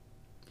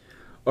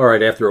All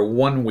right, after a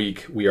 1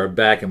 week, we are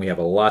back and we have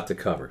a lot to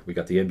cover. We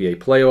got the NBA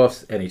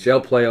playoffs,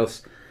 NHL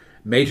playoffs,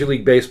 Major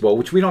League Baseball,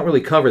 which we don't really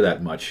cover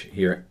that much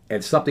here,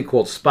 and something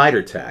called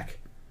Spider Tack.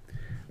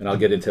 And I'll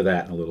get into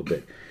that in a little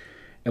bit.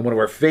 And one of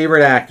our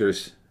favorite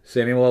actors,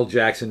 Samuel L.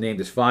 Jackson, named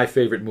his 5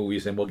 favorite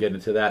movies, and we'll get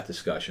into that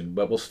discussion.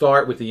 But we'll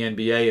start with the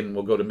NBA and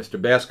we'll go to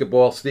Mr.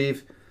 Basketball.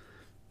 Steve,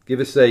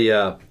 give us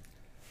an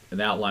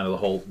outline of the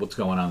whole what's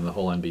going on in the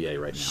whole NBA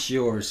right now.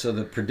 Sure. So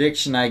the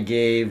prediction I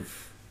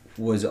gave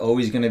was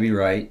always going to be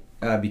right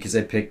because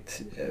I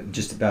picked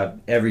just about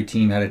every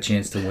team had a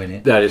chance to win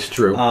it. That is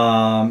true.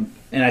 And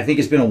I think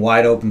it's been a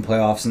wide open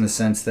playoffs in the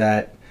sense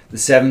that the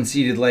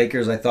 7-seeded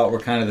Lakers I thought were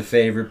kind of the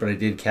favorite, but I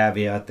did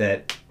caveat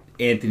that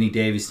Anthony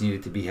Davis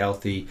needed to be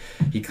healthy.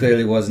 He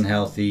clearly wasn't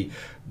healthy.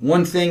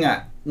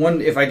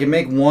 If I can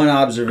make one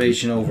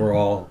observation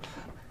overall,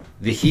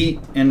 the Heat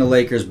and the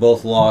Lakers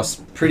both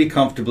lost pretty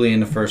comfortably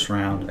in the first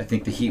round. I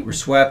think the Heat were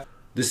swept.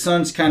 The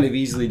Suns kind of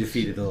easily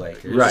defeated the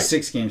Lakers. Right. It's a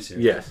 6-game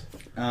series. Yes.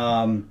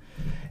 And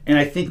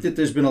I think that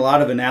there's been a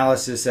lot of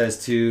analysis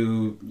as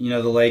to,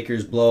 the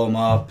Lakers blow them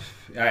up.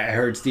 I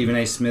heard Stephen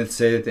A. Smith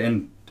say that,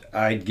 and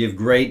I give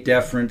great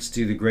deference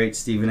to the great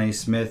Stephen A.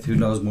 Smith, who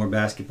knows more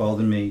basketball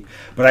than me.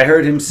 But I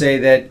heard him say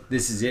that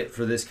this is it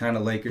for this kind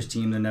of Lakers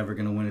team. They're never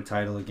going to win a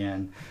title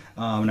again.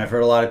 And I've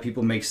heard a lot of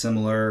people make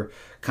similar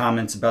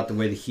comments about the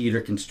way the Heat are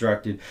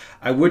constructed.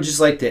 I would just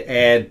like to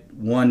add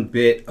one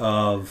bit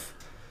of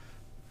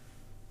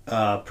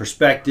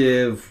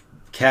perspective,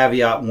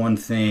 caveat one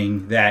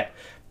thing, that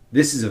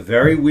this is a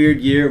very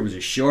weird year. It was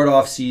a short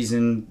off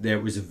season.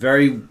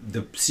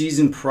 The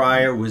season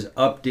prior was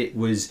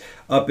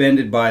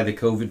upended by the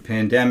COVID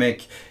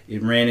pandemic.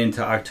 It ran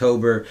into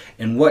October.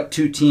 And what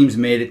 2 teams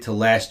made it to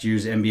last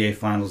year's NBA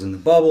Finals in the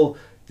bubble?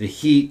 The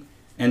Heat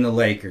and the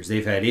Lakers.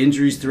 They've had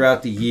injuries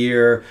throughout the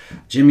year.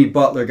 Jimmy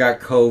Butler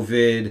got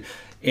COVID.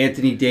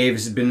 Anthony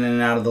Davis has been in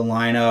and out of the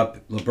lineup.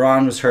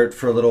 LeBron was hurt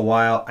for a little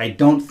while. I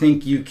don't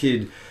think you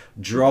could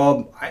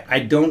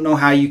I don't know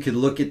how you could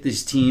look at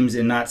these teams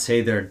and not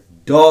say they're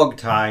dog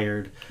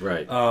tired,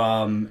 Right.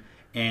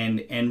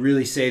 And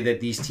really say that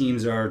these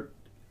teams are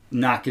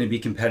not going to be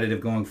competitive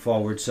going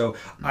forward. So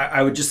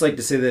I would just like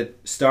to say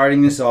that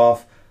starting this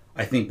off,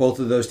 I think both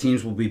of those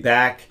teams will be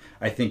back.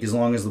 I think as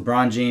long as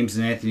LeBron James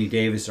and Anthony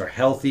Davis are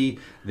healthy,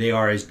 they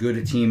are as good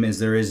a team as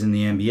there is in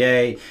the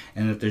NBA,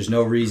 and that there's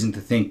no reason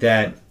to think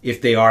that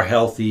if they are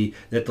healthy,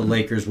 that the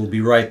Lakers will be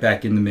right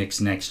back in the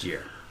mix next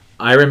year.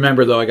 I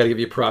remember, though, I got to give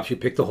you props. You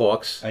picked the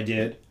Hawks. I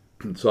did.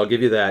 So I'll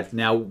give you that.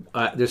 Now,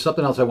 there's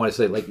something else I want to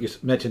say. Like you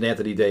mentioned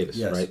Anthony Davis,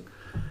 Yes. right?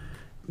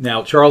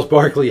 Now, Charles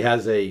Barkley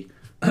has a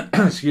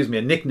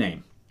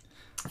nickname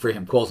for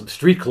him. Calls him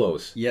Street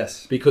Clothes.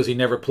 Yes. Because he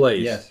never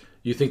plays. Yes.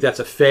 You think that's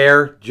a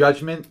fair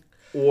judgment?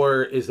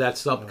 Or is that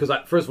something? Because,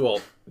 first of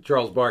all,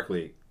 Charles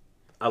Barkley,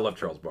 I love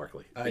Charles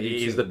Barkley.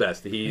 He's the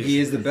best. He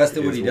is the best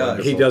at what he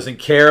does. He doesn't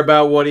care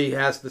about what he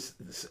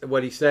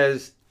what he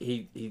says.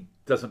 He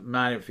doesn't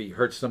mind if he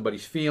hurts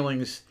somebody's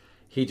feelings.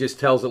 He just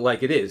tells it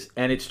like it is.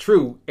 And it's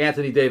true,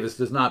 Anthony Davis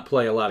does not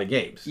play a lot of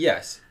games.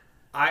 Yes.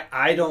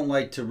 I don't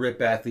like to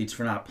rip athletes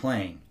for not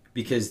playing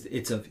because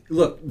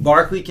look,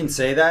 Barkley can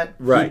say that.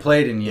 Right. He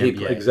played in the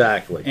NBA.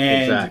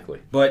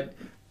 Exactly. But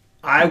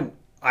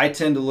I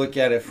tend to look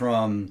at it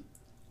from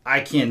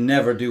I can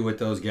never do what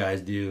those guys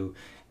do.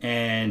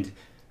 And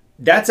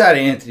that's out of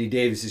Anthony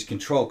Davis's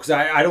control because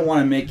I don't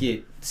want to make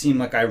it seem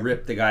like I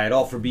ripped the guy at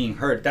all for being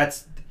hurt.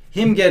 That's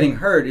him getting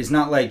hurt is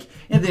not like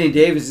Anthony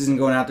Davis isn't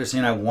going out there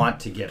saying I want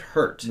to get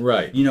hurt.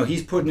 Right.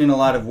 He's putting in a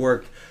lot of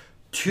work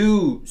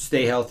to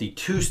stay healthy,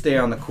 to stay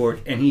on the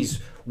court, and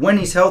when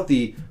he's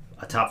healthy,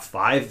 a top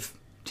 5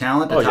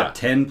 talent, a top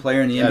 10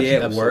 player in the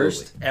NBA at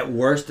worst. At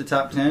worst, a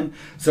top 10.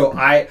 So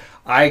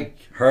I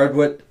heard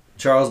what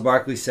Charles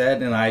Barkley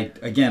said, and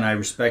I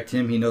respect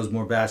him. He knows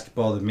more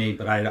basketball than me,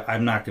 but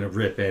I'm not going to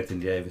rip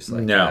Anthony Davis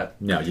like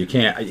that. No, you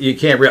can't. You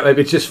can't.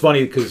 It's just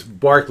funny because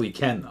Barkley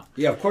can though.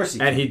 Yeah, of course he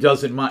can. And he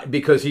doesn't mind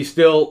because he's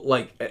still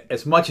like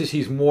as much as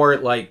he's more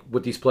like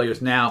with these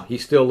players now.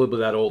 He's still a little bit of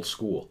that old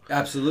school.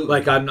 Absolutely.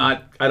 Like I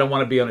don't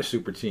want to be on a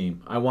super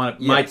team. I want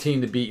my team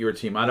to beat your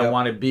team. I don't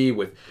want to be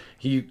with.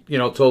 He,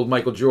 told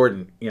Michael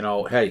Jordan,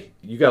 hey,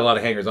 you got a lot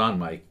of hangers on,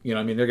 Mike.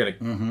 They're going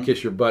to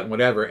kiss your butt and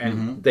whatever.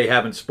 And they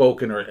haven't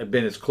spoken or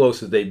been as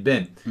close as they've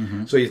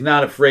been. So he's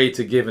not afraid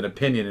to give an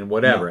opinion and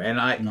whatever.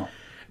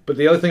 But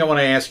the other thing I want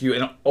to ask you,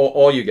 and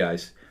all you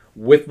guys,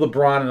 with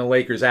LeBron and the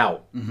Lakers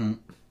out,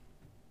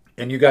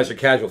 and you guys are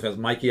casual fans,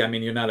 Mikey, you're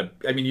not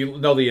you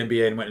know the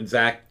NBA and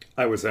Zach.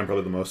 I would say I'm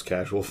probably the most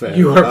casual fan.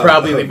 You are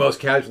probably the most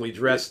casually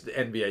dressed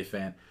NBA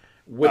fan.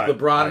 With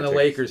LeBron and the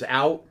Lakers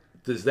out,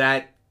 does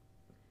that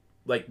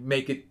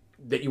make it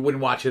that you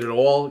wouldn't watch it at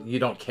all? You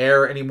don't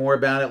care anymore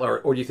about it,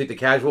 or do you think the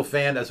casual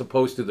fan, as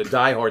opposed to the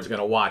diehard's, going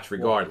to watch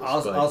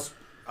regardless? Well,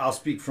 I'll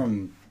speak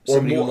from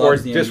somebody who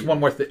loves the NBA. One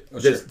more thing: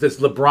 does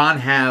LeBron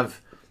have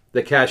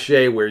the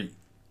cachet where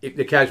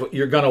the casual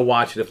you're going to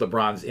watch it if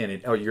LeBron's in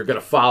it, or you're going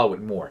to follow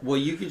it more? Well,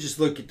 you could just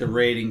look at the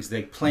ratings.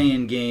 The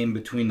play-in game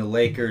between the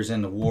Lakers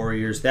and the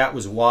Warriors that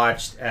was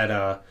watched at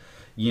a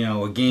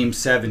a Game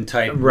 7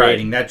 type Right,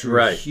 rating. That drew a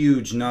right.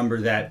 huge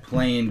number. That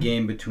play-in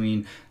game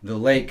between the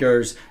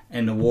Lakers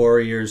and the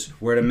Warriors,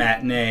 where the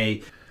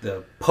matinee,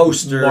 the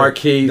poster,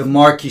 Marquee. the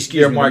marquee,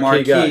 excuse They're me,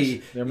 marquee the marquee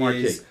guys. They're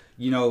marquee. is,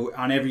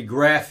 on every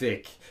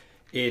graphic.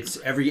 It's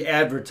every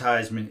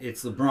advertisement.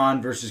 It's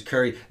LeBron versus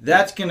Curry.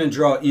 That's going to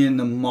draw in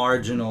the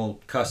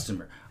marginal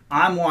customer.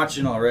 I'm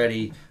watching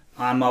already.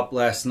 I'm up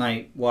last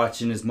night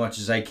watching as much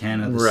as I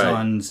can of the Right.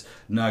 Suns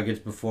Nuggets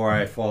before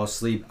I fall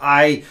asleep.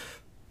 I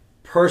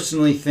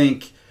personally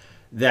think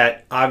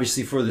that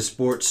obviously for the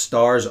sport,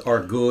 stars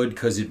are good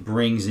because it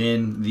brings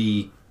in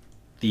the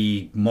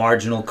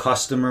marginal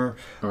customer.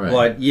 Right.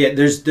 But yeah,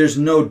 there's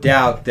no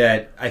doubt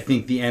that I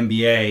think the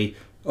NBA,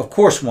 of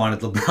course, wanted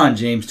LeBron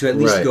James to at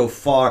least Right. go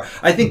far.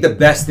 I think the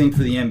best thing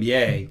for the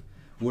NBA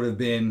would have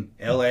been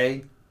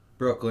LA,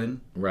 Brooklyn,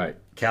 Right.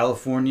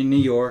 California, New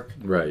York,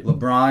 Right.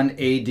 LeBron,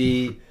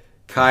 AD,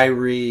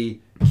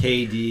 Kyrie,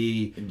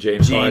 KD,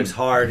 James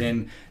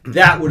Harden.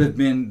 That would have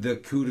been the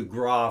coup de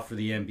grace for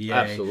the NBA.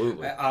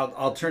 Absolutely.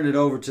 I'll turn it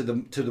over to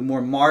the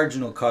more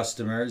marginal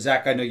customer.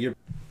 Zach, I know you're,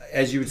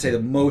 as you would say, the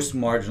most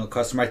marginal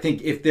customer. I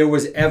think if there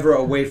was ever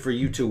a way for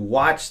you to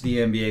watch the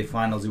NBA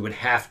Finals, it would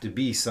have to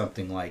be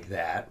something like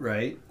that,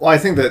 right? Well, I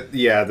think that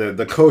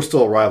the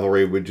coastal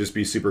rivalry would just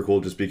be super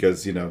cool, just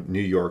because New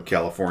York,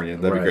 California,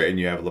 that'd Right. be great, and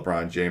you have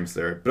LeBron James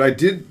there. But I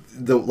did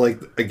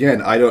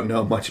again, I don't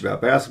know much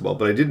about basketball,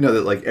 but I did know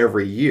that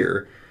every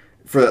year,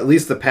 for at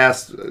least the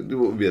past what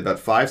would be about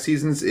 5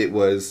 seasons, it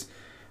was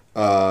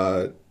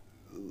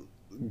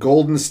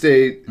Golden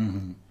State,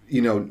 and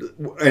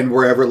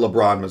wherever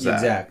LeBron was at.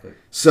 Exactly.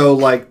 So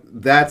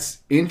that's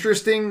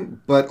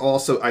interesting, but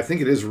also I think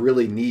it is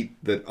really neat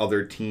that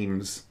other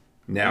teams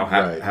now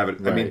have it.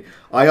 I mean, Right.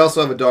 I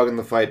also have a dog in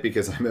the fight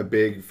because I'm a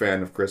big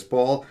fan of Chris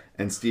Paul.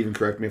 And Steven,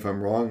 correct me if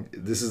I'm wrong.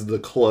 This is the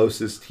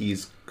closest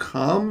he's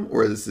come,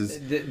 or this is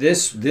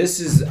This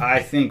is,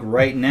 I think,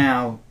 right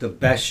now the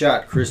best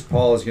shot Chris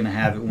Paul is going to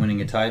have at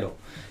winning a title.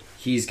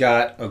 He's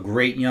got a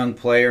great young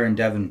player in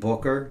Devin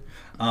Booker,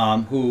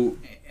 who,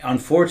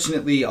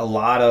 unfortunately,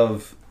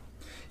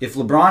 if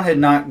LeBron had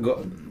not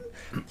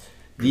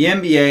the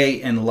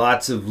NBA and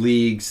lots of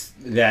leagues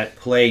that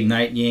play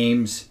night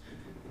games,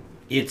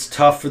 it's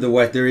tough for the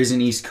West. There is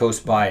an East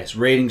Coast bias.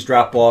 Ratings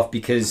drop off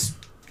because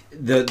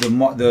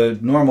the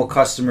normal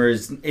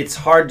customers, it's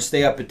hard to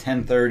stay up at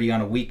 10:30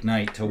 on a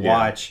weeknight to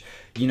watch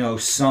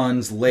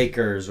Suns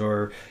Lakers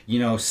or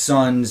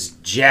Suns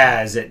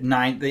Jazz at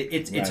 9.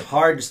 It's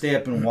hard to stay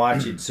up and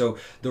watch it, so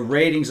the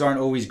ratings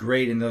aren't always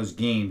great in those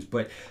games.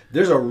 But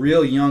there's a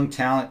real young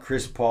talent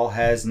Chris Paul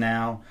has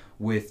now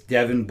with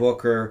Devin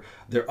Booker.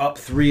 They're up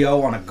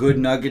 3-0 on a good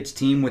Nuggets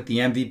team with the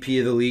MVP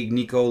of the league,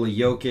 Nikola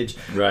Jokic.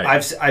 Right.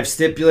 I've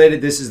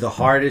stipulated this is the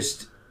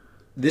hardest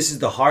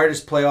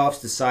playoffs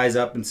to size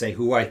up and say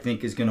who I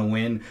think is going to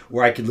win,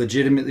 where I could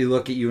legitimately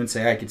look at you and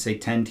say I could say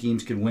 10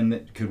 teams could win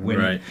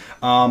Right.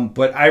 it.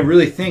 But I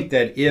really think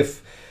that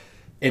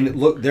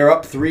they're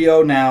up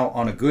 3-0 now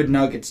on a good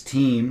Nuggets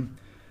team,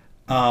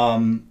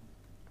 that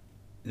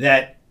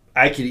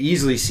I could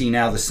easily see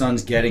now the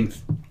Suns getting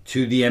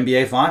to the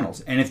NBA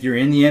Finals. And if you're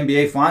in the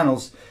NBA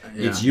Finals,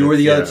 it's you or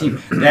the other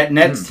team. That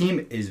Nets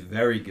team is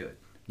very good.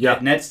 Yeah.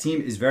 That Nets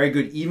team is very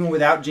good. Even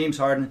without James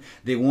Harden,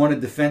 they won a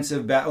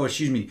defensive battle.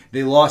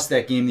 They lost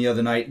that game the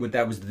other night.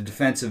 That was the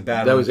defensive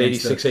battle. That was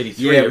against 86-83.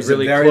 Yeah, it was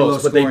really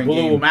close. But they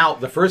blew them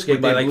out the first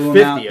game by But they blew 50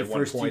 them out at the one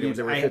first two point. games.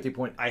 They were 50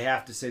 points. I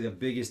have to say the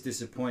biggest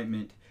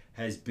disappointment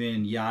has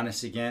been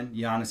Giannis again.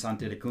 Giannis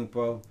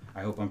Antetokounmpo.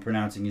 I hope I'm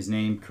pronouncing his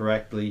name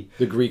correctly.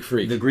 The Greek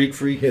Freak. The Greek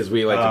Freak. As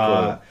we like to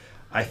call him.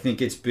 I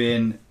think it's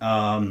been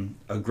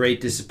a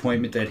great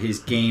disappointment that his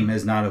game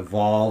has not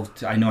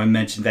evolved. I know I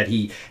mentioned that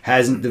he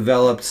hasn't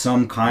developed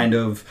some kind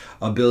of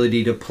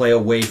ability to play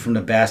away from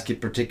the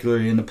basket,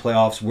 particularly in the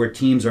playoffs, where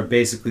teams are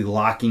basically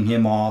locking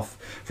him off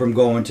from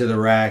going to the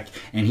rack,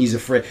 and he's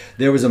afraid.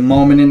 There was a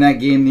moment in that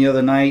game the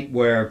other night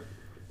where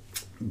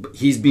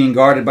he's being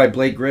guarded by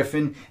Blake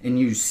Griffin, and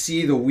you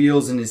see the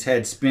wheels in his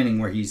head spinning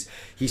where he's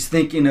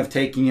thinking of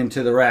taking him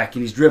to the rack,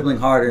 and he's dribbling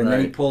harder, and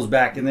then he pulls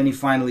back, and then he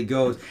finally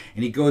goes,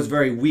 and he goes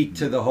very weak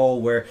to the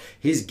hole, where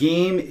his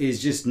game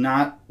is just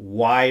not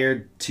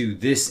wired to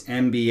this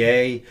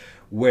NBA,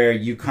 where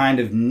you kind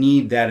of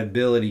need that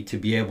ability to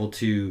be able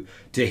to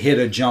hit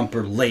a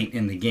jumper late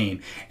in the game.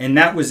 And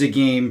that was a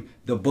game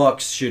the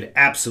Bucks should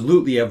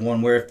absolutely have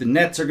won, where if the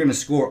Nets are going to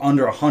score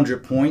under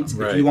 100 points,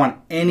 if you want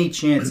any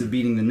chance of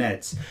beating the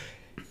Nets,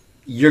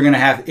 you're going to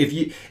have, if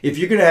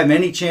you're going to have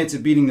any chance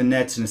of beating the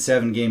Nets in a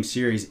 7-game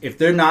series, if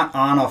they're not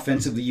on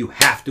offensively, you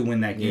have to win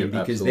that game,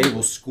 because they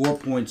will score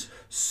points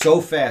so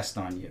fast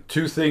on you.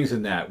 Two things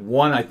in that.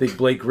 One, I think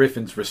Blake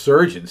Griffin's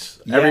resurgence.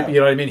 Yeah. You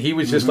know what I mean? He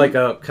was just like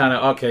a kind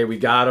of, okay, we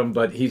got him,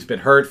 but he's been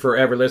hurt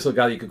forever. This little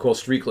guy you could call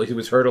streakless. He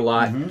was hurt a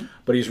lot,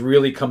 but he's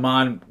really come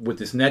on with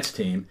this Nets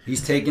team.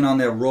 He's taken on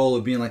that role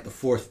of being like the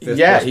 4th, 5th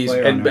Yeah, best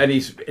player on there. and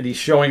he's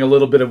showing a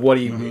little bit of what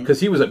he, because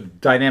he was a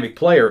dynamic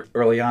player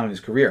early on in his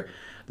career.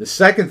 The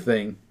second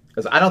thing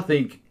is I don't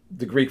think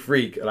the Greek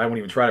Freak, and I won't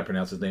even try to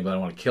pronounce his name, but I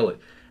don't want to kill it,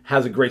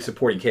 has a great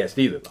supporting cast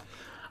either, though.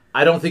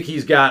 I don't think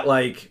he's got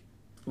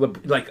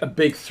like a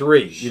big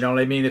three. You know what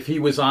I mean? If he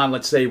was on,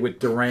 let's say, with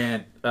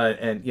Durant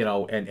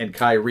and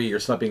Kyrie or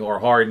something, or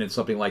Harden and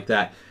something like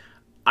that,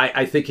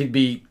 I think he'd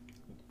be.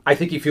 I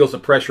think he feels the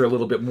pressure a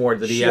little bit more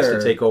that he has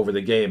to take over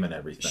the game and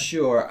everything.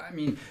 Sure. I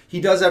mean,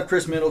 he does have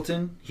Chris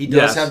Middleton. He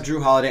does have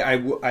Drew Holiday.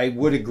 I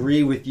would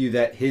agree with you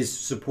that his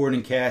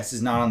supporting cast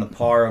is not on the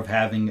par of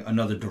having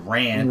another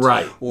Durant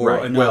or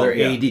another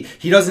AD.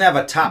 He doesn't have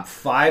a top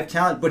 5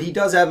 talent, but he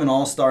does have an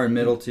all-star in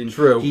Middleton.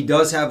 True. He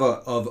does have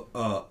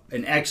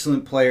an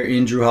excellent player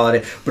in Drew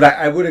Holiday. But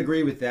I would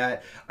agree with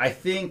that. I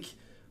think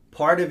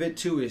part of it,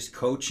 too, is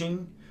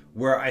coaching,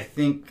 where I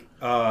think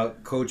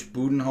Coach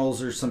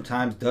Budenholzer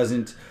sometimes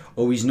doesn't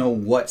always know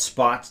what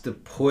spots to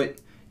put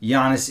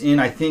Giannis in.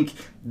 I think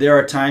there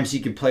are times he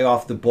can play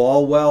off the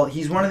ball well.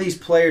 He's one of these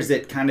players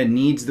that kind of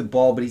needs the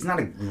ball, but he's not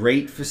a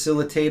great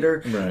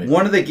facilitator. Right.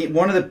 One of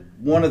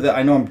the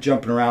I know I'm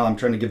jumping around. I'm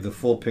trying to give the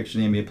full picture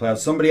of the NBA playoffs.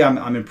 Somebody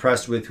I'm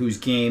impressed with whose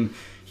game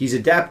he's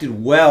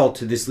adapted well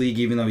to this league,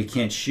 even though he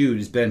can't shoot,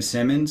 is Ben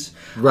Simmons.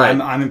 Right.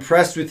 I'm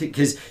impressed with it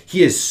because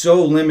he is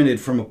so limited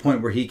from a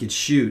point where he could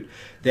shoot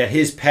that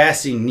his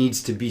passing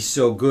needs to be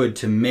so good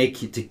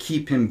to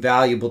keep him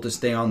valuable to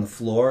stay on the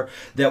floor,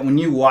 that when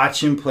you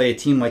watch him play a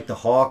team like the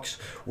Hawks,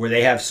 where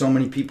they have so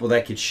many people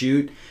that could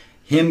shoot,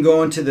 him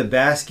going to the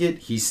basket,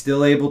 he's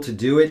still able to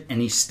do it, and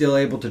he's still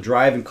able to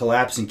drive and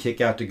collapse and kick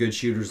out to good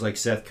shooters like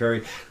Seth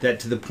Curry, that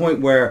to the point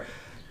where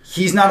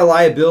he's not a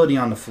liability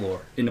on the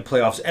floor in the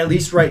playoffs. At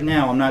least right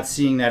now, I'm not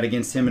seeing that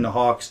against him and the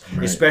Hawks,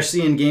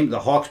 especially in game. The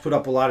Hawks put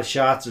up a lot of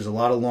shots. There's a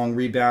lot of long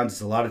rebounds.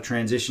 It's a lot of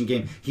transition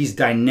game. He's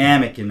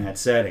dynamic in that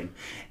setting.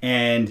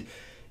 And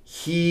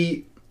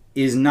he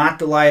is not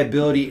the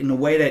liability in the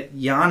way that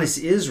Giannis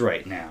is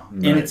right now.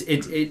 Right.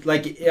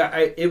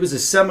 And it was a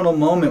seminal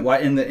moment,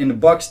 and the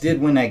Bucks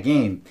did win that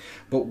game.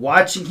 But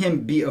watching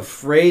him be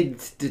afraid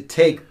to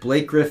take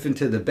Blake Griffin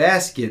to the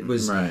basket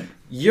was... Right.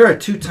 You're a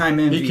 2-time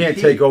MVP. He can't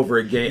take over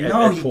a game at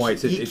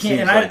points. He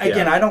can't.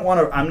 And I don't want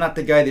to. I'm not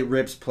the guy that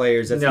rips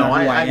players. That's not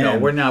who I am. know.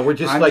 We're not. We're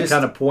just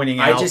kind of pointing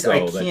out.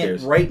 I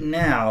can't right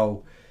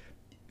now.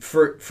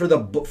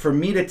 For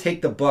me to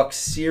take the Bucks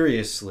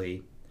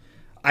seriously,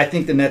 I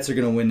think the Nets are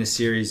going to win the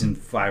series in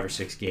 5 or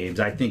 6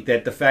 games. I think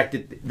that the fact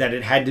that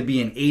it had to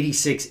be an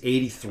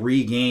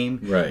 86-83 game,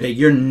 that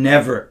you're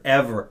never,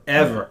 ever,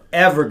 ever,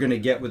 ever going to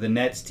get with a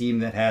Nets team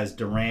that has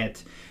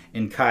Durant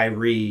and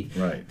Kyrie.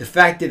 Right. The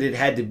fact that it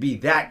had to be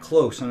that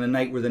close on a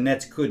night where the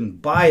Nets couldn't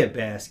buy a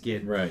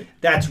basket,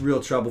 that's real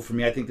trouble for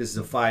me. I think this is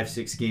a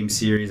 5-6 game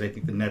series. I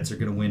think the Nets are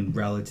going to win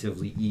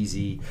relatively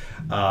easy.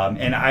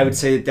 And I would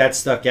say that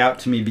stuck out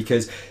to me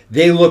because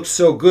they looked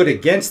so good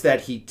against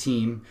that Heat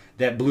team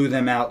that blew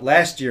them out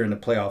last year in the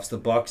playoffs, the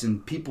Bucks,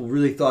 and people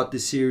really thought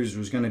this series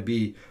was going to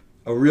be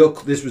a real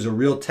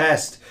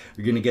test.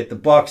 You're going to get the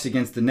Bucks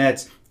against the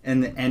Nets.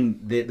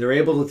 And they're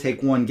able to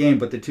take one game,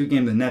 but the 2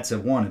 games the Nets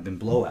have won have been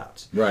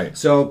blowouts. Right.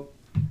 So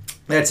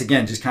that's,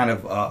 again, just kind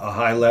of a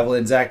high level.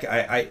 And Zach,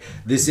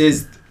 this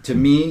is, to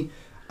me,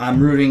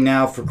 I'm rooting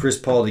now for Chris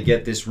Paul to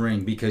get this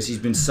ring because he's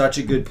been such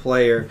a good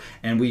player.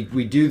 And we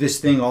do this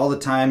thing all the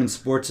time in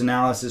sports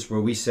analysis where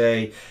we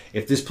say,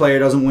 if this player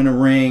doesn't win a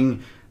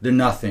ring, they're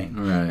nothing.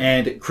 Right.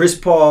 And Chris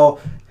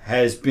Paul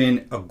has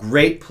been a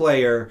great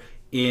player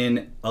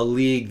in a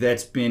league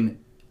that's been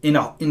in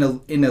a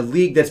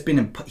league that's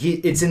been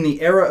it's in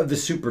the era of the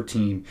super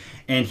team,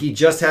 and he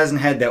just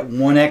hasn't had that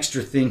one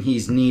extra thing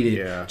he's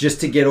needed just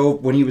to get over.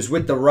 When he was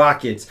with the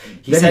Rockets,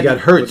 he got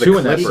hurt too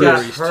in that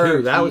series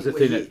too. That was the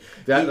thing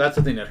that's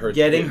the thing that hurt.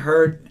 Getting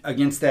hurt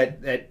against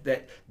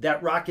that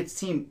Rockets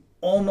team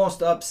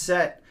almost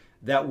upset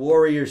that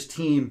Warriors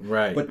team,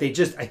 but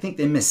I think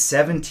they missed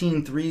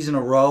 17 threes in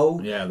a row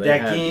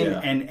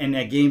and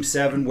at game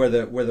 7 where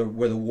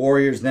the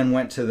Warriors then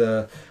went to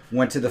the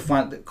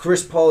final.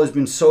 Chris Paul has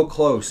been so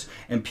close,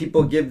 and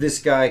people give this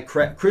guy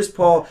credit. Chris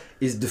Paul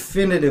is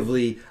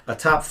definitively a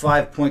top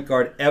 5 point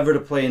guard ever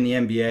to play in the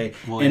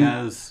NBA. Well,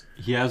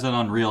 he has an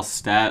unreal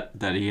stat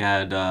that he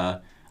had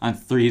on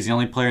 3. He's the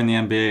only player in the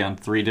NBA on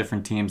 3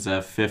 different teams that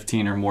have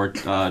 15 or more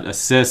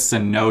assists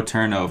and no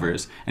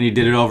turnovers. And he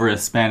did it over a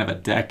span of a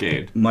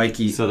decade.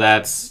 Mikey. So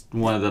that's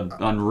one of the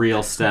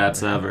unreal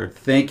stats ever.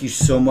 Thank you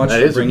so much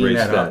for bringing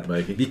that up.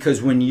 Mikey.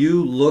 Because when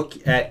you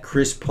look at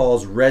Chris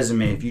Paul's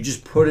resume, if you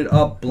just put it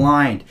up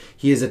blind,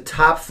 he is a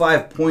top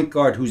 5 point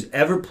guard who's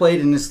ever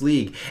played in this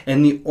league.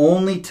 And the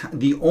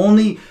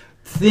only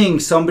thing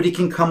somebody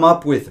can come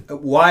up with,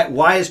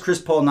 why is Chris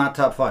Paul not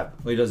top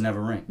 5? Well, he doesn't have a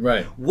ring.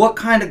 Right. What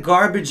kind of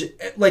garbage?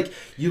 Like,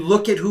 you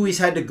look at who he's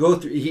had to go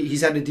through.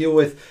 He's had to deal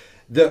with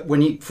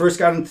when he first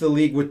got into the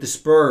league with the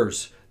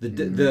Spurs,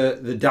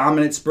 the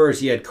dominant Spurs.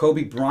 He had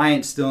Kobe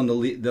Bryant still in the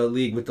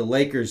league with the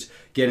Lakers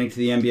getting to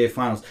the NBA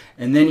Finals.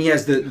 And then he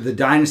has the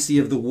dynasty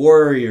of the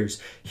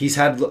Warriors. He's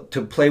had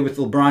to play with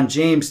LeBron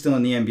James still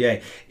in the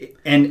NBA.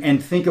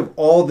 And think of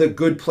all the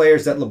good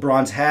players that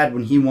LeBron's had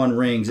when he won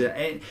rings.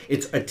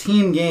 It's a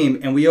team game,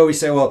 and we always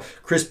say, well,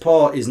 Chris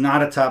Paul is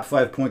not a top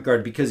 5 point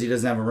guard because he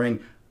doesn't have a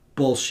ring.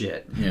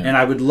 Bullshit. Yeah. And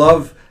I would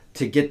love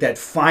to get that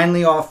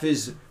finally off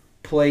his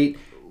plate.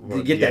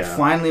 to get that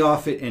finally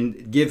off it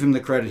and give him the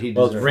credit he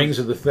deserves. Well, rings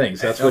are the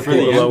things. That's what for the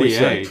people always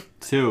say. NBA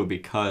too,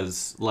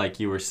 because like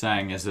you were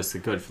saying, is this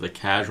good for the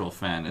casual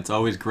fan? It's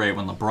always great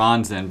when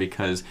LeBron's in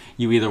because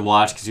you either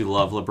watch because you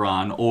love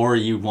LeBron or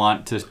you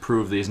want to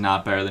prove that he's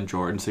not better than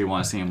Jordan, so you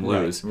want to see him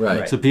lose.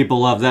 Right. So people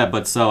love that.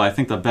 But so I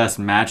think the best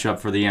matchup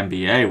for the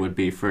NBA would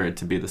be for it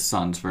to be the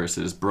Suns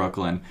versus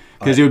Brooklyn,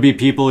 because it would be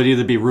people would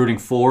either be rooting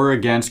for or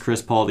against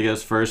Chris Paul to get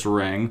his first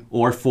ring,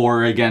 or for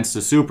or against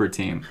a super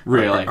team.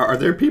 Really, are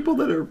there people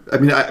that are? I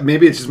mean,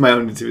 maybe it's just my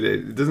own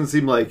intimidation. It doesn't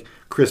seem like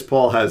Chris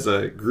Paul has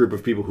a group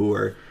of people who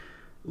are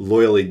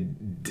loyally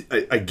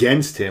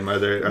against him. Are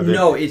there?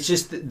 No, it's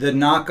just the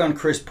knock on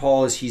Chris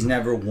Paul is he's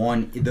never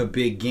won the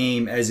big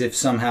game, as if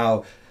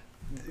somehow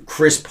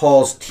Chris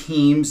Paul's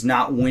teams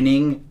not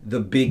winning the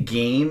big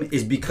game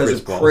is because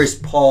of Chris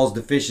Paul's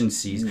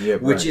deficiencies,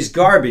 which is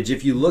garbage.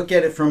 If you look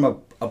at it from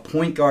a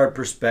point guard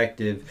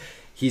perspective,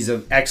 he's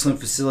an excellent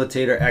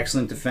facilitator,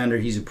 excellent defender.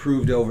 He's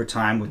improved over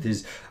time with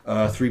his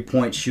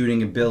three-point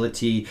shooting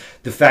ability.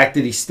 The fact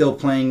that he's still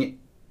playing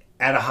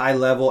at a high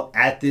level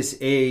at this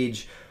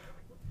age,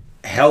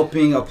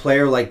 helping a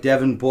player like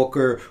Devin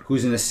Booker,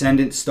 who's an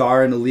ascendant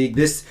star in the league.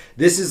 This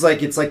is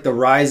like, it's like the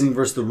rising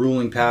versus the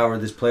ruling power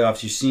of this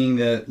playoffs. You're seeing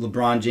the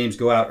LeBron James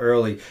go out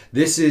early.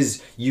 This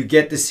is, you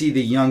get to see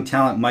the young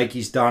talent,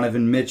 Mikey's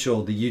Donovan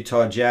Mitchell, the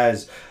Utah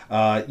Jazz,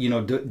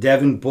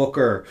 Devin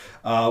Booker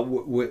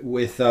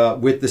with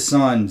the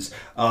Suns,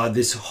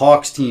 this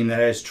Hawks team that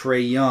has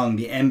Trae Young,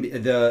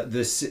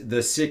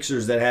 the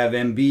Sixers that have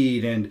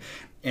Embiid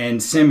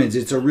and Simmons.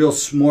 It's a real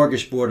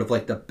smorgasbord of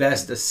like the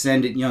best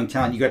ascendant young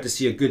talent. You got to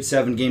see a good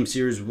 7-game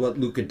series of what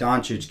Luka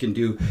Doncic can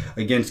do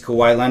against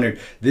Kawhi Leonard.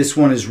 This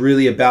one is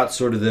really about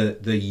sort of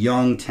the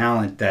young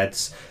talent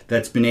that's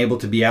been able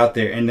to be out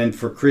there. And then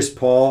for Chris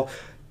Paul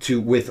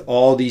with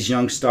all these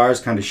young stars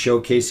kind of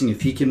showcasing,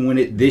 if he can win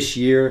it this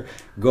year,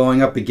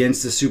 going up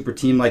against a super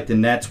team like the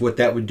Nets, what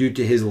that would do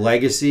to his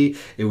legacy,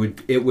 it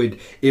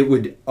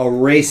would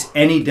erase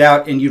any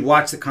doubt, and you'd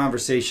watch the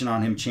conversation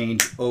on him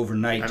change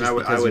overnight he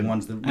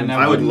wins the. And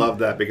I would love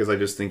that, because I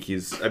just think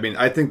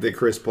I think that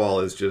Chris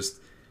Paul is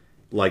just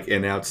like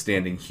an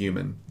outstanding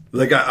human.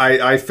 Like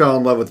I fell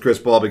in love with Chris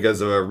Paul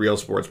because of a Real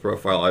Sports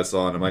profile I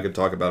saw on him. I could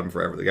talk about him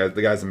forever.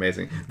 The guy's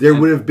amazing. There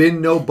would have been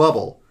no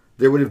bubble.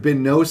 There would have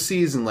been no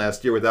season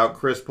last year without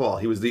Chris Paul.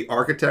 He was the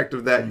architect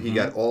of that. Mm-hmm. He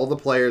got all the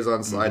players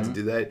on side to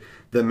do that.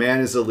 The man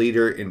is a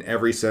leader in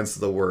every sense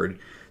of the word.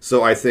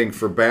 So I think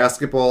for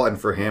basketball and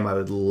for him, I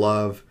would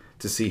love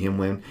to see him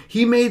win.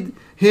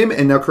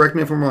 And now correct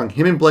me if I'm wrong,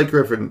 him and Blake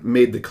Griffin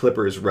made the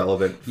Clippers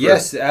relevant.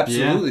 Yes,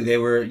 absolutely. Yeah. They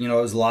were, it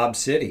was Lob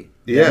City.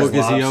 Yeah,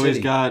 because he always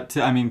got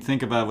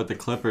think about it with the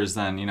Clippers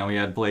then. He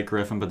had Blake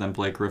Griffin, but then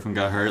Blake Griffin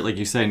got hurt. Like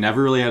you say,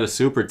 never really had a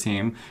super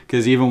team,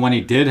 because even when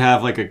he did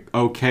have like a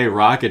okay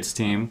Rockets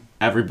team,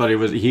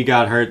 he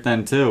got hurt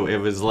then too. It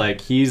was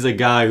like he's a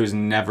guy who's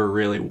never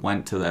really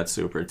went to that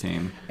super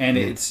team. And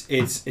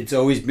it's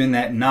always been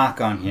that knock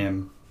on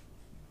him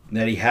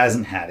that he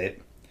hasn't had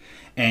it.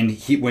 And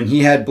when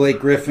he had Blake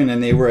Griffin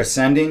and they were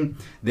ascending,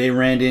 they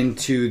ran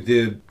into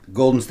the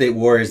Golden State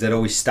Warriors that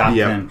always stopped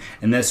them.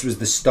 And this was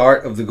the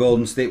start of the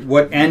Golden State.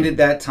 What ended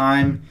that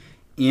time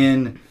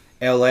in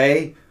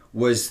L.A.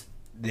 was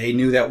they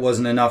knew that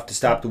wasn't enough to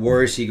stop the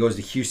Warriors. He goes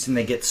to Houston.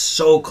 They get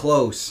so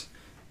close,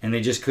 and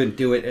they just couldn't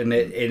do it. And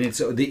it's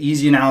the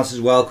easy analysis,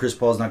 Chris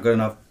Paul's not good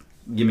enough.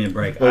 Give me a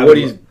break. Well, what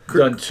he's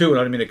done, too, and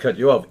I don't mean to cut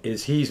you off,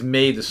 is he's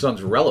made the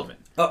Suns relevant.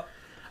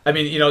 I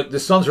mean, the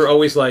Suns are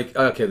always like,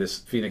 okay,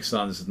 this Phoenix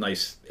Suns,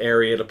 nice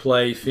area to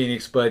play,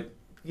 Phoenix, but,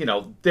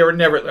 they were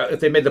never,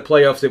 if they made the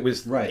playoffs, it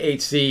was 8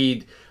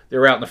 seed,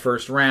 they're out in the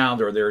first round,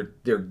 or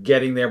they're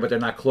getting there, but they're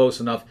not close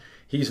enough.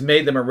 He's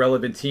made them a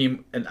relevant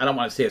team, and I don't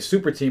want to say a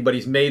super team, but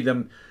he's made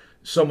them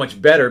so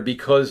much better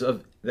because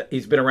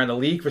he's been around the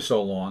league for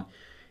so long.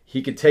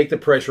 He could take the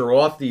pressure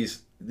off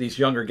these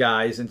younger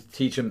guys and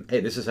teach them, hey,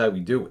 this is how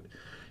we do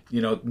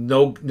it.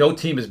 No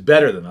team is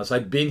better than us.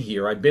 I've been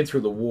here. I've been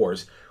through the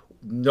wars.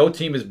 No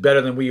team is better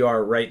than we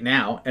are right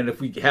now, and if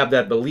we have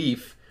that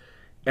belief,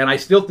 and I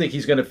still think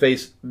he's going to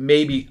face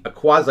maybe a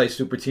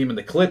quasi-super team in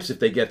the Clips if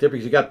they get there,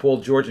 because you got Paul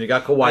George and you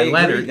got Kawhi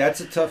Leonard. That's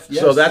a tough.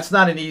 Yes. So that's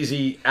not an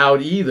easy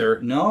out either.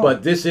 No,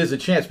 but this is a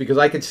chance, because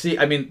I can see.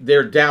 I mean,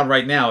 they're down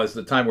right now. As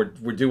the time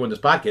we're doing this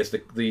podcast,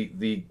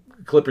 the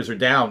Clippers are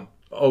down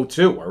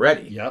 0-2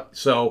 already. Yep.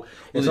 So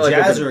the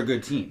Jazz are a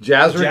good team.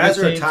 Jazz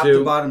are a top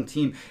to bottom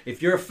team.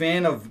 If you're a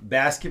fan of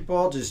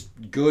basketball, just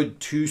good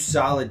 2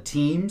 solid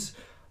teams.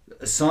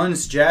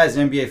 Suns, Jazz,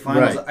 NBA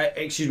Finals,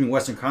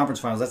 Western Conference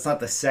Finals. That's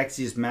not the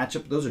sexiest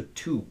matchup. Those are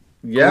 2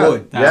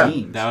 good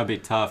teams. That would be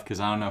tough,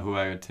 because I don't know who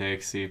I would take.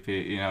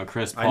 CP,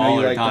 Chris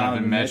Paul or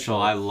Donovan Mitchell.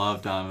 I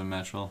love Donovan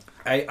Mitchell.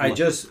 I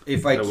just,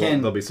 if I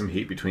can, there'll be some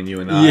heat between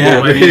you and I.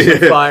 Yeah,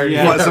 some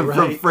fire.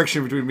 Some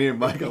friction between me and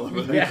Michael.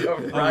 We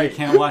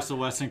can't watch the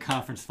Western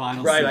Conference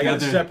Finals. Right, together. I got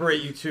to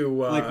separate you two.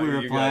 Like we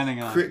were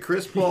planning on.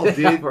 Chris Paul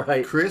did.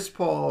 Chris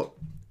Paul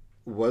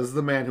was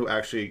the man who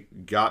actually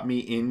got me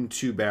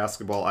into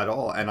basketball at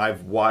all, and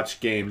I've watched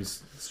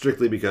games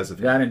strictly because of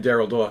him. That and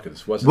Daryl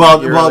Dawkins wasn't. Well,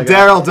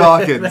 Daryl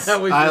Dawkins.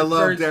 I love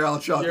first-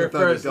 Daryl Chuck your the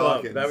Thunder first love.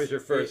 Dawkins. That was your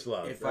first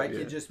love. If I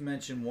could just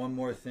mention one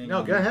more thing.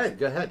 No, go ahead.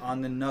 Go ahead.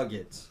 On the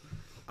Nuggets,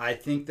 I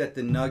think that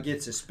the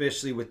Nuggets,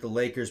 especially with the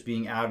Lakers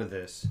being out of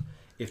this,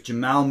 if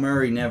Jamal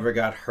Murray never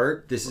got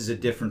hurt, this is a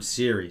different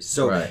series.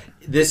 So Right.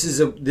 this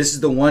is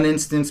the one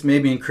instance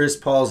maybe in Chris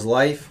Paul's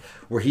life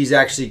where he's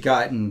actually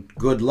gotten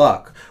good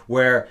luck.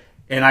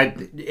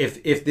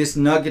 If this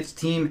Nuggets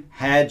team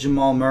had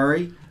Jamal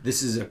Murray,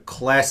 this is a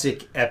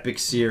classic epic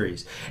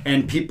series.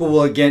 And people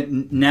will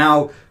again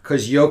now,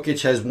 because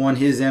Jokic has won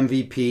his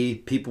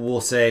MVP, people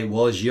will say,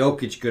 well, is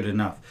Jokic good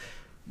enough?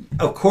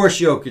 Of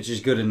course Jokic is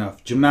good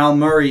enough. Jamal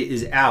Murray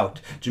is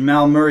out.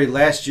 Jamal Murray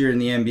last year in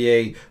the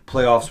NBA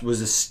playoffs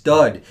was a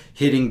stud,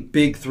 hitting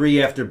big three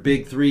after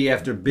big three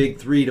after big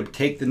three to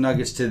take the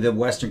Nuggets to the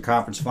Western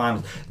Conference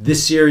Finals.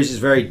 This series is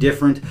very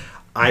different.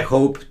 I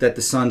hope that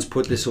the Suns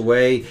put this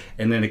away,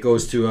 and then it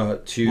goes to Well,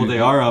 they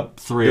are up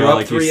 3-0, They're up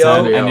like you 3-0.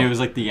 said, and 3-0. it was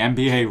like the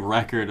NBA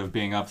record of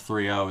being up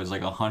 3-0 is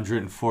like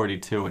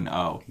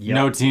 142-0. Yep.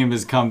 No team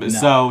has come.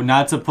 So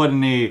not to put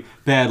any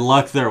bad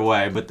luck their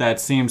way, but that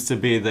seems to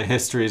be the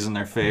histories in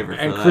their favor.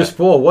 And for that. Chris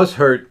Paul was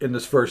hurt in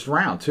this first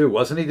round too,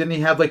 wasn't he? Didn't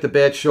he have like the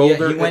bad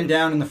shoulder? Yeah, he went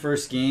down in the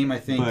first game, I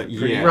think, But,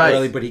 pretty yeah. Right.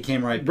 early, but he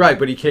came right back. Right,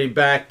 but he came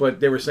back. But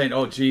they were saying,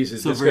 "Oh,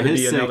 Jesus, So this is for going to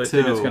his be sake, another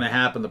thing that's too, going to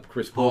happen to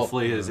Chris Paul."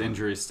 Hopefully his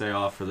injuries stay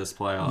off for this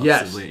playoffs.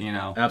 Yes. You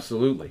know.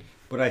 Absolutely.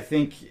 But I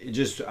think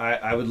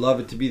I would love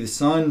it to be the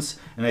Suns,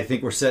 and I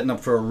think we're setting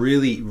up for a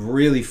really,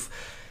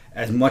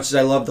 as much as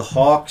I love the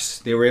Hawks,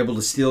 they were able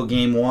to steal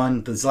game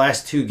one. Those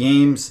last two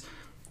games,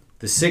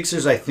 the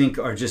Sixers, I think,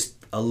 are just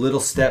a little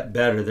step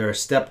better. They're a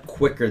step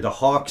quicker. The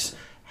Hawks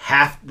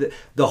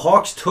the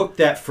Hawks took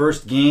that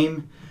first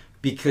game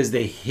because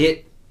they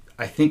hit,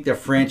 I think, their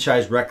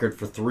franchise record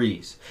for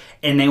threes.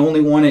 And they only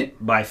won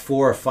it by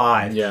 4 or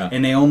 5. Yeah.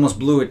 And they almost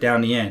blew it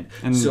down the end.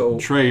 And so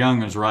Trae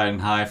Young was riding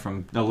high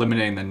from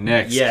eliminating the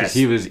Knicks because Yes.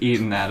 he was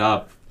eating that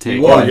up,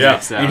 taking was, the yeah.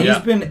 Knicks out. And Yeah.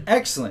 he's been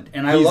excellent.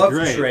 And I He's love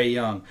great. Trae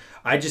Young.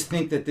 I just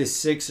think that this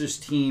Sixers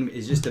team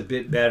is just a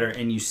bit better,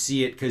 and you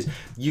see it because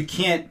you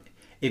can't.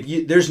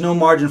 There's no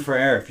margin for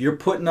error. If you're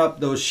putting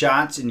up those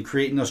shots and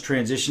creating those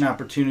transition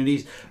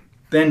opportunities,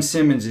 Ben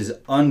Simmons is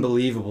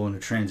unbelievable in a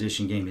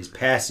transition game. His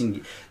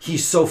passing,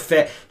 he's so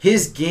fast.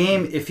 His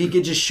game, if he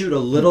could just shoot a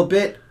little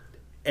bit,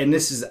 and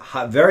this is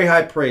very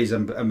high praise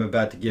I'm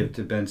about to give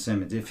to Ben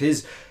Simmons. If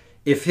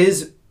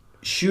his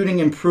shooting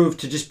improved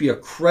to just be a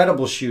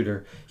credible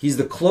shooter, he's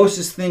the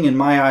closest thing in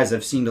my eyes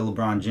I've seen to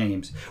LeBron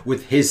James.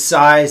 With his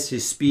size,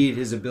 his speed,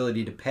 his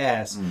ability to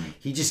pass,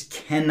 he just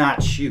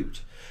cannot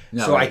shoot.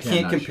 No, so he I can't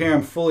cannot compare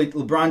him fully.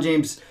 LeBron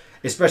James,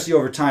 especially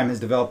over time, has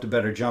developed a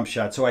better jump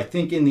shot. So I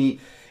think in the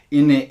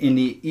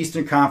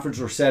Eastern Conference,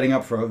 we're setting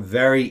up for a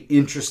very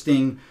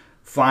interesting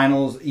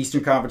finals,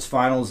 Eastern Conference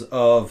Finals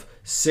of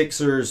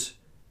Sixers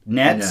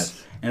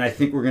Nets. And I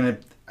think we're going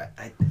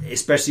to,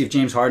 especially if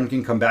James Harden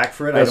can come back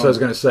for it. That's what I was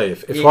going to say.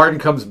 If Harden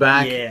comes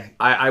back, Yeah.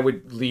 I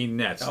would lean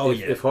Nets. Oh,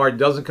 If Harden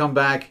doesn't come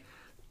back,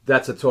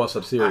 that's a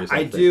toss-up series. I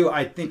think. do.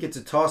 I think it's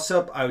a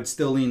toss-up. I would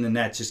still lean the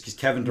Nets just because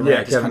Kevin Durant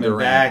Yeah, is Kevin coming Durant,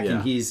 back, yeah.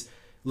 and he's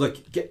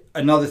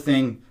another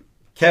thing.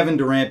 Kevin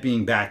Durant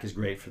being back is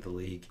great for the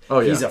league. Oh,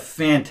 yeah. He's a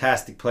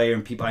fantastic player,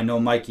 and people. I know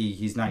Mikey.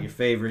 He's not your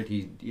favorite.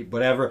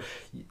 Whatever.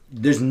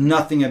 There's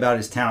nothing about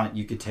his talent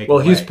you could take Well,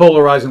 away. he's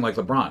polarizing like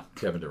LeBron,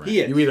 Kevin Durant. He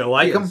is. You either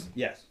like He him, is.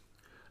 Yes.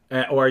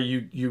 or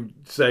you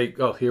say,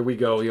 "Oh, here we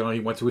go." You know, he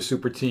went to a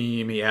super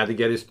team. He had to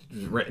get his.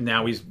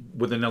 Now he's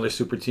with another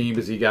super team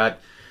because he got,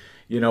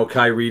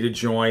 Kyrie to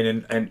join.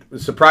 And it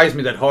surprised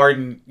me that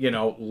Harden,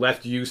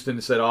 left Houston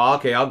and said, "Oh,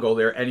 okay, I'll go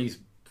there," and he's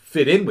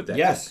fit in with that.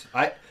 Yes.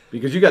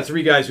 Because you got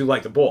three guys who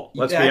like the ball.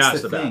 Let's be That's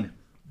honest the about thing. it.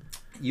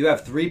 You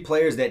have three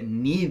players that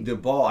need the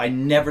ball. I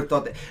never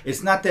thought that.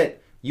 It's not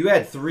that you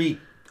had three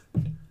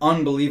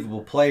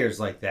unbelievable players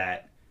like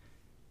that,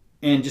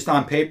 and just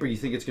on paper you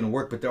think it's going to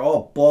work, but they're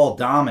all ball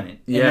dominant.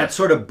 And Yeah. that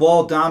sort of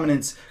ball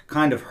dominance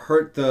kind of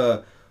hurt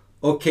the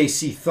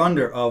OKC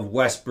Thunder of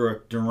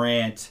Westbrook,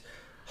 Durant,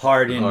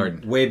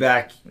 Harden. Way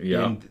back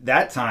Yeah. in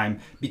that time,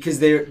 because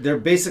they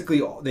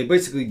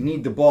basically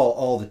need the ball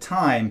all the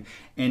time,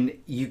 and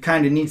you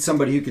kind of need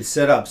somebody who could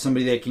set up,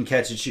 somebody that can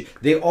catch and shoot.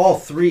 They all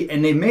three,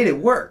 and they made it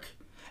work.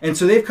 And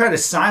so they've kind of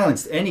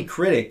silenced any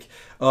critic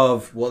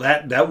of, well,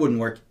 that wouldn't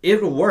work.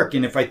 It'll work,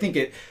 and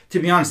to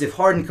be honest, if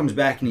Harden comes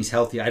back and he's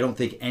healthy, I don't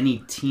think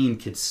any team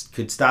could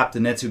stop the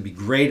Nets. It would be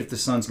great if the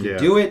Suns could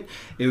do it.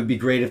 It would be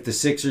great if the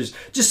Sixers,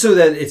 just so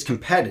that it's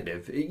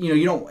competitive.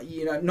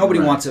 Nobody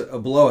wants a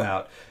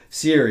blowout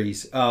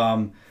series.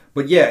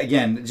 But yeah,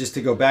 again, just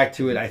to go back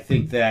to it, I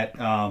think that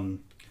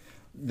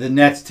the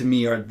Nets to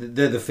me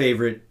they're the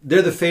favorite.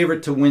 They're the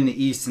favorite to win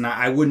the East, and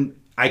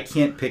I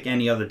can't pick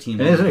any other team.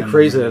 And isn't it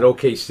crazy that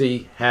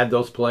OKC had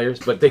those players,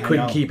 but they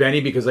couldn't know. keep any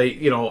because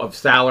they, of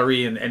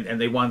salary and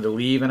they wanted to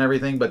leave and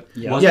everything. But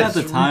Wasn't at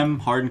the time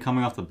Harden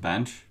coming off the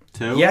bench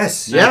too?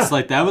 Yes. Yeah.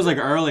 That was like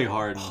early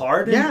Harden.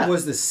 Harden Yeah.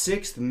 was the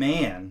sixth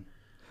man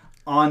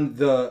on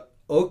the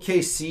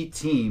OKC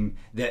team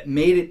that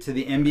made it to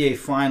the NBA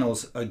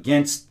Finals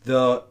against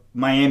the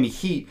Miami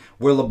Heat,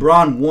 where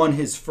LeBron won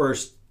his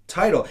first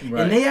title.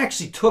 Right. And they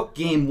actually took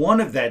game 1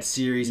 of that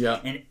series, Yeah.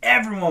 and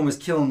everyone was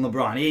killing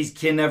LeBron. He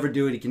can never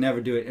do it. He can never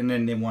do it. And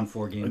then they won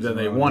 4 games. And then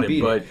they in a row won and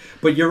it, beat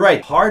But you're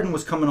right. Harden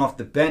was coming off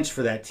the bench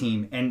for that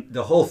team, and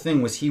the whole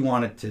thing was he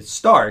wanted to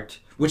start,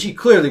 which he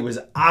clearly was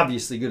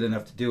obviously good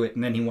enough to do it,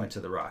 and then he went to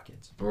the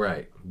Rockets.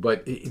 Right,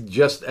 but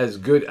just as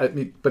good. I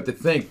mean, but to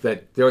think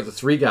that there were the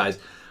 3 guys,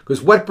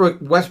 because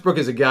Westbrook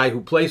is a guy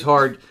who plays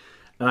hard,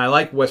 and I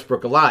like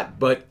Westbrook a lot,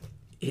 but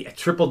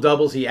triple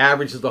doubles, he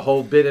averages the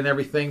whole bit and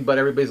everything, but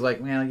everybody's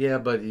like, well, yeah,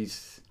 but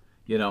he's,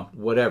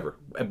 whatever.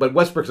 But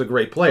Westbrook's a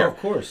great player. Oh, of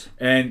course.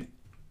 And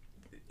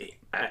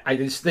I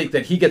just think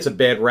that he gets a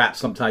bad rap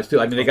sometimes, too.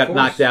 I mean, they got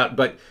knocked out,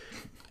 but,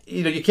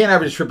 you can't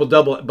average a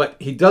triple-double, but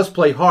he does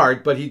play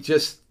hard, but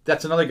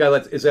that's another guy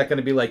is that going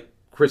to be like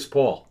Chris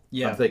Paul?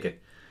 Yeah. I'm thinking.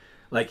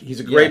 Like, he's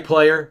a great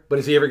player, but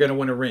is he ever going to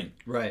win a ring?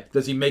 Right.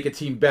 Does he make a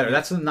team better?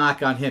 That's a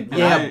knock on him.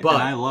 And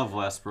I love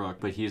Westbrook,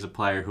 but he's a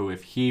player who,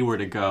 if he were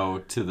to go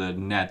to the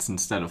Nets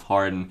instead of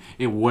Harden,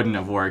 it wouldn't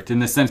have worked in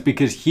the sense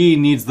because he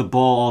needs the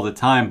ball all the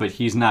time, but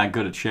he's not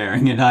good at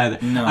sharing it either.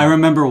 No. I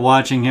remember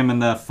watching him in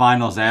the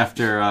finals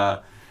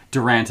after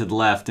Durant had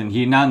left, and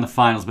he not in the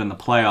finals, but in the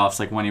playoffs,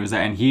 like when he was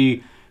there, and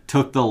he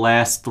took the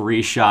last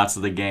 3 shots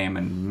of the game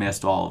and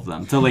missed all of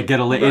them to like get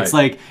a. Right. It's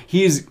like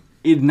he's.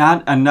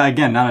 Not a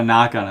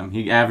knock on him.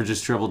 He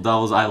averages triple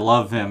doubles. I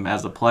love him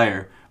as a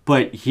player,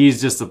 but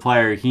he's just a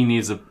player. He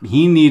needs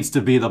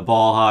to be the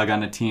ball hog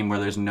on a team where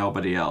there's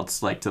nobody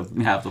else like to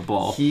have the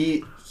ball.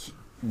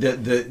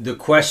 The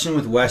question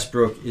with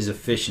Westbrook is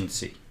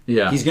efficiency.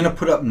 Yeah, he's going to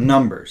put up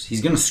numbers.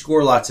 He's going to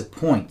score lots of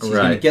points. He's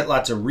going to get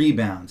lots of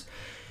rebounds.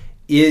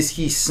 Is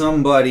he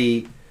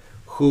somebody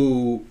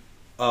who?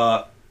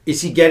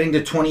 Is he getting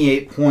to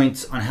 28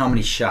 points on how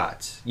many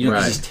shots?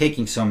 Because he's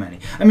taking so many.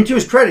 I mean, to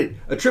his credit,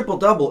 a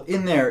triple-double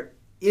in there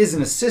is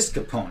an assist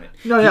component.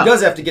 He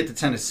does have to get to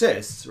 10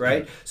 assists,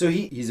 right? So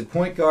he's a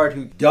point guard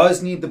who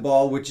does need the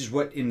ball, which is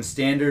what in the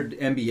standard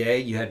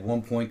NBA, you had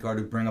one point guard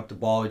who bring up the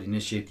ball to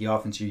initiate the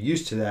offense. You're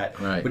used to that.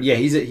 Right. But yeah,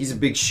 he's a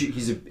big shoot.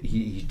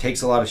 He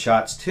takes a lot of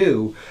shots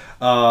too.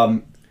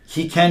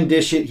 He can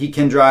dish it. He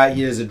can drive.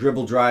 He has a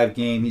dribble drive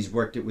game. He's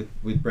worked it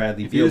with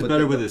Bradley Beal. He was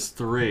better with his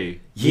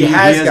 3. He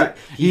has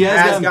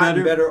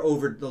gotten better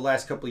over the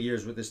last couple of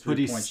years with his 3-point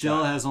shot. But he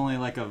still has only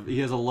he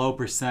has a low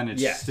percentage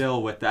Yes.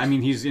 still with that. I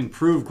mean, he's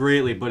improved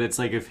greatly, but it's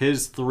like if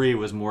his 3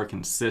 was more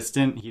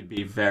consistent, he'd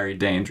be very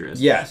dangerous.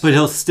 Yes. But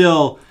he'll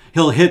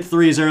hit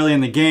 3s early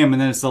in the game,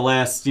 and then it's the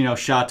last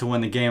shot to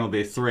win the game will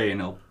be a 3,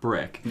 and he'll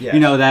brick.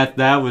 Yes.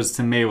 That was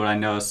to me what I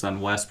noticed on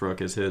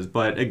Westbrook is his.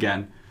 But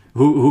again.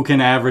 Who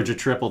can average a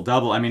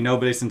triple-double? I mean,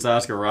 nobody since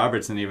Oscar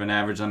Robertson even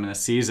averaged them in a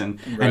season,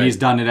 and he's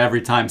done it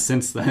every time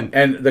since then.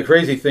 And the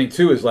crazy thing,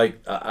 too, is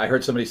I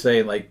heard somebody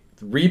saying,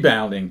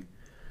 rebounding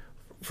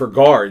for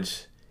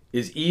guards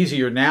is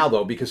easier now,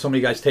 though, because so many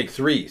guys take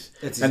 3s.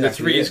 And the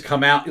 3s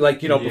come out.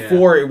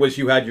 Before it was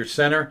you had your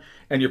center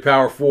and your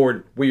power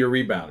forward were your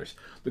rebounders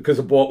because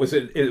the ball was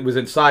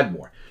inside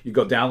more. You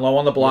go down low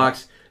on the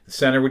blocks. The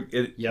center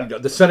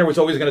the center was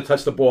always going to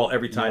touch the ball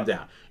every time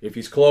down. If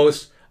he's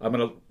close, I'm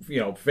going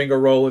to, finger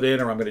roll it in,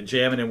 or I'm going to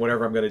jam it in,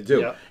 whatever I'm going to do.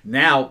 Yep.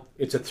 Now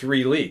it's a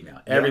 3 league.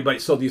 Now everybody,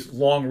 so these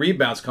long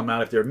rebounds come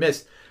out if they're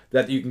missed,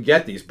 that you can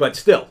get these. But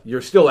still,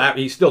 he's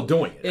still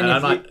doing it.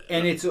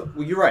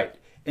 You're right.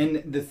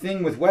 And the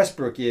thing with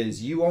Westbrook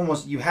is you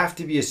have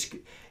to be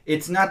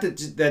it's not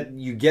that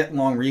you get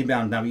long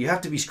rebounds now, but you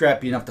have to be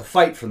scrappy enough to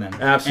fight for them.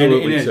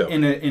 Absolutely.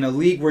 And in a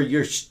league where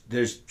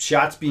there's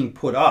shots being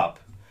put up.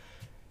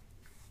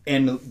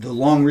 And the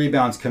long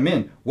rebounds come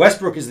in.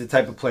 Westbrook is the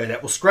type of player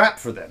that will scrap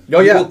for them. He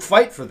will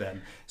fight for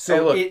them.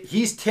 So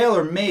he's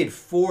tailor-made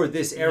for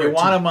this era. You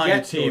want him on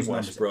your team,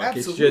 Westbrook.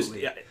 Absolutely. It's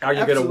just, are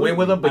you going to win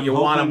with him? But you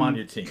want him on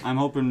your team. I'm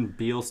hoping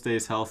Beal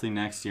stays healthy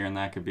next year, and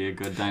that could be a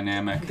good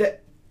dynamic.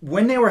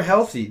 When they were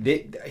healthy,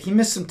 he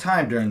missed some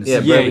time during the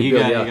season. Yeah, he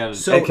got.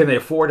 So can they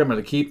afford him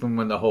to keep him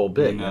in the whole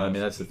bit? I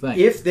mean, that's the thing.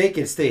 If they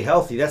could stay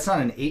healthy, that's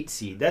not an 8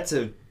 seed. That's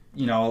a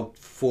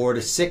 4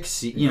 to 6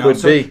 seed.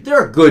 Could be.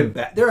 They're a good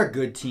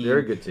team. They're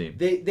a good team.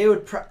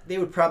 They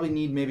would probably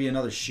need maybe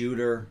another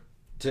shooter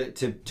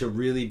to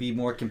really be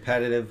more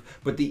competitive.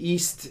 But the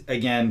East,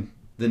 again,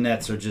 the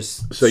Nets are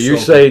just. So you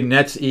say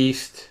Nets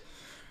East.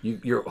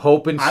 You're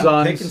hoping Suns.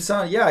 I'm picking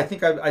Suns. Yeah, I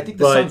think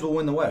the Suns will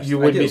win the West. You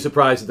wouldn't be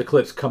surprised if the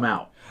Clips come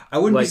out. I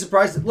wouldn't be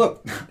surprised.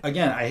 Look,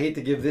 again, I hate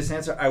to give this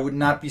answer. I would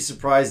not be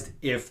surprised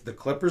if the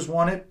Clippers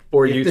won it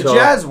or if Utah. the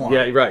Jazz won.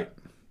 Yeah, right.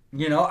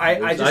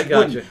 I just got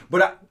wouldn't. you.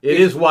 But it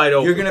is wide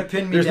open. You're going to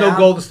pin me There's down. no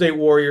Golden State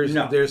Warriors.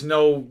 No. There's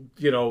no,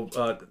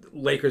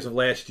 Lakers of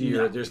last year.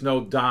 No. There's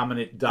no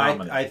dominant.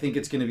 I think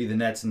it's going to be the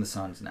Nets and the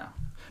Suns now.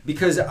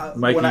 Because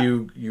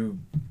Mikey, you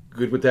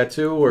good with that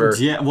too, or?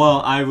 Yeah,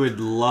 well, I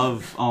would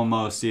love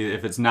almost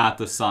if it's not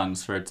the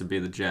Suns for it to be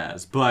the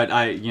Jazz, but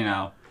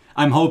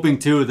I'm hoping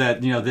too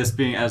that this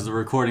being as the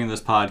recording of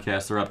this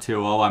podcast, they're up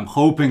 2-0. I'm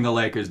hoping the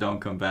Lakers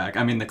don't come back.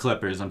 I mean the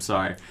Clippers. I'm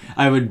sorry.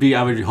 I would be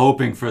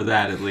hoping for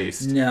that at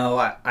least. No,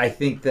 I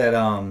think that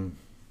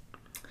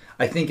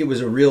I think it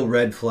was a real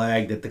red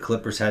flag that the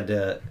Clippers had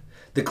to.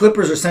 The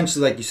Clippers,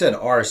 essentially, like you said,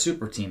 are a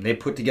super team. They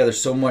put together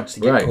so much to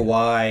get Right.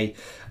 Kawhi.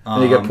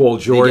 And they get Paul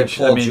George. They get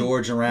Paul I mean,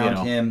 George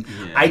around him.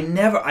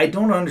 Yeah. I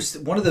don't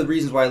understand. One of the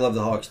reasons why I love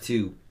the Hawks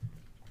too.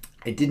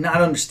 I did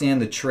not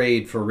understand the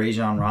trade for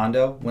Rajon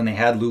Rondo when they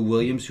had Lou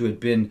Williams, who had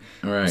been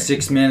Right.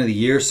 Sixth Man of the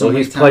Year so So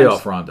many he's times.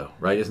 playoff Rondo,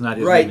 right? Isn't that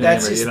his Right, nickname?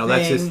 that's his You know, thing.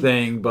 that's his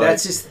thing. But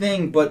That's his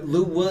thing. But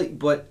Lou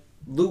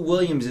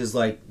Williams is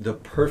like the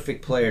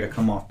perfect player to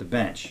come off the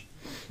bench.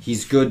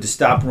 He's good to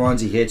stop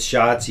runs. He hits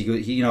shots. Like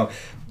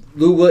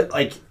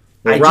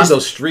well, I Rondo's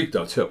just, streak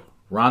though too.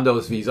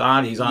 Rondo's, if he's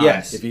on, he's on.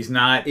 Yes. If he's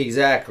not,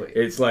 exactly.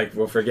 it's like,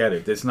 well, forget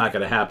it. It's not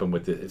going to happen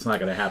with it. It's not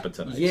going to happen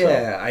tonight.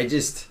 Yeah,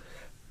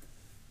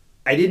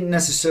 I didn't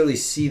necessarily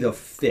see the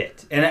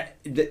fit. And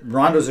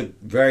Rondo's a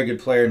very good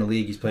player in the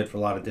league. He's played for a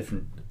lot of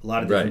different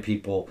Right.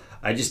 people.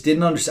 I just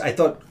didn't understand.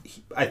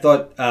 I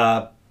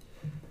thought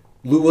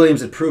Lou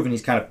Williams had proven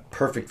he's kind of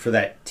perfect for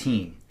that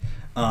team.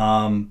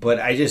 But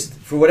I just,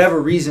 for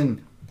whatever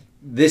reason,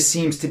 this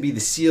seems to be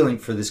the ceiling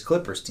for this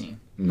Clippers team.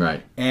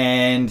 Right.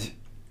 And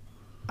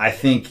I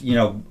think,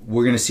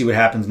 we're going to see what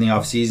happens in the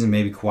offseason.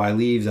 Maybe Kawhi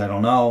leaves. I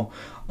don't know.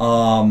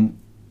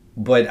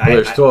 But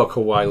There's talk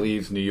Kawhi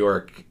leaves New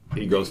York.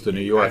 He goes to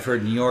New York. I've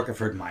heard New York. I've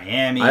heard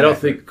Miami. I don't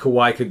think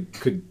Kawhi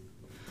could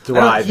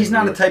thrive. He's in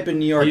not New a York. type of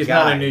New York He's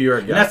guy. not a New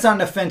York guy. And that's not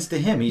an offense to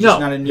him. He's No, just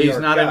not a New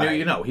York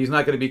guy. He's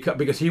not going to be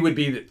because he would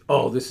be.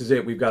 This is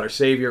it. We've got our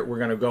savior. We're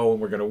going to go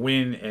and we're going to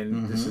win,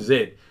 and this is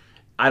it.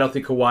 I don't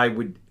think Kawhi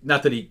would.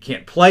 Not that he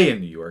can't play in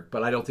New York,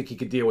 but I don't think he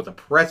could deal with the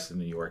press in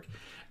New York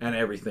and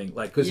everything.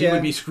 Like because he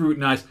would be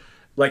scrutinized,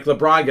 like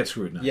LeBron gets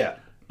scrutinized. Yeah.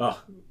 Oh,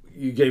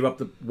 you gave up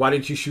why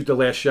didn't you shoot the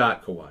last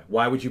shot, Kawhi?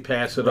 Why would you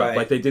pass it up Right.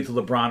 like they did to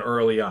LeBron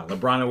early on?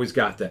 LeBron always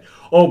got that.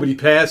 Oh, but he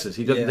passes.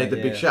 He doesn't Yeah, take the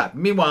big yeah. shot.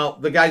 Meanwhile,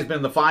 the guy's been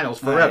in the finals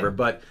forever, Right.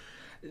 but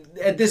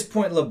At this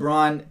point,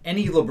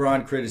 any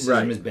LeBron criticism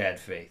Right. is bad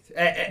faith.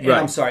 And Right.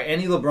 I'm sorry,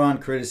 any LeBron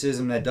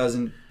criticism that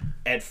doesn't,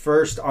 at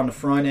first on the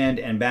front end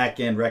and back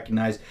end,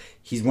 recognize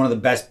he's one of the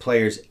best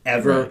players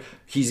ever. Right.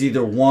 He's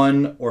either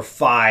 1 or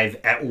 5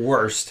 at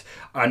worst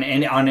on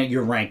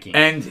your ranking.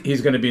 and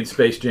he's going to be in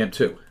Space Jam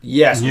too.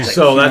 Yes. Yeah. which I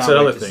So that's cannot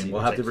another wait to thing. see,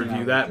 We'll which have to I cannot review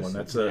wait that to one. see.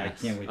 That's I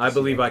can't wait to I see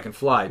believe that. I can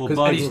fly. Well, 'Cause-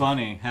 Bugs and he's-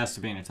 Bunny has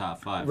to be in the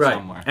top 5 right,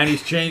 somewhere. and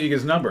he's changing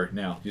his number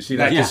now. You see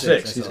that Back to to 6.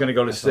 six, I He's saw going to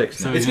go to it. 6.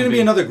 So now. It's gonna going to be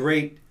be- another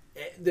great.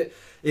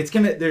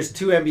 There's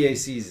 2 NBA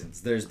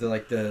seasons. There's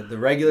the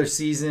regular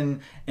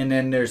season, and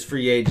then there's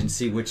free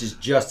agency, which is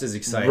just as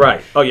exciting.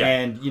 Right. Oh, yeah.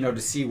 And to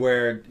see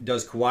where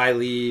does Kawhi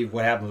leave?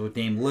 What happens with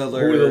Dame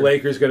Lillard? Who are the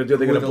Lakers going to do?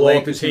 They're Who going are to the blow up the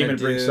Lakers team gonna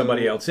and bring do?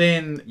 somebody else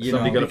in. You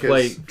Somebody know, going to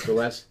play because- for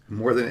less.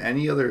 More than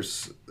any other,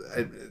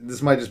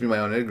 this might just be my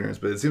own ignorance,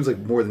 but it seems like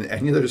more than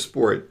any other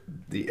sport,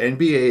 the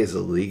NBA is a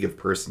league of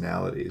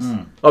personalities.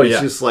 Oh, It's yeah.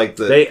 just like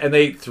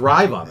They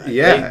thrive on that.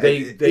 Yeah,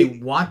 They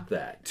want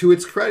that. to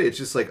its credit, it's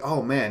just like,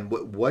 oh man,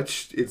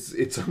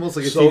 it's almost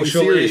like a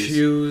Social TV series.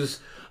 issues.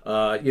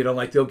 Like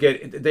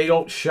they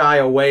don't shy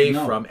away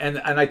No. from, and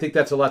I think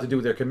that's a lot to do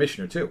with their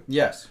commissioner too.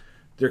 Yes.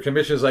 Their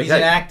commissioner's like, He's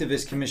hey, an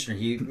activist commissioner.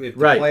 If the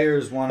Right.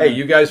 players want hey,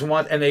 you guys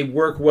want, and they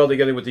work well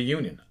together with the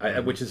union,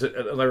 which is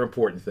another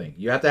important thing.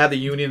 You have to have the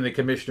union and the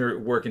commissioner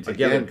working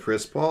together. Again,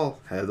 Chris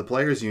Paul, head of the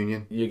players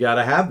union. You got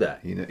to have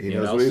that. He You knows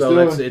know, what he's so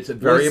doing. it's a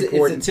very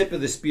important. It's the tip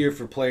of the spear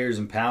for players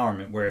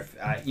empowerment. Where if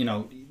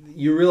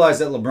you realize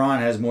that LeBron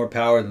has more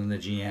power than the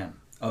GM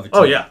of a team.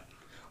 Oh yeah.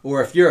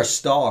 Or if you're a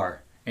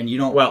star and you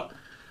don't. Well,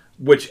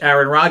 which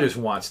Aaron Rodgers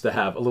wants to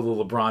have a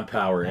little LeBron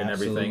power and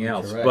Absolutely everything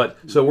else. correct. But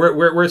so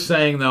we're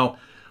saying though,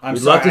 I'm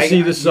we'd sorry, love to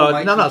see the you Suns.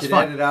 might- No, you it's could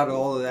fine. edit out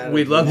all of that if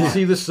We'd you love to want.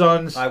 see the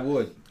Suns. I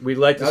would. We'd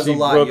like That to was see a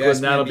lot. You Brooklyn.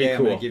 asked me That'll be NBA, I'm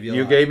cool. gonna give you a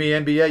You lot. gave me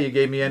NBA. You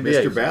gave me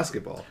NBA. Mr.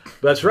 Basketball.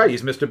 That's right.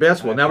 He's Mr.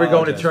 Basketball. I Now we're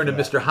going to apologize turn to for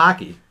that. Mr.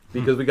 Hockey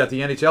because we got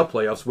the NHL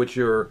playoffs, which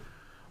are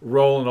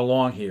rolling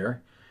along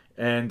here,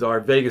 and our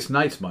Vegas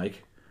Knights,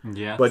 Mike.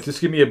 Yeah. But just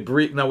give me a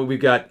brief. No, we've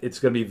got. It's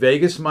going to be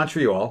Vegas,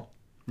 Montreal,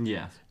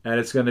 yeah. and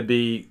it's going to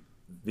be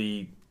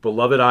the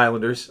beloved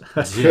Islanders.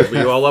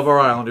 We all love our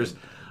Islanders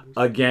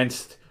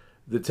against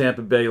the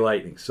Tampa Bay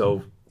Lightning.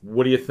 So,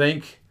 what do you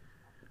think?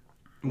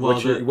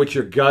 Well, What's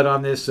your gut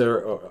on this, or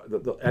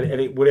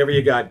whatever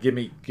you got? Give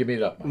me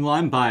it up. Well,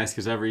 I'm biased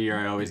because every year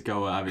I always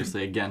go,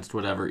 obviously, against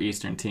whatever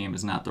Eastern team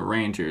is not the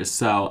Rangers.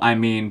 So, I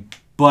mean,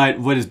 but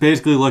what is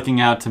basically looking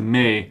out to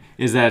me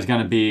is that it's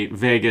going to be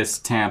Vegas,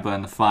 Tampa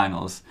in the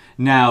finals.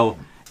 Now,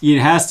 it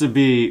has to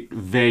be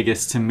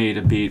Vegas to me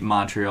to beat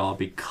Montreal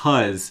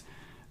because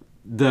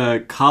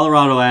the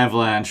Colorado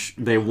Avalanche,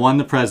 they won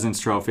the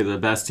President's Trophy, they're the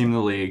best team in the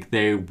league.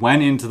 They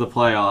went into the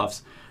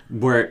playoffs,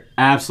 were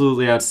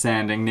absolutely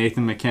outstanding.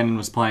 Nathan McKinnon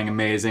was playing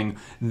amazing.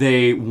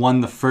 They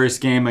won the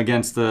first game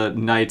against the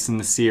Knights in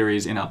the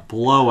series in a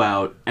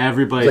blowout.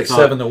 Everybody It's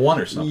like thought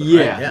 7-1 or something.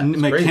 yeah, right? It's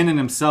McKinnon crazy.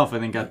 himself, I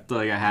think, got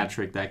like a hat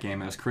trick that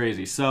game. It was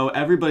crazy. So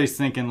everybody's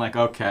thinking like,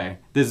 okay,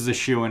 this is a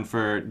shoo-in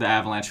for the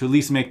Avalanche to at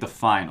least make the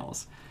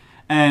finals.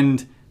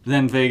 And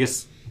then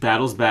Vegas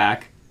battles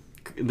back.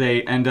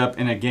 They end up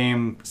in a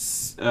game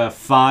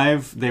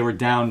 5. They were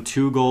down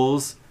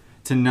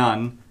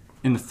 2-0.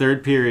 in the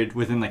third period,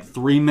 within like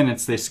 3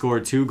 minutes, they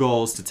scored 2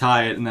 goals to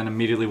tie it and then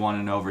immediately won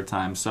in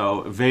overtime.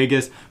 So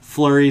Vegas,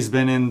 Fleury's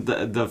been in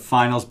the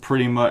finals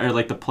pretty much, or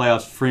like the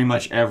playoffs pretty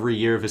much every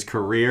year of his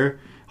career.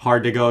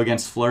 Hard to go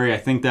against Fleury. I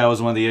think that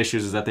was one of the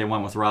issues, is that they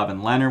went with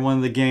Robin Lehner one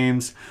of the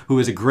games, who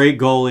is a great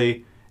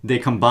goalie. They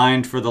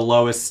combined for the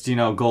lowest,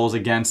 goals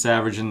against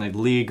average in the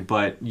league,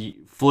 but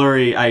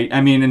Fleury,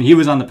 I mean, and he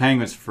was on the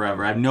Penguins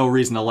forever. I have no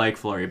reason to like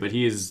Fleury, but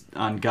he is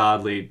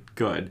ungodly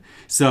good.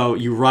 So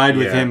you ride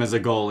with him as a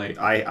goalie.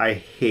 I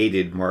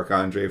hated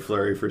Marc-Andre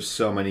Fleury for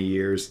so many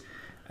years,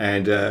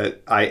 and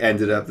I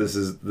ended up, this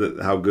is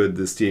how good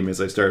this team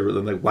is. I started with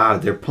them like, wow,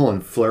 they're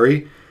pulling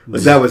Fleury?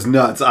 Like, that was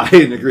nuts. I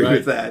didn't agree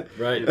with that.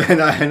 Right.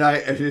 And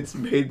it's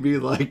made me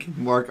like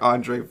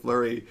Marc-Andre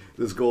Fleury,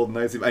 this Golden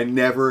Knights team. I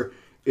never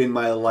in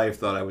my life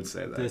thought I would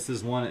say that. This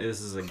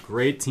is a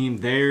great team.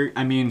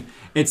 I mean,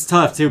 it's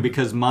tough too,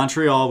 because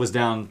Montreal was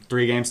down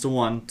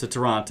 3-1 to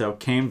Toronto,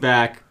 came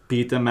back,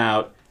 beat them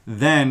out,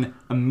 then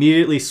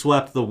immediately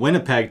swept the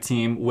Winnipeg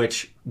team,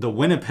 which the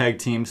Winnipeg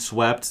team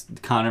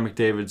swept Connor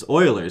McDavid's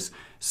Oilers.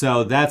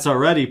 So that's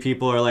already,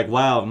 people are like,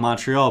 wow,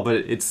 Montreal, but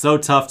it's so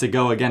tough to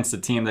go against a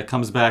team that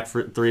comes back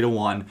for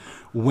 3-1,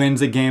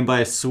 wins a game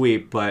by a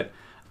sweep, but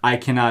I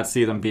cannot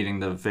see them beating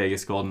the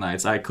Vegas Golden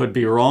Knights. I could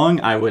be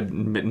wrong. I would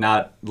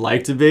not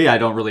like to be. I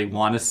don't really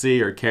want to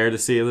see or care to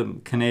see the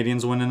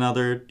Canadiens win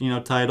another,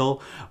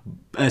 title.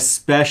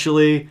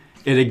 Especially,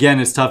 it again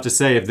is tough to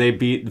say, if they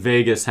beat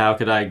Vegas, how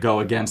could I go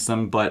against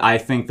them? But I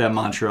think that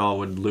Montreal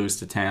would lose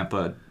to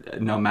Tampa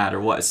no matter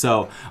what.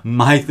 So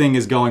my thing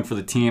is going for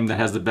the team that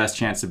has the best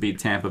chance to beat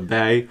Tampa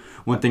Bay.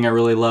 One thing I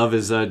really love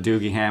is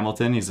Dougie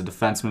Hamilton. He's a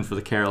defenseman for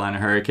the Carolina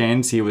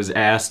Hurricanes. He was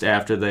asked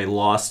after they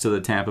lost to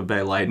the Tampa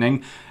Bay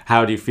Lightning,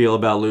 how do you feel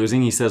about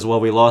losing? He says, well,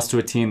 we lost to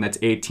a team that's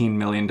 $18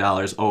 million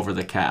over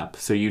the cap.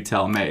 So you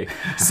tell me.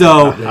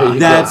 So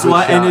that's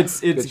why, and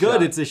it's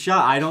good. It's a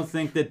shot. I don't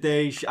think that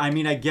I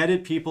mean, I get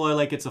it. People are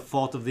like, it's a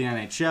fault of the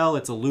NHL.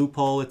 It's a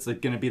loophole. It's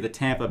like going to be the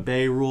Tampa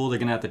Bay rule. They're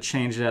going to have to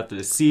change it after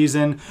the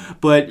season.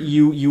 But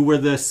you were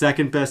the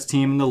second best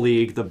team in the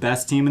league, the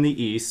best team in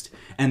the East,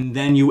 and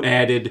then you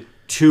added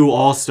 2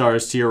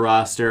 All-Stars to your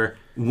roster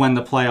when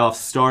the playoffs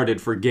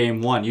started for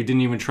Game 1. You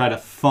didn't even try to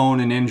phone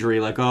an injury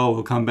like, oh,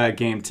 we'll come back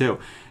Game 2.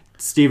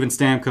 Steven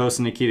Stamkos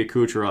and Nikita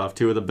Kucherov,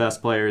 2 of the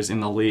best players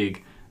in the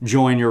league,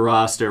 join your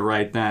roster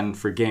right then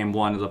for Game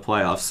 1 of the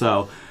playoffs.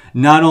 So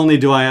not only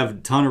do I have a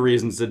ton of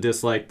reasons to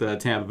dislike the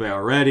Tampa Bay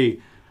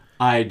already,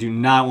 I do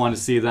not want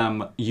to see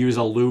them use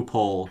a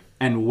loophole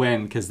and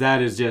win, because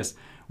that is just,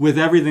 with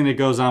everything that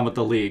goes on with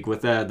the league,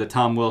 with the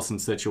Tom Wilson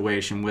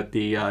situation, with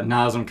the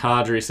Nazem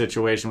Kadri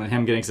situation, with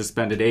him getting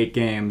suspended 8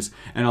 games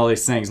and all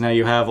these things. Now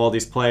you have all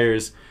these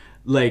players,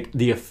 like,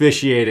 the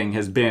officiating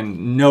has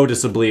been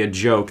noticeably a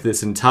joke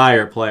this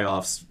entire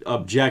playoffs,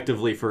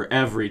 objectively for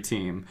every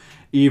team.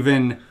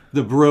 Even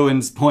the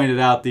Bruins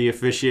pointed out the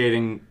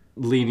officiating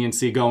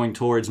leniency going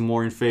towards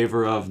more in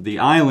favor of the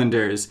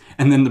Islanders,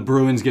 and then the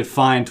Bruins get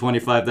fined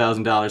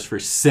 $25,000 for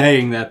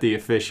saying that the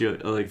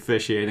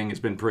officiating has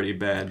been pretty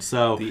bad.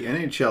 So the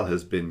NHL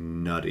has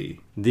been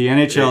nutty. The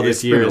NHL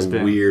this year has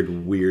been weird.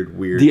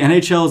 The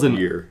NHL is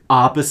an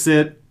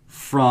opposite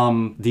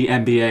from the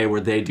NBA,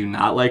 where they do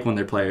not like when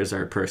their players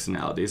are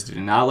personalities. They do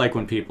not like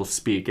when people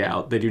speak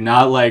out. They do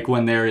not like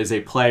when there is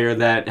a player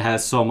that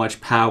has so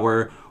much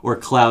power or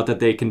clout that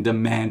they can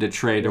demand a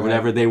trade or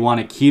whatever. They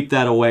want to keep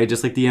that away,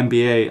 just like the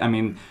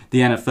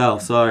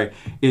NFL,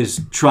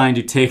 is trying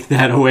to take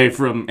that away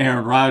from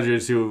Aaron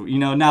Rodgers, who,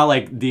 not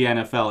like the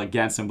NFL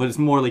against him, but it's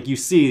more like you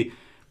see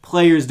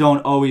players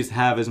don't always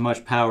have as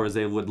much power as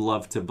they would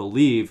love to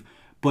believe,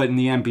 but in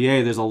the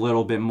NBA there's a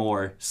little bit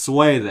more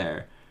sway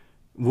there,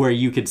 where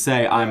you could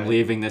say, I'm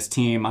leaving this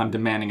team, I'm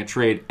demanding a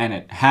trade, and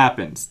it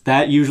happens.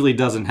 That usually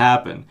doesn't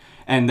happen.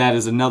 And that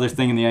is another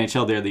thing in the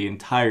NHL. They're the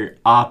entire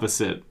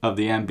opposite of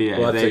the NBA.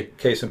 Well, that's a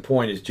case in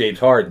point is James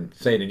Harden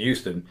saying in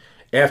Houston,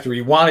 after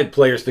he wanted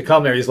players to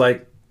come there, he's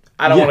like,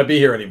 I don't want to be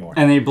here anymore.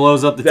 And he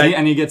blows up the team,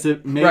 and he gets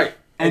it made. Right.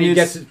 And he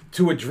gets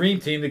to a dream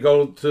team to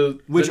go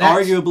to which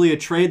arguably a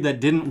trade that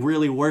didn't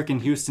really work in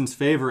Houston's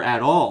favor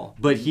at all.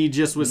 But he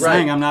just was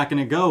saying, I'm not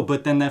going to go.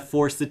 But then that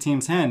forced the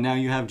team's hand. Now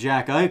you have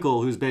Jack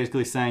Eichel, who's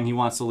basically saying he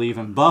wants to leave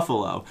in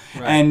Buffalo.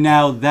 Right. And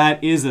now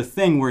that is a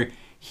thing where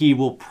he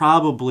will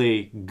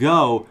probably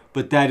go,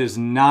 but that is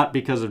not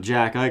because of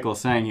Jack Eichel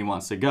saying he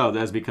wants to go.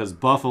 That's because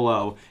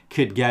Buffalo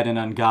could get an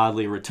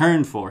ungodly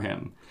return for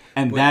him.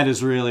 And that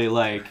is really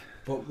like...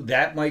 But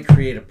that might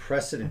create a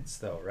precedence,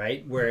 though,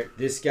 right? Where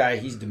this guy,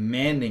 he's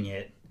demanding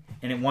it,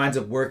 and it winds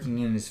up working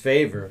in his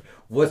favor.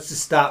 What's to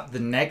stop the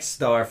next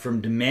star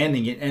from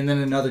demanding it, and then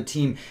another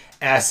team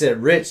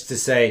asset-rich to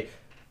say,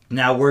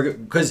 now we're...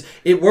 Because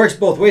it works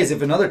both ways.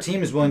 If another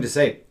team is willing to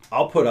say,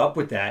 I'll put up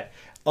with that,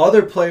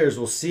 other players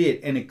will see it,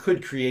 and it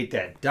could create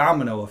that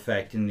domino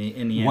effect in the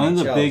NHL. One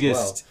of the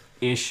biggest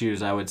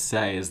issues, I would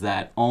say, is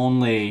that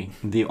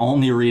the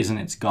only reason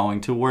it's going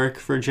to work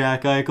for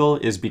Jack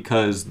Eichel is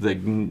because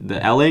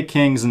the LA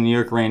Kings and New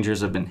York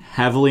Rangers have been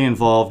heavily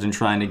involved in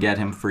trying to get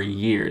him for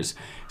years.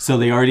 So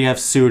they already have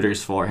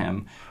suitors for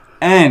him.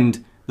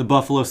 And the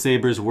Buffalo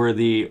Sabres were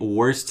the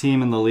worst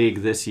team in the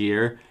league this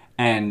year,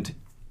 and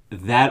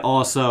that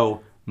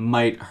also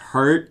might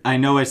hurt. I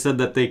know I said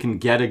that they can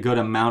get a good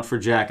amount for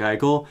Jack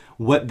Eichel.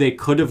 What they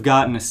could have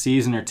gotten a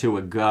season or two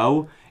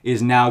ago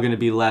is now going to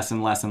be less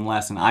and less and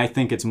less, and I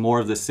think it's more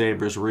of the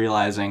Sabres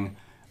realizing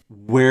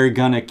we're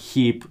going to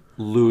keep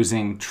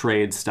losing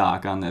trade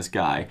stock on this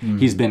guy.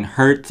 He's been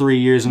hurt 3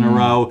 years in a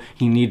row.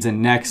 He needs a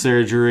neck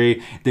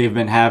surgery. They've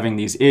been having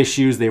these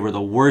issues. They were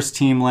the worst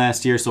team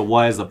last year, so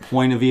why is the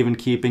point of even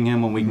keeping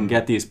him when we can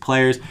get these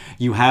players?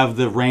 You have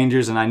the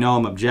Rangers, and I know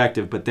I'm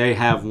objective, but they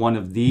have one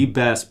of the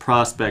best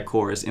prospect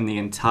cores in the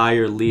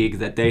entire league,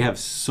 that they have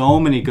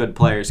so many good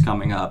players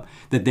coming up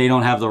that they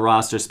don't have the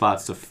roster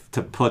spots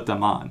to put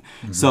them on.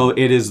 So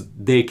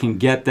they can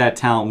get that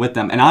talent with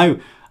them. And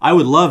I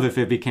would love if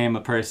it became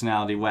a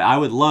personality way. I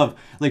would love,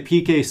 like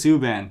PK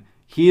Subban,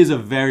 he is a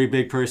very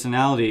big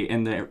personality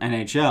in the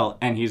NHL,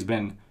 and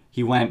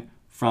he went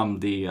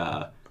from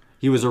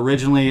he was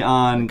originally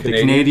on the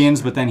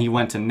Canadiens, but then he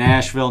went to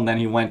Nashville, and then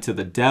he went to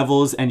the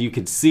Devils, and you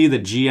could see the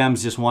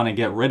GMs just want to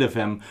get rid of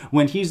him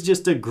when he's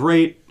just he's a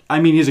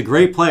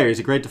great player, he's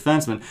a great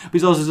defenseman, but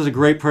he's also just a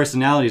great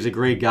personality. He's a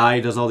great guy.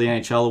 He does all the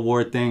NHL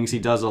award things. He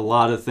does a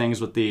lot of things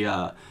with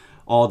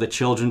all the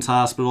children's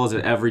hospitals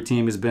that every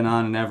team has been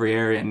on in every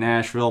area in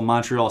Nashville.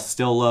 Montreal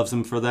still loves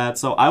him for that.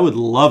 So I would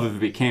love if it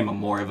became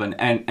more of an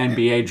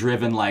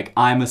NBA-driven, like,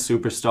 I'm a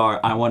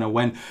superstar, I want to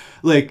win.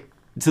 Like,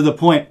 to the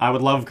point, I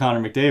would love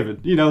Connor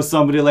McDavid.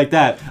 Somebody like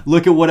that.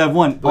 Look at what I've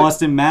won.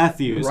 Austin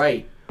Matthews.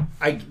 Right.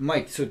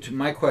 Mike, so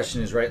my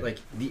question is, right, like,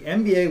 the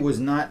NBA was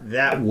not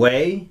that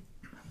way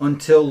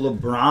until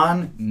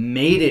LeBron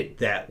made it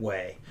that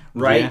way,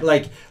 right? Yeah.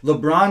 Like,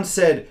 LeBron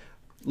said,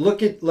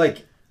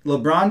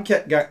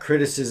 LeBron got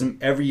criticism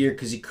every year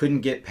because he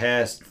couldn't get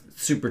past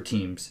super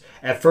teams.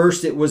 At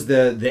first, it was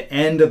the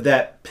end of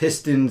that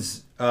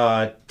Pistons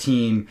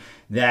team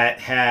that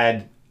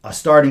had a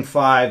starting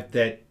five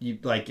that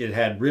it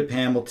had Rip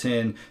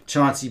Hamilton,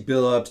 Chauncey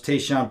Billups,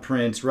 Tayshaun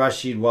Prince,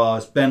 Rasheed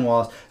Wallace, Ben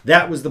Wallace.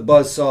 That was the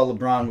buzzsaw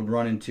LeBron would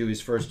run into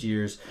his first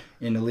years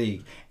in the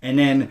league. And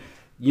then,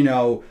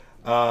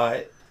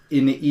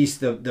 in the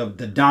East,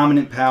 the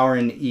dominant power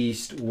in the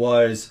East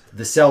was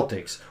the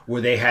Celtics,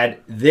 where they had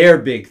their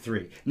big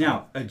three.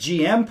 Now, a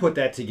GM put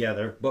that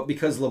together, but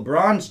because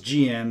LeBron's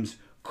GMs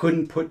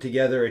couldn't put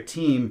together a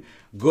team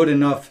good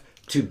enough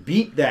to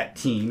beat that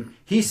team,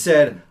 he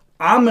said,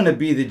 I'm going to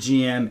be the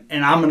GM,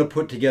 and I'm going to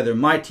put together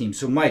my team.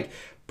 So, Mike,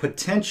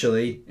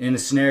 potentially, in a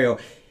scenario,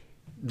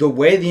 the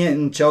way the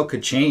NHL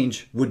could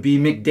change would be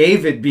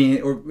McDavid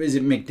being, or is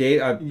it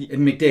McDavid?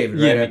 McDavid,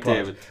 right? Yeah,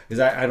 McDavid. Because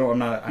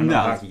I'm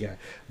not a hockey guy.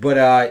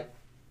 But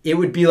it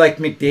would be like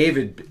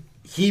McDavid.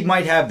 He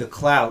might have the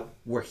clout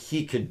where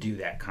he could do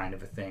that kind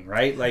of a thing,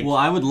 right? Like, well,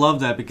 I would love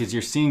that, because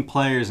you're seeing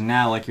players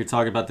now, like you're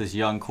talking about this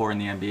young core in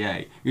the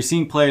NBA. You're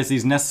seeing players,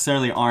 these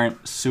necessarily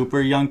aren't super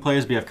young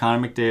players, but you have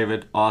Connor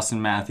McDavid,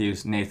 Austin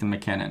Matthews, Nathan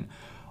McKinnon.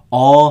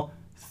 All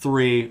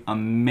three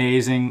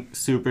amazing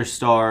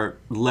superstar.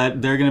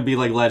 They're going to be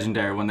like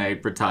legendary when they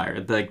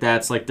retire. Like,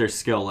 that's like their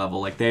skill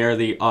level. Like, they are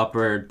the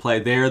upper play.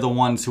 They're the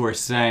ones who are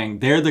saying,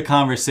 they're the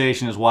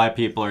conversation is why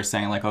people are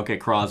saying, like, okay,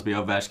 Crosby,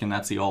 Ovechkin,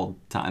 that's the old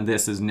time.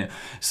 This is new.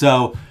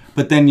 So,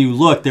 but then you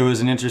look, there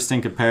was an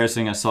interesting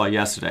comparison I saw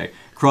yesterday.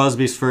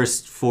 Crosby's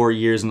first 4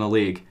 years in the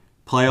league,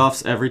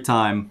 playoffs every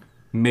time,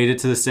 made it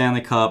to the Stanley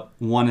Cup,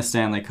 won a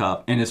Stanley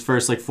Cup. In his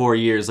first 4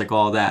 years,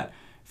 all that.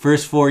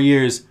 First 4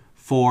 years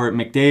for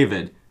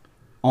McDavid,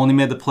 only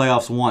made the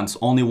playoffs once,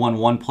 only won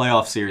one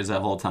playoff series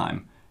that whole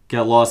time.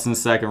 Got lost in the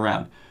second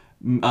round.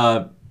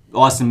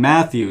 Austin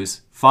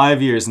Matthews,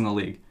 5 years in the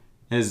league,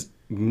 has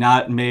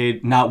not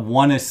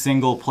won a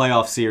single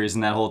playoff series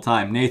in that whole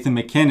time. Nathan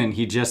McKinnon,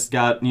 he just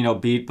got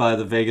beat by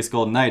the Vegas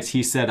Golden Knights.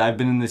 He said, I've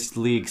been in this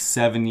league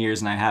 7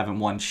 years and I haven't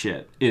won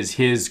shit, is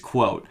his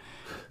quote.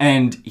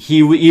 And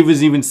he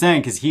was even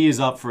saying, because he is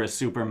up for a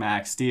super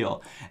max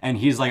deal, and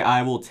he's like,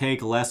 I will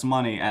take less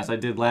money as I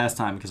did last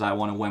time because I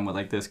want to win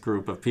with this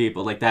group of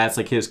people. That's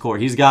his core.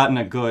 He's gotten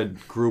a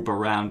good group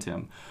around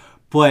him.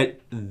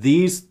 But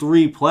these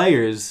three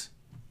players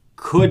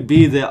could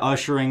be the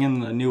ushering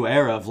in the new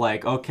era of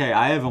okay,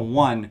 I haven't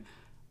won.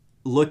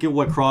 Look at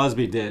what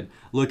Crosby did.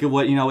 Look at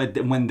what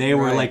when they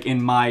were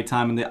in my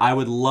time, and I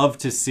would love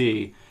to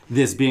see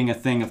this being a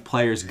thing of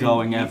players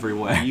going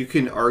everywhere. You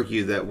can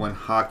argue that when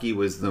hockey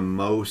was the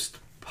most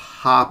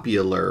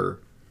popular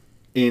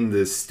in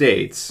the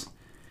States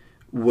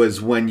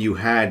was when you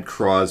had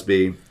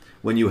Crosby,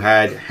 when you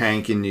had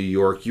Hank in New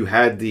York. You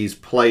had these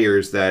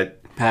players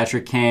that...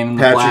 Patrick Kane on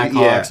the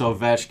Blackhawks,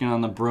 Ovechkin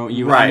on the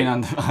Bruins.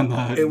 On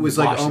the it was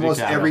Washington almost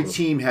Capitals. Every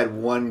team had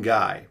one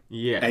guy.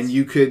 Yes.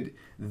 And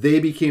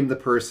they became the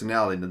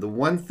personality. Now, the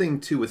one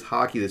thing, too, with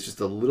hockey that's just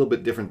a little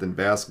bit different than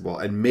basketball,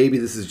 and maybe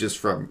this is just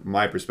from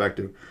my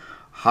perspective,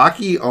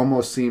 hockey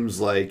almost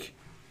seems like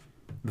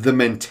the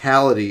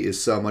mentality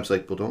is so much well,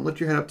 don't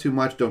let your head up too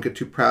much, don't get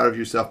too proud of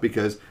yourself,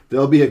 because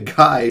there'll be a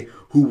guy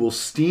who will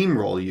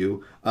steamroll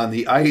you on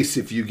the ice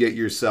if you get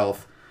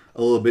yourself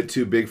a little bit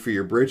too big for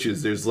your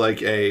britches. There's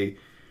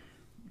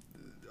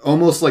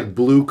almost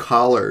blue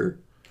collar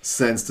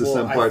sense to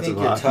some I parts think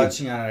of you're hockey.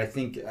 touching on it.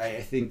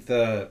 I think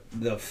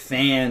the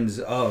fans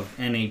of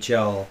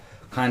NHL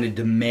kind of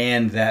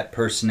demand that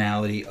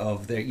personality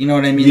of their. You know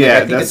what I mean? Yeah,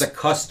 I think it's a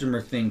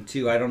customer thing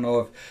too. I don't know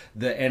if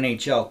the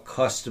NHL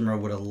customer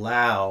would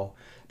allow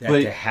that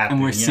to happen.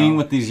 And we're seeing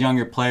with these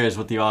younger players,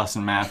 with the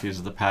Austin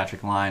Matthews, the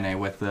Patrick Laine,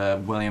 with the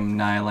William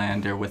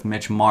Nylander, with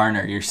Mitch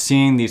Marner, you're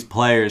seeing these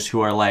players who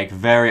are like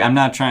very, I'm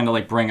not trying to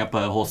like bring up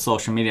a whole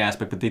social media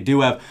aspect, but they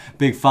do have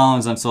big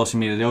followings on social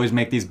media. They always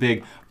make these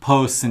big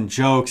posts and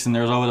jokes, and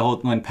there was always the whole,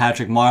 when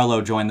Patrick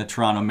Marleau joined the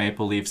Toronto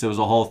Maple Leafs, there was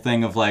a whole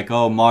thing of like,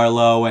 oh,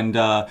 Marleau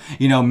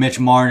and Mitch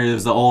Marner,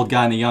 there's the old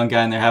guy and the young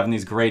guy, and they're having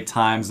these great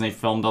times, and they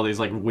filmed all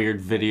these like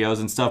weird videos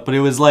and stuff. But it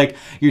was like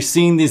you're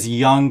seeing this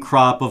young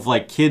crop of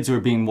like kids who are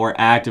being more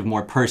active,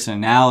 more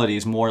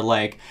personalities, more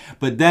like.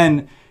 But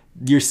then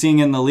you're seeing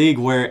in the league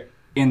where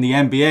in the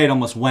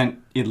NBA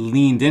it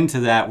leaned into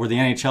that, where the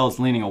NHL is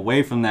leaning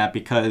away from that,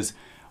 because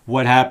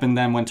what happened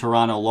then when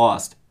Toronto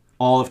lost?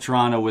 All of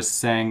Toronto was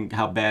saying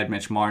how bad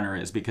Mitch Marner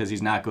is because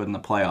he's not good in the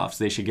playoffs.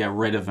 They should get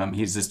rid of him.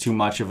 He's just too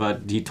much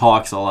of he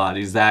talks a lot.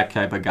 He's that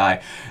type of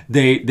guy.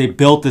 They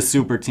built the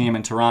super team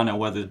in Toronto,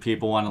 whether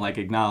people want to like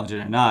acknowledge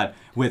it or not,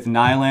 with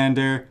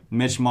Nylander,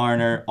 Mitch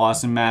Marner,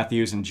 Austin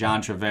Matthews, and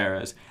John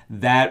Tavares.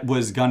 That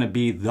was going to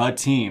be the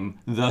team,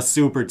 the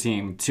super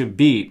team to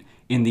beat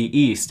in the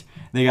East.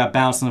 They got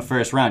bounced in the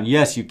first round.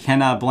 Yes, you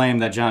cannot blame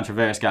that John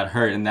Tavares got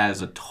hurt, and that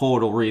is a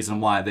total reason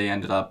why they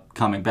ended up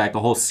coming back. The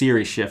whole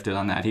series shifted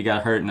on that. He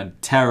got hurt in a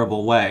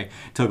terrible way.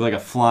 Took like a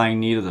flying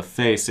knee to the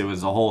face. It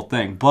was a whole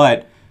thing.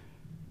 But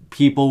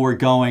people were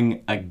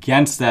going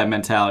against that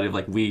mentality of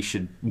like,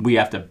 we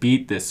have to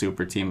beat this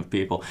super team of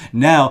people.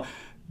 Now,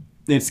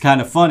 it's kind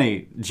of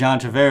funny. John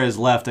Tavares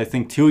left, I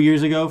think, 2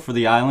 years ago for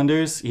the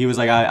Islanders. He was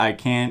like, I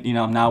can't,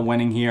 I'm not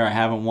winning here. I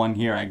haven't won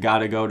here. I got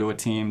to go to a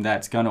team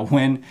that's going to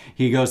win.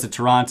 He goes to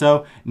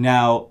Toronto.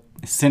 Now,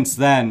 since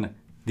then,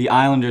 the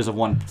Islanders have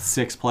won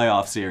 6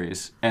 playoff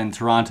series, and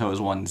Toronto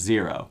has won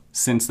 0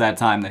 since that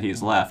time that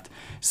he's left.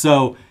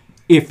 So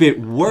if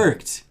it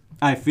worked,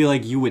 I feel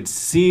like you would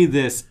see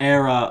this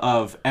era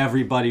of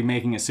everybody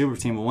making a super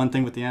team. But one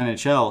thing with the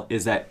NHL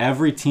is that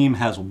every team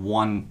has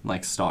one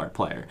like star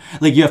player.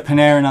 Like you have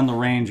Panarin on the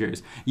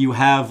Rangers. You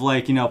have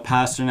like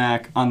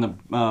Pasternak on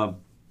the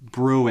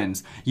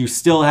Bruins. You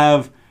still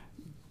have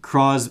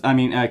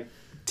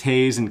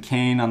Taves and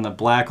Kane on the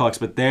Blackhawks,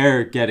 but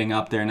they're getting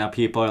up there now.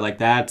 People are like,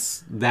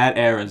 that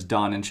era's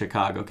done in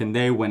Chicago. Can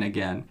they win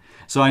again?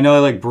 So I know I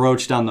like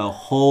broached on the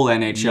whole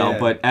NHL,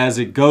 but as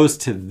it goes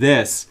to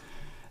this,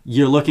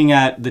 you're looking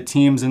at the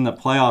teams in the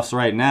playoffs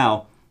right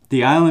now.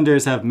 The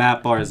Islanders have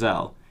Matt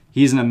Barzal.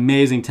 He's an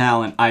amazing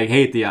talent. I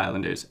hate the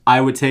Islanders. I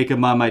would take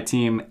him on my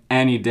team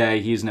any day.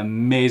 He's an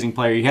amazing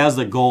player. He has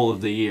the goal of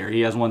the year.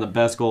 He has one of the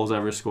best goals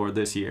ever scored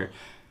this year.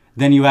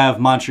 Then you have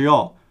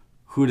Montreal.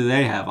 Who do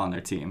they have on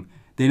their team?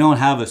 They don't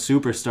have a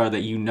superstar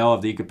that you know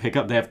of that you could pick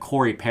up. They have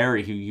Corey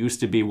Perry, who used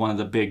to be one of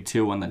the big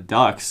two on the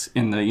Ducks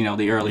in the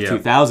early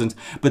 2000s.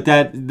 But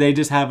that they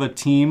just have a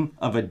team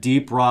of a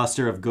deep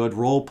roster of good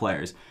role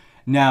players.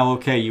 Now,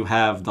 okay, you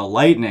have the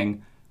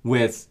Lightning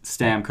with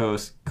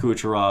Stamkos,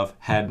 Kucherov,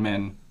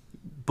 Hedman,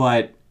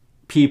 but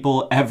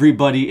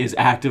everybody is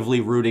actively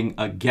rooting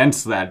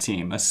against that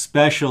team,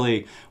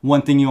 especially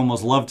one thing you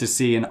almost love to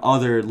see in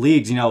other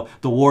leagues.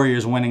 The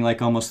Warriors winning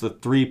like almost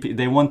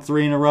they won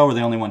 3 in a row, or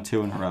they only won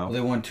 2 in a row? Well,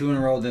 they won 2 in a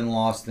row, then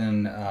lost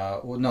in,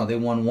 they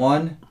won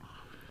 1.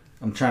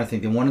 I'm trying to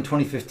think. They won in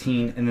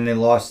 2015, and then they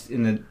lost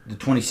in the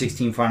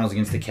 2016 finals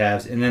against the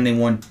Cavs, and then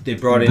they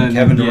brought in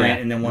Kevin Durant,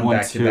 and then won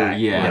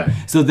back-to-back. Yeah.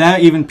 So that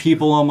even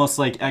people almost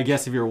like, I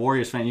guess if you're a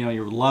Warriors fan,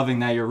 you're loving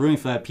that, you're rooting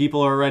for that. People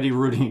are already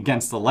rooting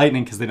against the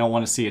Lightning because they don't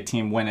want to see a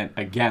team win it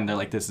again. They're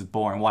like, this is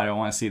boring. Why do I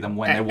want to see them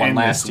win? They won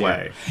last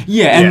year.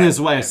 Yeah, and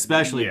this way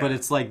especially. Yeah. But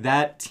it's like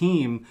that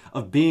team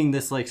of being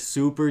this like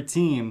super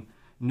team,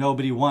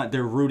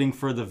 they're rooting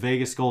for the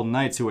Vegas Golden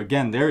Knights, who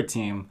again, they're a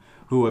team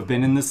who have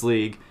been in this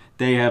league.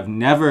 They have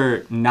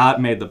never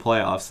not made the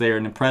playoffs. They are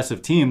an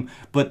impressive team,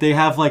 but they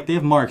have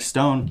Mark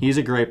Stone. He's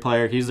a great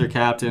player. He's their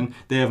captain.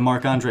 They have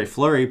Marc-Andre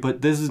Fleury,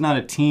 but this is not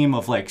a team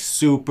of like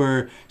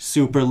super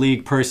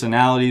league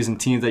personalities and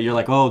teams that you're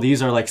like, oh,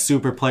 these are like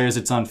super players.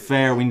 It's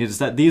unfair. We need to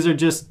start. These are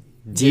just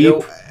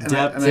deep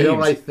depth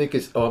teams. I think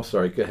is. Oh, I'm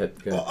sorry. Go ahead.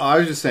 Well, I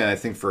was just saying. I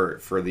think for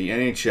the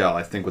NHL,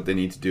 I think what they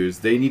need to do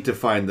is they need to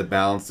find the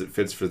balance that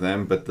fits for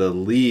them, but the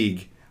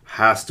league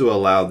has to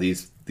allow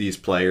these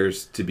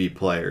players to be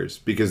players,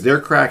 because they're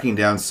cracking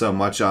down so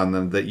much on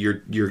them that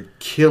you're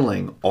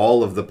killing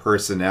all of the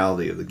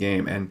personality of the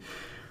game. And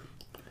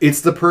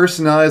it's the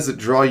personalities that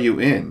draw you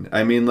in.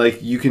 I mean,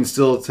 like, you can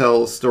still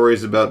tell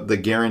stories about the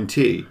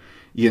guarantee,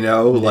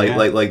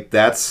 like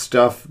that's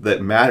stuff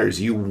that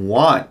matters. You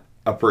want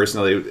a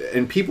personality,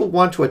 and people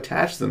want to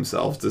attach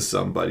themselves to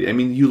somebody. I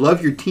mean, you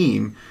love your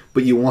team,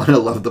 but you want to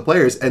love the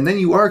players, and then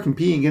you are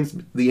competing against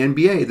the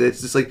NBA.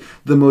 That's just like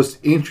the most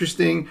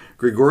interesting,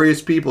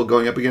 gregarious people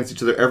going up against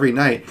each other every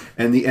night.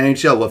 And the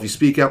NHL, well, if you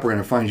speak up, we're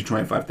going to fine you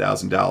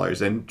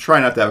 $25,000, and try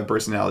not to have a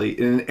personality.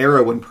 In an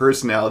era when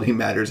personality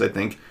matters, I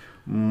think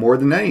more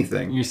than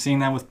anything. You're seeing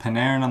that with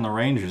Panarin on the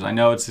Rangers. I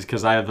know it's just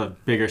because I have a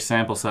bigger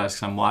sample size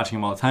because I'm watching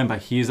him all the time,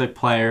 but he's a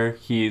player.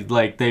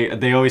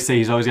 They always say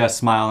he's always got a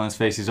smile on his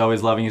face. He's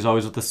always loving. He's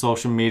always with the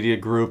social media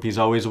group. He's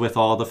always with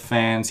all the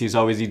fans. He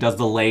does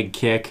the leg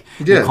kick.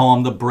 Yeah. They call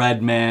him the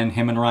bread man.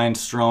 Him and Ryan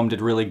Strome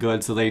did really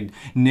good, so they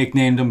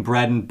nicknamed him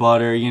Bread and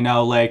Butter.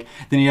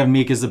 Then you have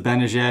Mika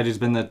Zibanejad, who's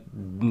been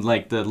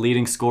the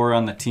leading scorer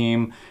on the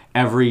team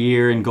every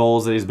year in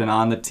goals that he's been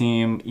on the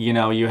team.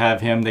 You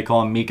have him. They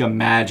call him Mika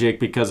Magic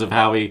because of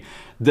how he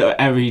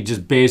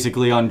just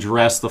basically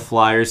undressed the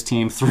Flyers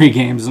team 3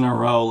 games in a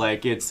row.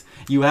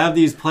 You have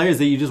these players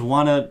that you just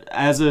want to,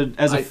 as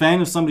a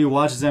fan of somebody who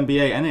watches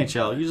NBA,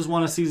 NHL, you just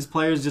want to see these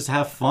players just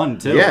have fun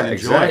too. Yeah, and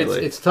enjoy exactly.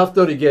 it. It's tough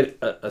though to get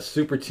a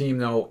super team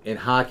though in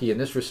hockey in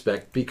this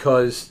respect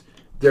because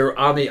they're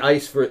on the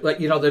ice for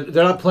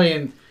they're not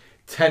playing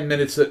 10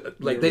 minutes.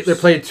 They're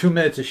playing 2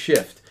 minutes a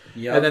shift.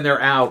 Yep. And then they're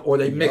out, or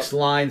they mix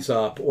lines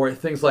up, or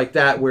things like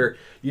that, where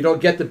you don't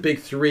get the big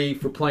 3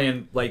 for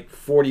playing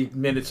 40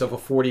 minutes of a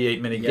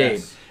 48-minute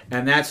game.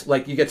 And that's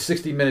you get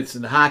 60 minutes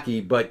in hockey,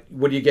 but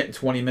what do you get in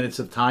 20 minutes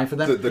of time for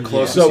them? The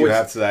closest you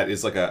have to that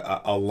is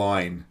a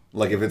line.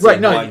 If it's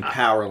one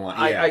power line.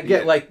 I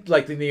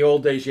get in the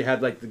old days you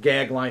had the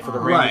gag line for the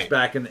Rangers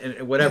back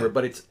and whatever,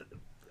 but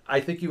I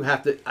think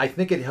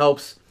it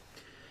helps.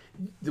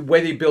 The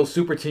way they build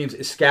super teams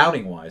is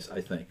scouting wise, I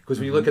think, because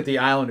when you look at the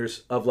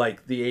Islanders of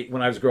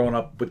when I was growing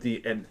up with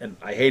and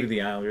I hated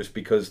the Islanders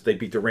because they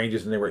beat the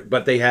Rangers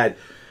they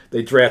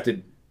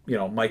drafted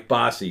Mike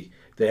Bossy,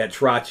 they had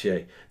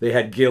Trottier, they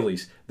had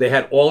Gillies, they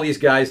had all these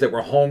guys that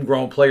were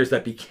homegrown players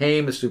that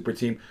became a super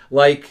team,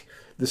 like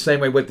the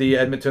same way with the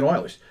Edmonton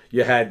Oilers.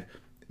 You had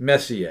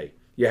Messier,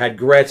 you had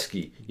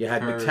Gretzky, you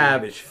had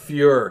McTavish,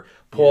 Fuhr,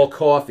 Paul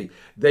Coffey.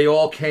 They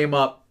all came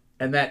up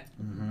and that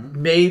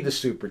made the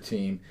super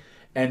team.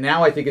 And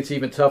now I think it's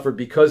even tougher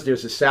because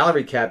there's a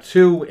salary cap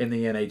too in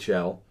the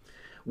NHL,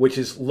 which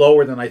is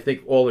lower than I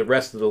think all the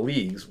rest of the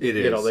leagues. It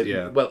is.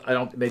 Yeah. Well, I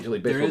don't. Major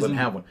League Baseball doesn't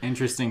have one.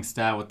 Interesting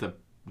stat with the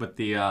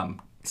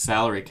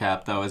salary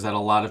cap though is that a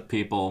lot of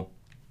people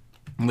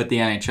with the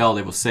NHL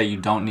they will say you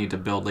don't need to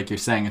build like you're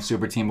saying a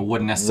super team. It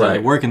wouldn't necessarily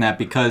work in that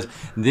because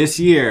this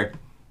year,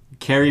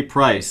 Carey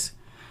Price.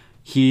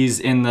 He's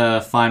in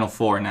the Final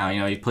Four now.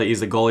 He's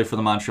the goalie for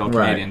the Montreal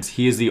Canadiens.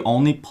 He is the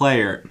only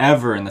player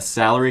ever in the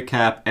salary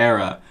cap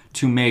era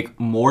to make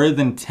more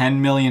than $10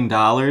 million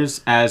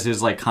as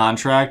his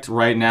contract.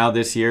 Right now,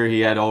 this year, he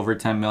had over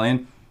 $10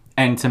 million,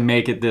 and to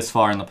make it this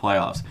far in the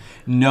playoffs.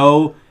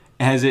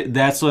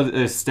 That's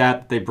a stat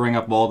that they bring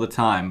up all the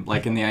time,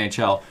 like in the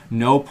NHL.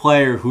 No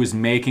player who's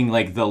making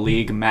the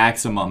league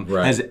maximum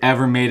has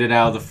ever made it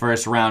out of the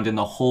first round in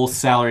the whole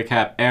salary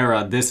cap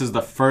era. This is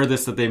the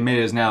furthest that they've made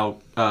is now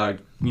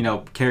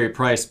Carey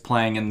Price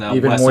playing in the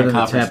even Western more than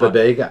Conference. The Tampa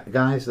Bay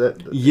guys.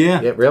 Yeah,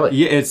 really.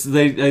 Yeah, it's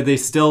they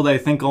still I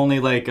think only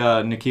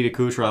Nikita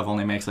Kucherov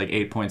only makes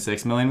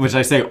 $8.6 million, which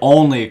I say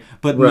only,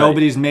 but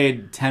nobody's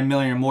made $10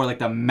 million or more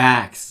the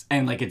max,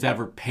 and it's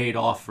ever paid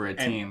off for a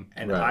team.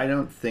 And I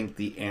don't think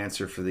the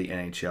answer for the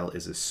NHL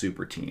is a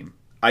super team.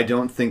 I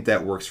don't think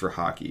that works for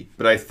hockey,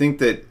 but I think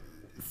that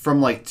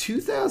from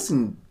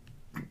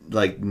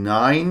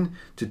 2009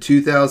 to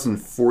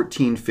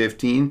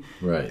 2014-15,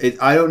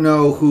 I don't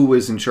know who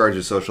was in charge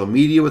of social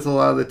media with a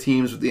lot of the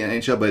teams with the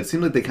NHL, but it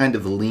seemed like they kind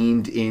of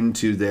leaned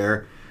into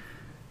their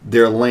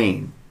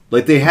lane.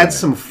 They had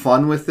some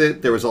fun with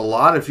it. There was a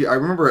lot of I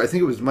remember I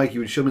think it was Mike, you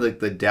would show me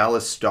the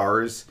Dallas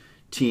Stars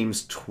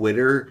team's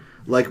Twitter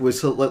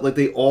was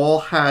they all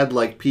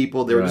had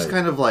people they were just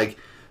kind of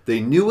they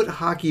knew what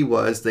hockey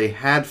was, they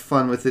had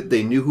fun with it,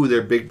 they knew who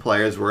their big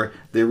players were,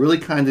 they really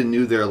kind of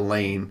knew their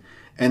lane.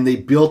 And they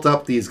built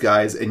up these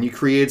guys, and you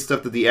create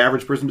stuff that the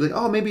average person would be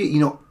oh, maybe,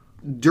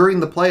 during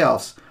the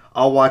playoffs,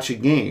 I'll watch a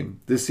game.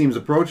 This seems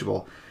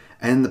approachable.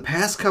 And in the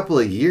past couple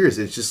of years,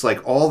 it's just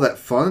all that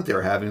fun that they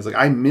were having. It's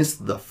I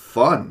missed the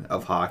fun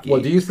of hockey.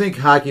 Well, do you think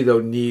hockey,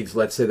 though, needs,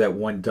 let's say, that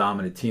one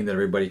dominant team that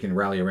everybody can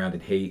rally around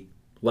and hate?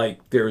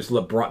 There's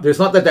LeBron. There's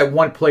not that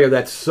one player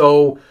that's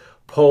so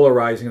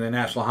polarizing in the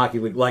National Hockey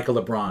League like a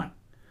LeBron.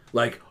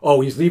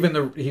 He's leaving.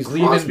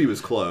 Crosby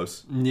was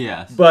close.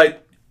 Yes.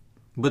 But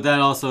that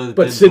also.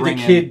 But Sid the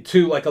Kid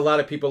too, a lot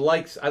of people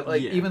likes.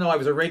 Even though I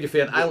was a Ranger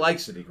fan, I like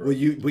Sidney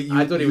Crosby.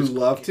 I thought he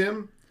loved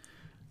him,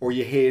 or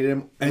you hated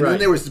him, and then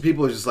there was the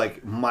people who were just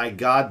my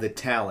God, the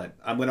talent.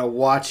 I'm going to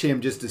watch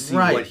him just to see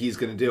what he's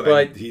going to do.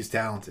 But and he's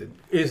talented.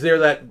 Is there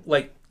that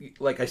like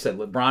I said,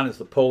 LeBron is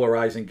the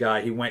polarizing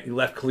guy. He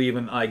left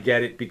Cleveland. I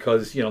get it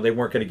because they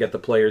weren't going to get the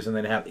players, and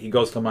then he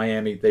goes to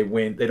Miami. They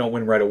win. They don't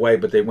win right away,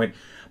 but they win.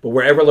 But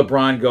wherever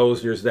LeBron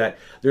goes, there's not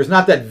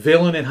that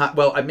villain in.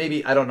 Well,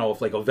 maybe I don't know if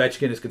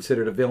Ovechkin is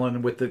considered a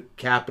villain with the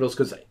Capitals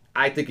because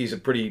I think he's a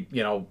pretty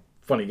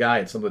funny guy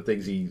and some of the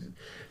things he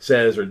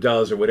says or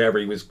does or whatever.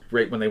 He was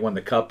great when they won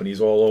the cup and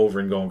he's all over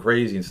and going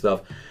crazy and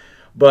stuff.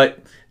 But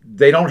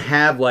they don't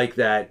have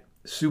that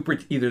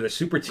either the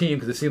super team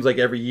because it seems like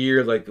every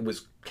year it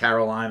was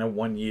Carolina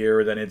one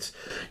year, then it's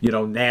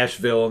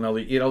Nashville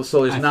and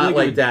so there's not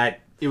that.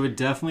 It would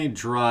definitely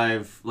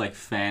drive like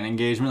fan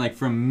engagement. Like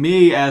for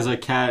me as a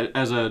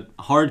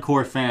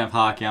hardcore fan of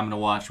hockey, I'm gonna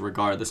watch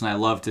regardless, and I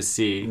love to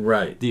see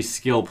these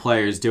skilled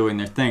players doing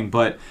their thing.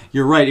 But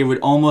you're right; it would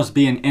almost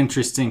be an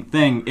interesting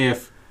thing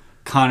if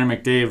Connor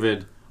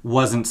McDavid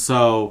wasn't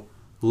so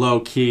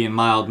low-key and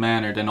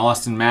mild-mannered, and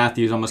Austin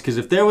Matthews almost, because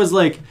if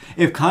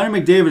Connor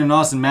McDavid and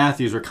Austin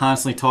Matthews were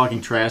constantly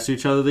talking trash to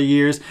each other the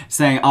years,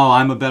 saying, oh,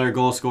 I'm a better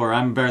goal scorer,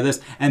 I'm a better this,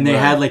 and they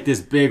had like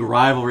this big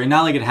rivalry,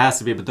 not like it has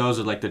to be, but those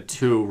are like the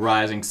two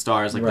rising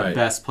stars, like the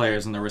best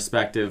players in their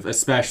respective,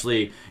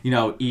 especially,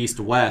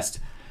 East-West.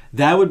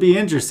 That would be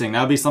interesting.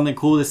 That would be something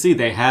cool to see.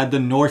 They had the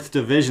North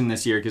Division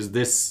this year because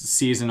this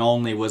season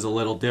only was a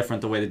little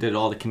different the way they did.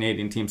 All the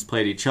Canadian teams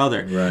played each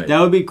other. Right.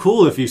 That would be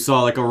cool if you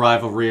saw like a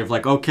rivalry of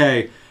like,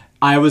 okay,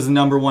 I was the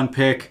number one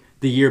pick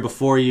the year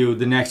before you.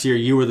 The next year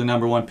you were the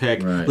number one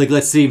pick. Right. Like,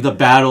 let's see the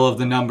battle of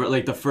the number,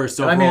 like the first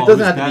overall. I mean, it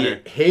doesn't have to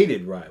be a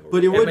hated rivalry.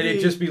 But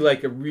it'd just be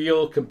like a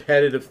real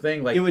competitive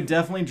thing. Like it would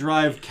definitely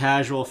drive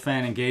casual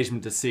fan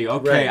engagement to see,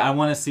 okay, I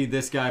want to see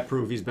this guy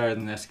prove he's better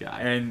than this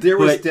guy. And there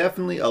was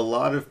definitely a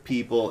lot of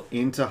people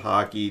into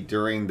hockey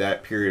during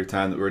that period of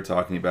time that we were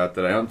talking about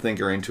that I don't think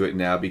are into it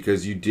now,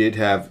 because you did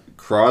have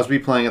Crosby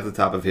playing at the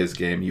top of his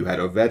game. You had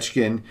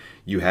Ovechkin.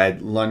 You had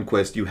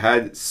Lundqvist. You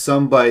had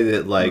somebody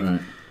that like... Right.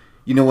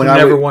 When I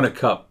never won a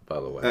cup, by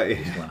the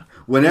way.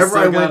 Whenever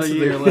I went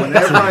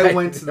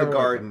to the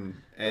Garden,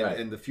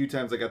 and the few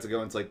times I got to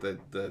go into like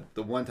the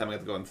one time I got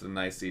to go into the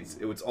nice seats,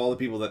 it was all the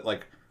people that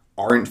like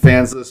aren't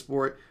fans of the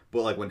sport,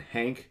 but like when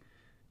Hank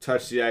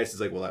touched the ice,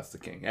 it's like, well, that's the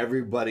king.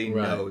 Everybody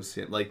knows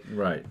him. Like,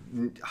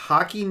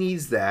 hockey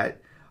needs that.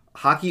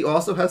 Hockey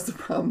also has the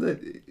problem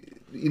that,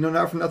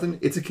 not for nothing,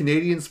 it's a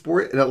Canadian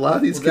sport, and a lot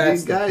of these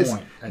Canadian guys,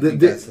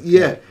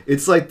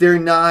 it's like they're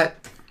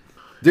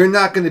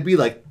not going to be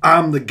like,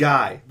 I'm the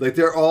guy. Like,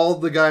 they're all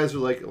the guys who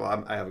are like,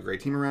 well, I have a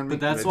great team around me. But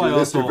that's why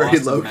also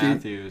Austin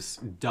Matthews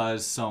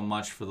does so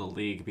much for the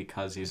league,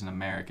 because he's an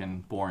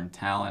American-born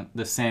talent.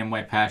 The same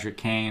way Patrick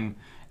Kane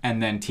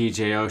and then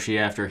TJ Oshie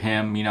after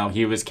him,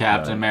 he was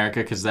Captain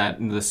America because that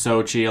in the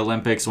Sochi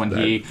Olympics when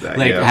he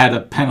had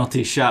a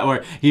penalty shot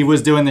where he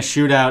was doing the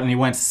shootout and he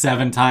went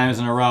 7 times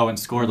in a row and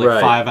scored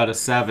 5 out of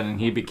 7,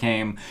 and he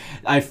became,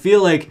 I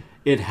feel like,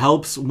 it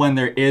helps when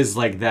there is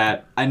like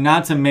that, and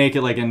not to make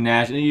it like a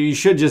national. You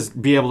should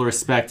just be able to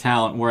respect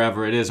talent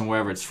wherever it is and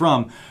wherever it's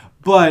from.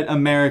 But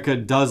America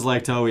does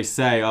like to always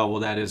say, "Oh, well,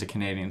 that is a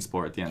Canadian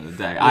sport." At the end of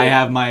the day, I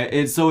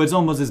have so it's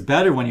almost as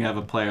better when you have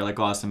a player like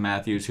Austin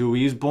Matthews, who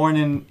he's born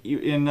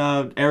in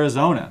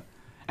Arizona,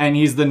 and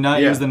he was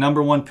the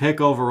number 1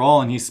 pick overall,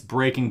 and he's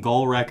breaking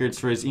goal records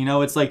for his.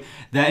 It's like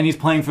that, and he's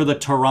playing for the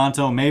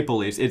Toronto Maple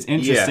Leafs. It's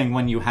interesting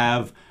when you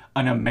have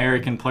an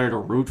American player to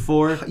root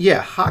for. Yeah,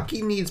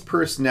 hockey needs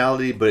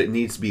personality, but it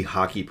needs to be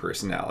hockey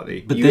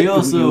personality. But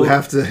you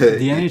have to.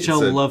 The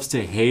NHL loves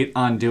to hate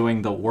on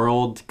doing the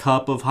World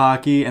Cup of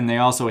hockey, and they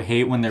also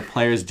hate when their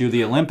players do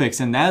the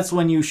Olympics, and that's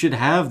when you should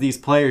have these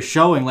players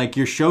showing, like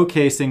you're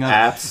showcasing.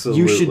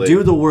 Absolutely, you should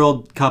do the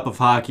World Cup of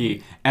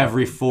hockey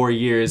every 4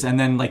 years, and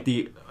then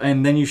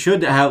then you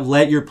should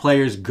let your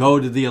players go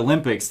to the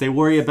Olympics. They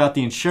worry about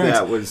the insurance.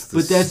 That was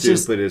the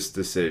stupidest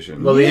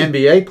decision. Well, the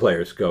NBA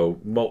players go.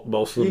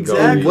 Most of them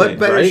go. What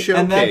better showcase?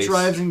 And that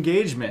drives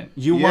engagement.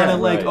 You want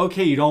to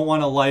okay, you don't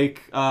want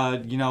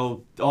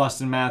to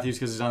Austin Matthews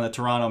because he's on the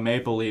Toronto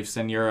Maple Leafs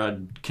and you're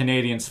a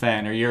Canadians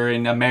fan, or you're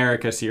in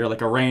America, so you're like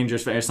a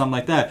Rangers fan or something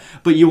like that.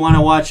 But you want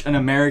to watch an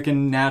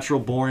American,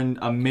 natural-born,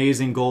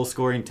 amazing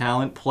goal-scoring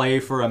talent play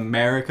for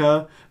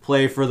America,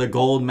 play for the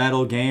gold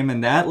medal game,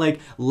 and that,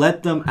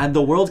 let them... At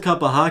the World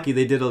Cup of Hockey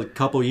they did a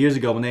couple years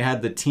ago when they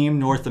had the Team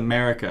North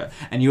America,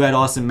 and you had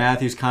Austin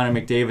Matthews, Connor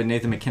McDavid,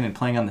 Nathan McKinnon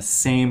playing on the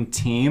same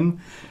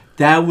team.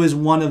 That was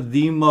one of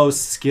the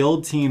most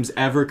skilled teams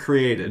ever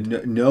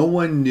created. No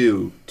one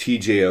knew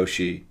TJ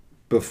Oshie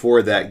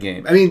before that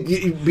game. I mean,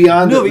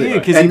 beyond... No,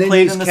 because he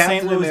played in the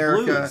St. Louis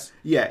Blues.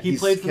 Yeah, he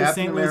played for the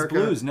St. Louis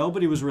Blues.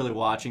 Nobody was really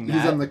watching that.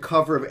 He's on the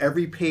cover of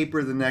every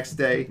paper the next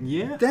day.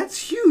 Yeah. That's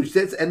huge.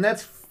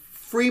 That's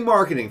free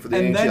marketing for the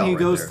NHL. And then he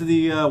goes to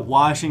the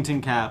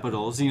Washington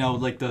Capitals,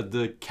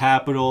 the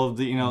capital of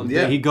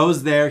the, he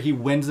goes there, he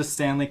wins the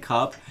Stanley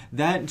Cup.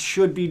 That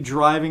should be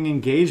driving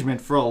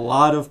engagement for a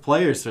lot of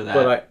players for that.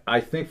 But I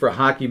think for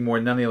hockey more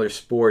than any other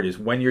sport is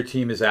when your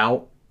team is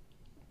out,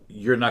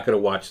 you're not going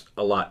to watch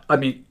a lot. I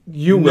mean,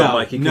 you will,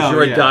 Mikey, because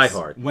you're a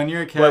diehard. When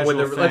you're a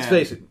casual fan. Let's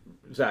face it,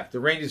 Zach, the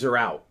Rangers are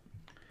out.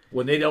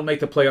 When they don't make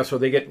the playoffs or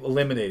they get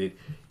eliminated,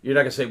 you're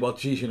not going to say, well,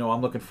 geez,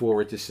 I'm looking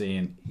forward to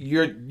seeing.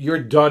 You're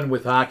done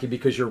with hockey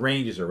because your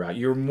Rangers are out.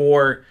 You're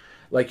more...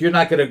 you're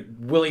not going to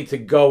willing to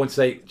go and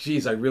say,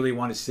 geez, I really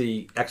want to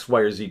see X, Y,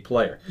 or Z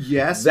player.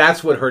 Yes.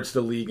 That's what hurts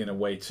the league in a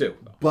way, too.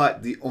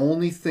 But the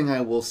only thing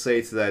I will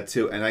say to that,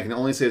 too, and I can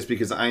only say this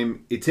because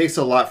it takes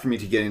a lot for me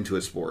to get into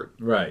a sport.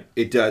 Right.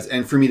 It does.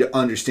 And for me to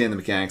understand the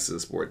mechanics of the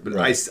sport. But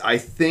I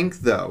think,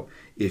 though,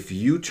 if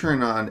you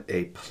turn on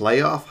a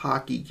playoff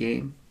hockey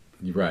game,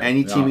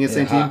 any team against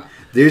any team,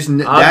 there's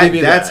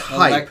that's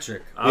hype.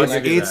 Electric.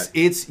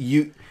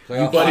 You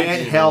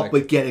can't help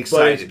but get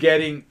excited. But it's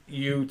getting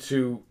you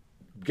to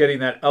getting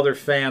that other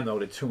fan though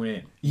to tune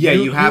in. Yeah,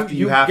 you have to.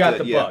 You have got to,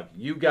 the yeah. bug.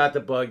 You got the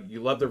bug.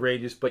 You love the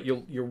Rangers, but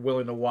you're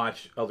willing to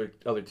watch other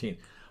teams.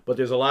 But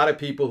there's a lot of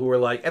people who are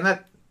like, and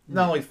that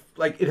not only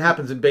like it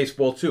happens in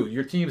baseball too.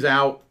 Your team's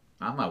out.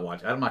 I'm not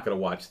watching. I'm not going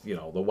to watch the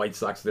White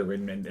Sox they're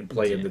in and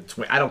play in the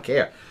Twins. I don't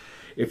care.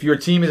 If your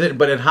team is in,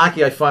 but in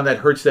hockey, I find that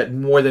hurts that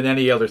more than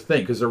any other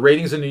thing because the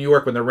ratings in New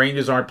York when the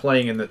Rangers aren't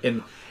playing in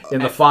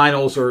the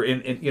finals or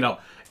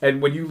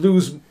and when you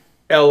lose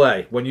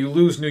L.A., when you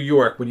lose New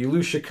York, when you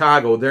lose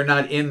Chicago, they're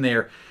not in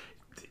there.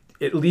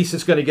 At least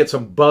it's going to get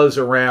some buzz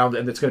around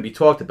and it's going to be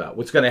talked about.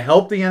 What's going to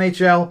help the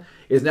NHL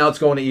is now it's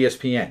going to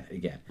ESPN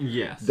again.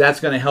 Yes. That's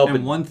going to help.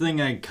 And one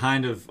thing I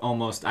kind of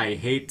I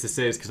hate to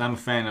say is because I'm a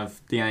fan of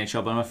the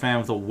NHL, but I'm a fan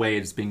of the way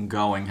it's been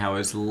going, how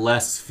it's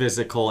less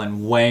physical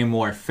and way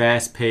more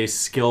fast-paced,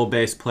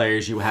 skill-based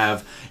players. You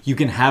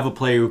can have a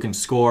player who can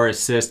score,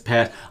 assist,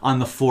 pass on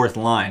the fourth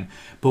line.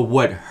 But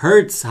what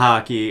hurts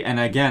hockey, and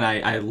again,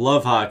 I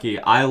love hockey,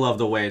 I love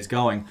the way it's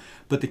going,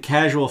 but the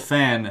casual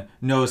fan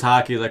knows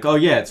hockey like, oh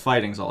yeah, it's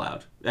fighting's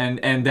allowed.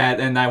 And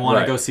I want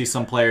to go see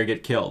some player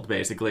get killed,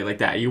 basically, like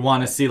that. You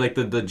want to see like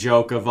the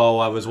joke of, oh,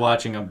 I was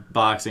watching a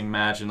boxing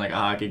match and like a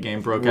hockey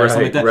game broke out or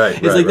something like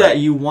that. It's like that.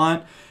 You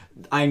want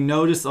I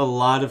notice a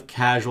lot of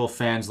casual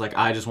fans like,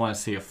 I just want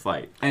to see a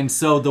fight. And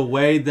so the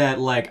way that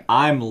like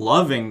I'm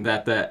loving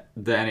that the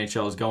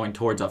NHL is going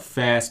towards a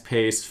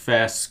fast-paced,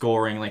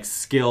 fast-scoring, like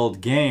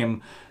skilled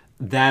game,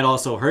 that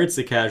also hurts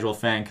the casual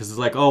fan because it's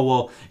like, oh,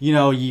 well,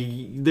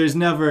 there's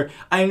never...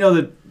 I know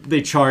that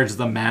they charge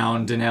the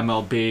mound in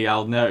MLB.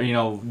 I'll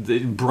never,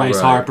 Bryce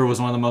Harper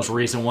was one of the most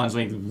recent ones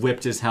when he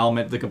whipped his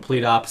helmet the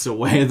complete opposite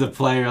way of the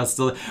player.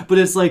 But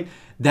it's like,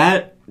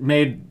 that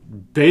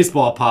made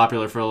baseball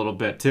popular for a little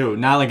bit too.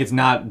 Not like it's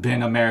not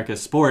been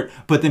America's sport,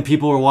 but then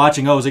people were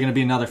watching, oh, is there going to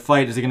be another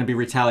fight? Is there going to be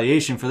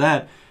retaliation for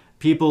that?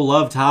 People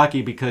loved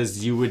hockey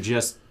because you would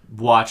just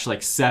watch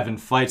like 7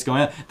 fights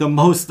going on. The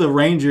most the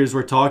Rangers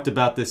were talked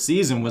about this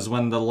season was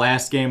when the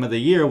last game of the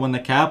year when the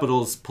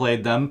Capitals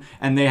played them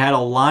and they had a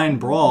line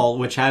brawl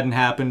which hadn't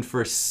happened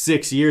for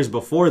 6 years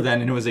before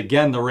then, and it was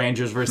again the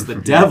Rangers versus the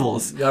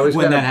Devils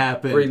when that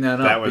happened. Bring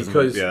that up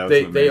because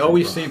they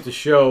always seem to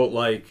show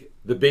like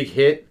the big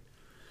hit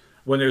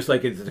when there's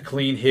like it's a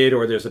clean hit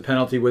or there's a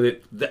penalty with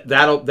it.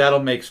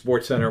 That'll make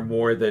SportsCenter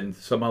more than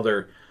some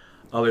other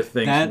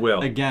things that, will.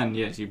 Again,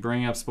 yes, you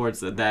bring up sports,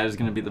 that is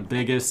going to be the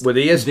biggest. With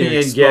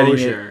ESPN getting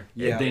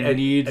it, they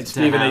need and to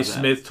Stephen have A.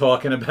 Smith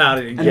talking about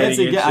it and that's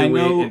getting into I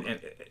know, it.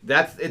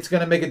 And it's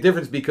going to make a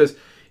difference because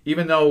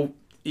even though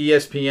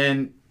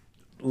ESPN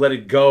let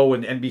it go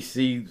and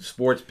NBC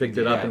Sports picked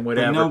it up and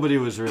whatever, nobody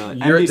was really.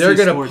 They're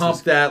going to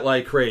pump that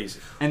like crazy.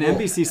 And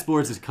NBC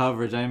Sports'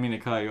 coverage, I didn't mean to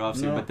cut you off,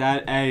 Steve, but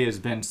that has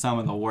been some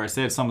of the worst.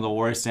 They had some of the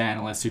worst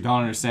analysts who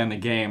don't understand the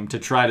game to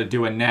try to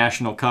do a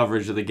national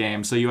coverage of the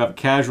game. So you have a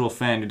casual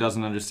fan who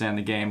doesn't understand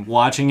the game,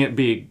 watching it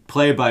be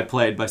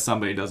play-by-play by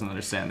somebody who doesn't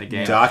understand the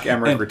game. Doc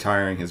Emmerich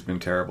retiring has been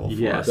terrible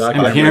for us.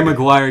 And Pierre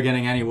McGuire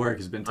getting any work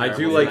has been terrible. I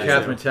do like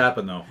Catherine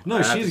Tappan, though.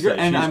 No, she's great.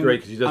 And she's great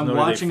because she doesn't know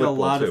watching a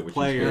lot of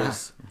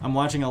players. I'm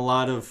watching a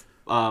lot of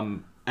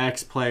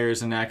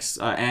ex-players and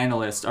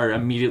ex-analysts are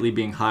immediately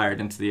being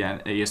hired into the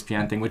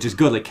ESPN thing, which is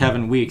good. Like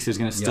Kevin Weeks is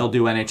going to still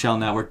do NHL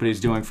Network, but he's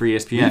doing for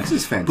ESPN. Weeks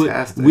is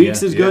fantastic. But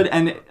Weeks is good,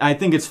 and I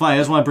think it's fine. I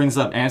just want to bring this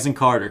up. Anson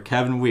Carter,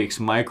 Kevin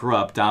Weeks, Mike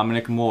Rupp,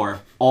 Dominic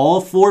Moore,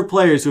 all 4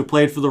 players who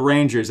played for the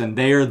Rangers, and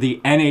they are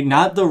the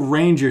not the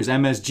Rangers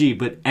MSG,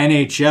 but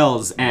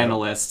NHL's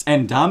analysts.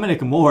 And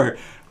Dominic Moore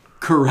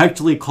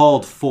correctly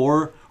called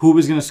who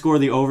was going to score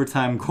the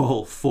overtime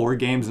goal 4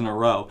 games in a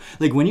row.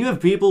 Like, when you have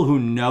people who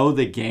know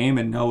the game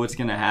and know what's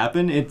going to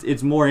happen,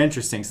 it's more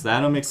interesting. So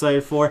that I'm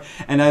excited for.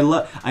 And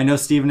I know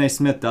Stephen A.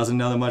 Smith doesn't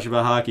know that much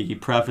about hockey. He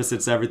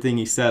prefaces everything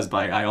he says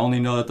by, I only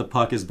know that the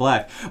puck is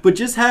black. But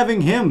just having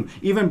him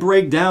even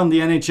break down the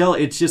NHL,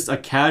 it's just a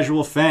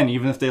casual fan,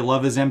 even if they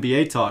love his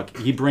NBA talk.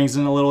 He brings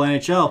in a little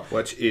NHL.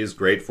 Which is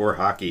great for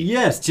hockey.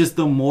 Yes, just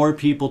the more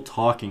people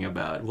talking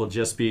about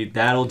it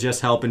that'll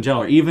just help in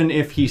general. Even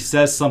if he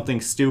says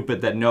something stupid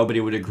that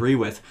nobody would agree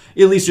with,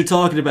 at least you're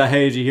talking about,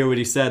 hey, did you hear what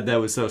he said? That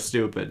was so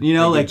stupid.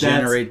 Like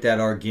generate that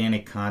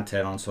organic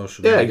content on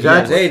social media. Yeah,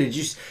 exactly. Hey, did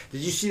you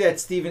see that,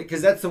 Stephen?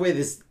 Because that's the way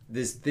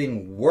this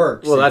thing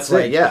works. Well, that's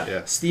like, it.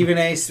 Yeah. Stephen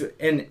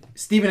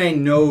A.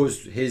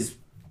 knows his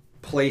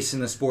place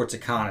in the sports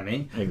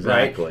economy.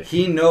 Exactly. Right?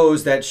 He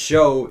knows that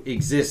show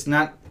exists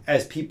not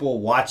as people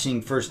watching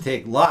First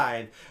Take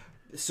live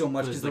so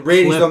much because the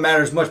ratings don't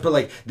matter as much, but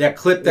like that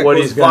clip that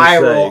goes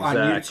viral on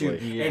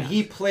YouTube, and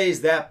he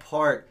plays that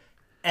part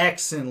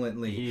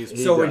excellently.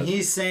 When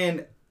he's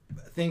saying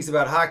things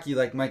about hockey,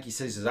 like Mikey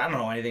says, I don't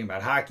know anything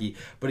about hockey,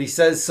 but he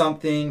says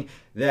something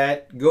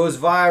that goes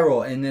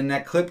viral, and then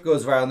that clip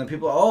goes viral, and then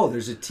people,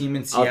 there's a team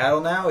in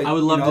Seattle now. I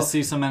would love to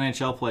see some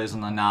NHL plays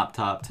in the NOP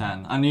Top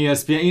 10 on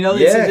ESPN.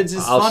 It's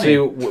just funny. I'll see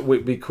what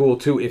would be cool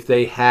too if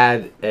they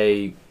had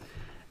a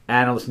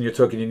analyst, and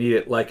you need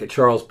it like a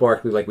Charles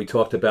Barkley, like we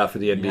talked about for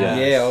the NBA.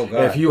 Yeah, oh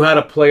God. If you had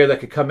a player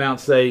that could come out and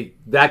say,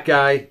 that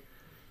guy,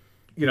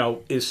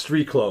 is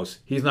street clothes.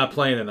 He's not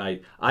playing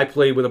tonight. I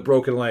played with a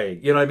broken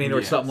leg. You know what I mean?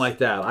 Or something like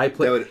that. That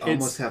would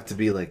almost have to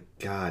be like,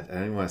 God, I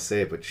don't even want to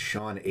say it, but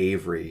Sean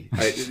Avery.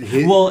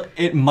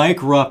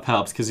 Mike Rupp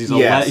helps because he's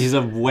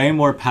a way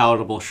more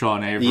palatable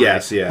Sean Avery.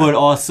 Yes, yeah. But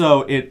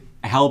also it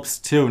helps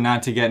too,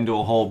 not to get into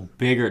a whole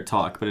bigger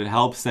talk, but it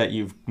helps that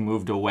you've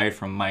moved away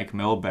from Mike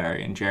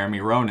Milbury and Jeremy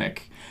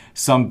Roenick.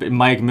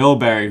 Mike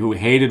Milbury, who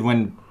hated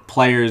when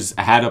players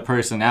had a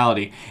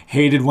personality,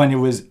 hated when it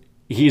was.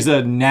 He's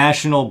a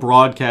national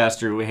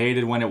broadcaster who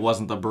hated when it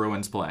wasn't the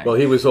Bruins playing. Well,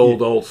 he was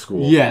old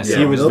school. Yes,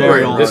 he was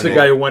very old. This is the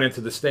guy who went into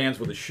the stands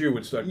with a shoe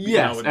and started.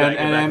 Yes, and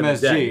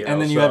MSG.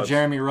 And then you have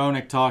Jeremy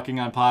Roenick talking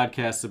on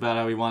podcasts about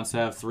how he wants to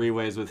have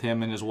three-ways with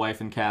him and his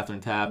wife and Catherine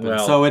Tappan.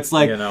 Well, so it's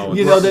like, that's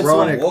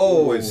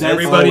Roenick,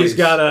 everybody's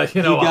got a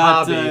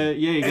hobby.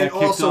 You got and kicked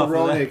also off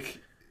Roenick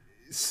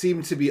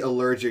seemed to be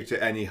allergic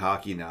to any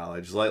hockey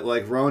knowledge.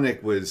 Like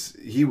Roenick was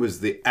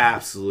the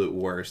absolute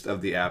worst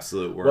of the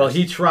absolute worst. Well,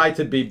 he tried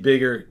to be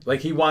bigger. Like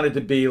he wanted to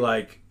be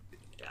like,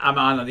 I'm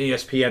on an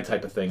ESPN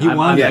type of thing. He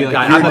wanted to be like,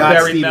 like, I'm a you're not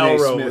Barry Stephen A.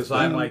 Melrose. Smith.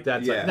 I'm like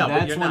that. Yeah. No, but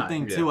that's you're one not.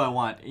 thing too. I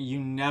want you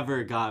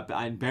never got.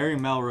 Barry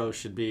Melrose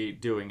should be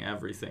doing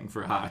everything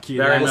for hockey.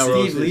 Barry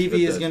Melrose Steve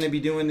Levy is going to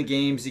be doing the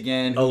games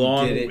again.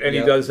 And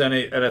he does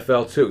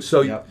NFL too.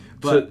 So.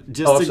 But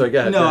go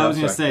ahead. I was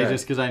going to say,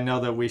 just because I know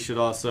that we should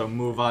also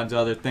move on to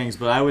other things,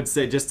 but I would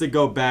say just to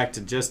go back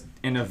to just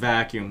in a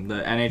vacuum,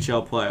 the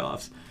NHL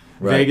playoffs.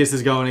 Right. Vegas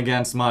is going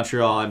against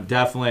Montreal.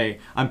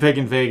 I'm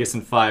picking Vegas in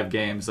 5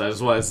 games. I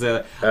just want to say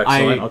that.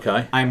 Excellent.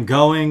 Okay.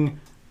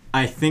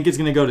 I think it's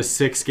going to go to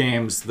 6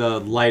 games, the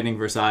Lightning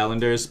versus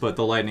Islanders, but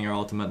the Lightning are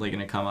ultimately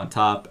going to come on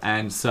top.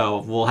 And so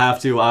we'll have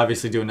to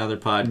obviously do another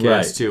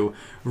podcast to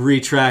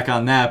retrack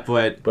on that.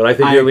 But I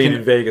think you're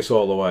leaning Vegas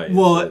all the way.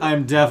 Well,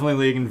 I'm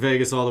definitely leaning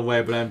Vegas all the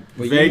way, but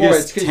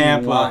Vegas,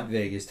 Tampa. You want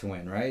Vegas to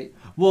win, right?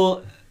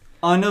 Well,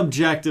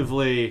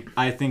 unobjectively,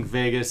 I think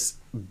Vegas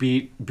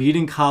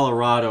beating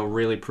Colorado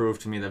really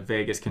proved to me that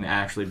Vegas can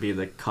actually be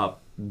the Cup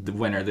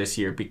winner this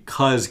year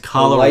because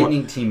Colorado. The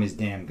Lightning team is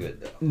damn good,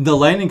 though. The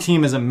Lightning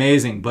team is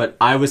amazing, but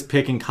I was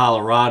picking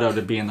Colorado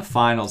to be in the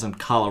finals and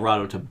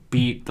Colorado to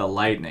beat the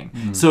Lightning.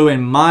 Mm-hmm. So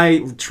in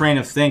my train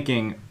of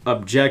thinking,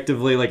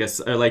 objectively,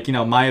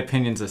 my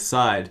opinions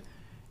aside,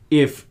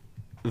 if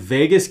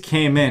Vegas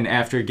came in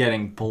after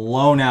getting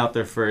blown out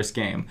their first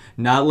game,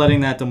 not letting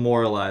that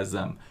demoralize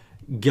them,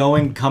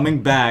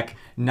 coming back,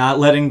 not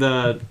letting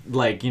the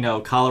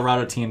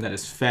Colorado team that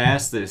is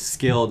fast, that is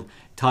skilled,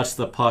 touch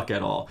the puck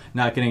at all,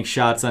 not getting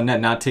shots on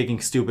net, not taking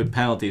stupid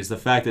penalties. The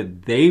fact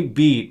that they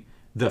beat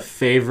the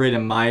favorite,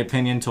 in my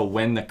opinion, to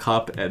win the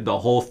Cup, the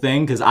whole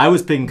thing, because I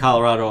was picking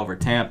Colorado over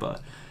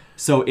Tampa.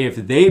 So if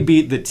they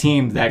beat the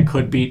team that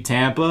could beat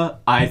Tampa,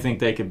 I think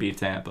they could beat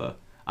Tampa.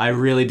 I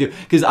really do.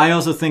 Because I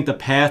also think the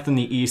path in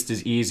the East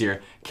is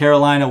easier.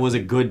 Carolina was a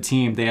good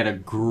team. They had a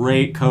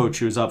great coach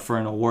who's up for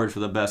an award for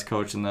the best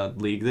coach in the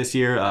league this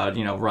year,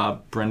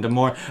 Rob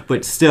Brindamore.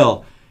 But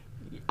still,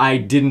 I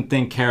didn't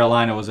think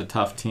Carolina was a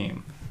tough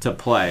team to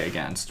play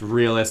against,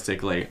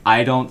 realistically.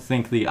 I don't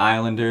think the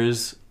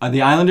Islanders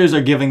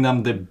are giving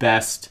them the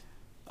best,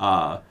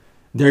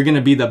 they're going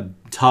to be the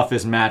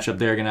toughest matchup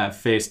they're going to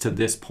face to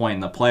this point in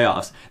the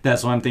playoffs.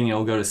 That's why I'm thinking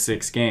it'll go to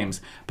 6 games.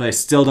 But I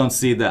still don't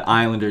see the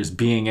Islanders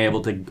being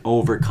able to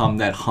overcome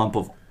that hump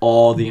of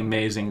all the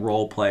amazing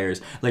role players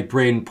like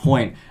Braden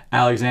Point,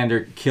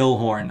 Alexander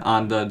Killorn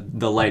on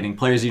the Lightning,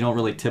 players you don't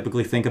really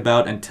typically think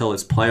about until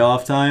it's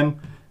playoff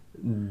time.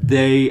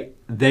 They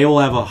will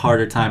have a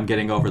harder time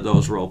getting over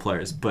those role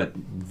players. But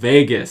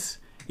Vegas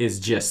is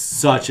just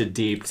such a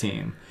deep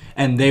team.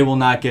 And they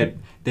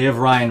have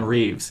Ryan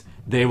Reeves.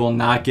 They will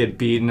not get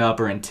beaten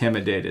up or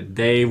intimidated.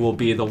 They will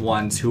be the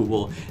ones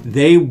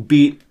they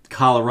beat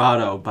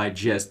Colorado by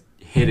just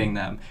hitting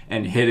them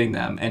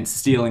and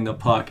stealing the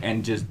puck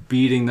and just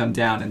beating them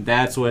down. And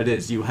that's what it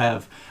is.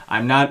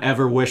 I'm not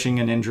ever wishing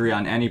an injury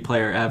on any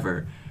player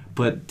ever.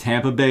 But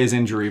Tampa Bay is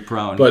injury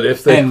prone. But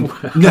if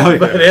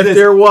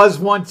there was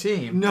one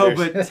team,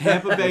 but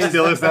Tampa Bay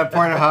still is that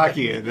part of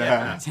hockey.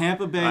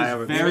 Tampa Bay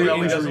is very injury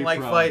prone. He doesn't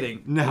like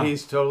fighting. No,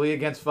 he's totally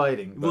against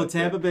fighting. Well,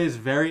 Tampa Bay is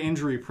very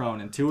injury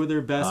prone, and 2 of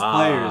their best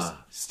players,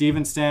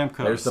 Steven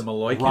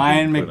Stamkos,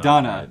 Ryan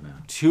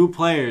McDonough, 2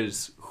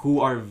 players who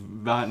are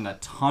gotten a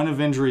ton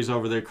of injuries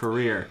over their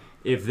career.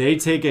 If they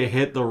take a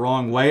hit the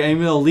wrong way, I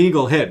mean, a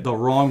legal hit the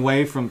wrong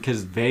way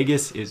because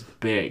Vegas is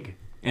big.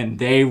 And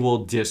they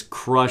will just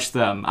crush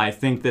them. I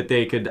think that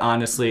they could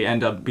honestly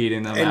end up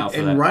beating them out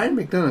for that. And Ryan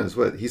McDonough is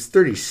what? He's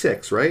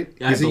 36, right?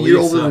 He's a year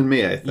older than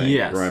me, I think.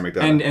 Yes. Ryan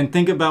McDonough. And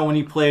think about when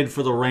he played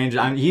for the Rangers.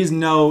 He's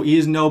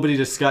nobody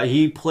to scout.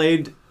 He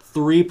played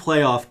 3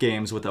 playoff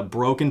games with a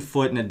broken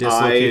foot and a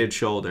dislocated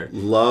shoulder.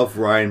 Love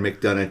Ryan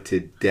McDonough to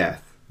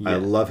death. Yeah. I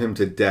love him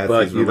to death.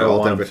 But you don't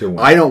want him to win.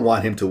 I don't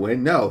want him to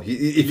win. No. If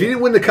he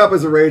didn't win the Cup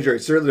as a Ranger, I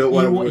certainly don't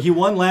want him to win. He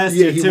won last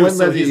year, too,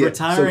 so he's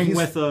retiring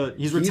with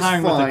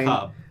a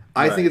Cup.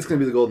 I think it's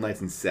going to be the Golden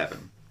Knights in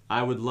 7.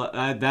 I would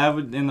that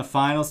would in the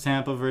finals,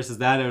 Tampa versus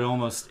that.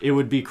 It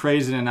would be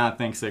crazy to not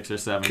think 6 or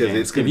 7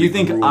 games. If you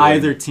think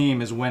either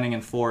team is winning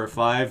in 4 or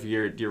 5,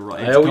 you're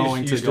right. I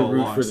always used to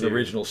root for the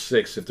original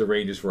 6 if the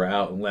Rangers were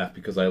out and left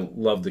because I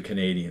love the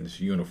Canadians'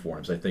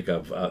 uniforms. I think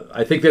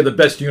they're the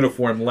best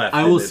uniform left.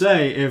 I will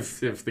say if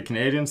the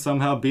Canadians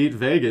somehow beat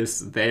Vegas,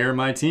 they are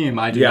my team.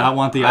 I do not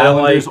want the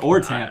Islanders or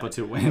Tampa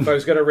to win. If I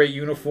was going to rate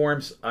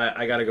uniforms,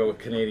 I got to go with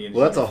Canadians.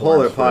 Well, that's a whole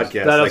other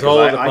podcast. That's a whole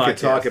other podcast. I could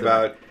talk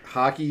about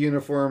hockey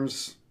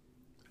uniforms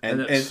and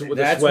that's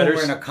sweaters. when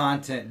we're in a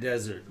content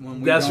desert.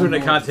 That's when we're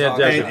in a content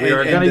desert. We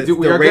are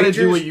going to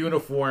do a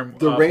uniform.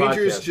 The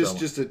Rangers podcast,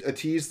 just a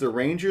tease. The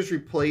Rangers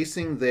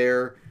replacing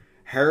their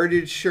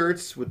heritage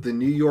shirts with the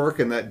New York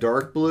and that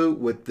dark blue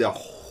with the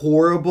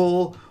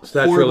horrible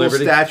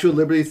Statue of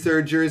Liberty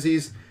third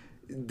jerseys.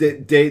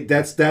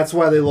 That's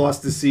why they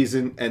lost the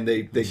season, and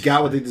they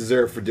got what they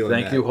deserved for doing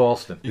that. Thank you,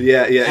 Halston.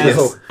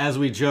 Yeah. As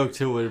we joke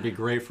too, it would be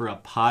great for a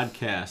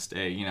podcast,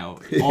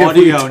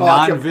 audio,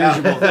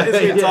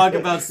 non-visual. We talk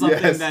about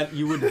something that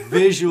you would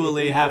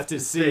visually have to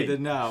see to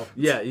know.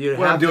 Yeah, you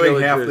what I'm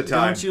doing half the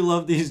time. Don't you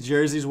love these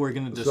jerseys? We're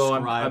going to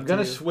describe. So I'm going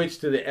to switch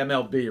to the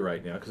MLB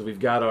right now because we've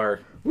got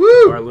our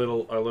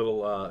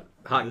little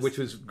hockey, which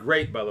was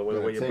great by the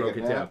way you broke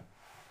it down.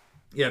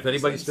 Yeah, if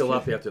anybody's still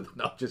up after,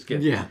 no, just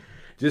kidding. Yeah.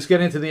 Just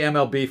get into the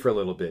MLB for a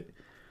little bit.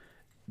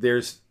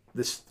 There's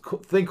this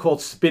thing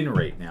called spin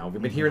rate now.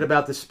 We've been hearing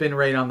about the spin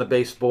rate on the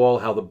baseball,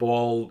 how the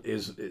ball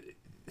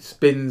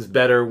spins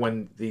better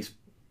when these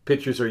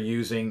pitchers are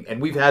using,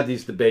 and we've had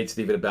these debates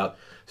even about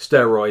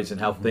steroids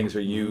and how things are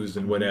used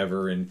and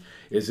whatever, and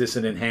is this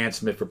an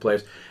enhancement for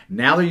players?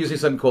 Now they're using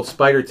something called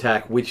Spider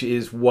Tack, which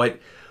is what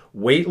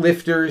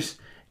weightlifters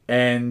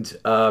and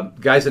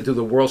guys that do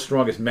the World's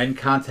Strongest Men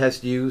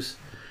contest use.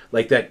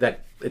 Like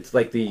that it's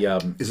like the...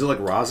 is it like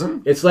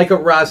rosin? It's like a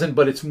rosin,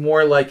 but it's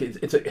more like...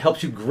 It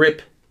helps you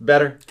grip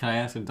better. Can I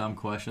ask a dumb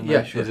question?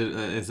 Yeah, sure.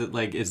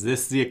 Is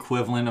this the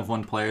equivalent of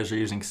when players are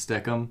using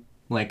Stickum?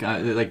 Like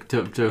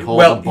to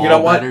hold the ball you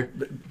know what? better?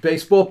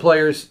 Baseball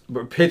players,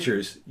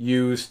 pitchers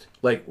used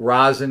like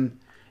rosin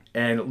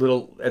and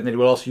they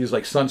would also use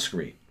like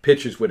sunscreen.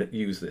 Pitchers would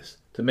use this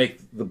to make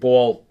the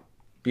ball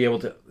be able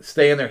to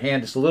stay in their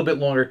hand just a little bit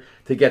longer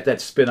to get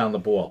that spin on the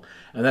ball.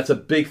 And that's a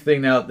big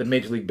thing now that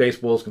Major League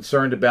Baseball is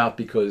concerned about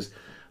because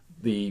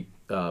the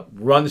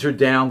runs are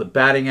down, the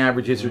batting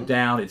averages are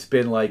down. It's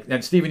been like...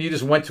 And, Steven, you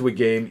just went to a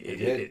game.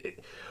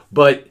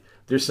 But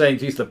they're saying,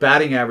 geez, the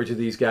batting average of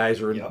these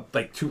guys are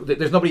like...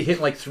 There's nobody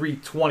hitting like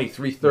 320,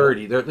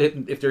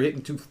 330. If they're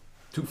hitting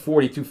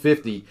 240,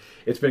 250,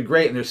 it's been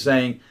great. And they're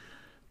saying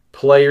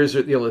players,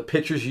 the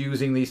pitchers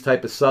using these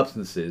type of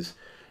substances.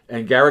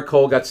 And Garrett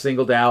Cole got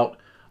singled out.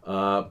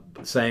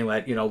 Saying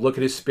that, look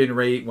at his spin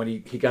rate when he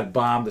got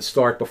bombed to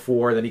start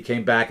before, then he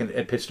came back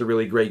and pitched a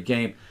really great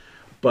game.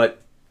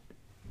 But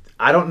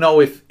I don't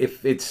know if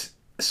it's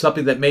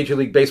something that Major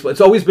League Baseball...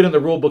 It's always been in the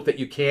rule book that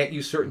you can't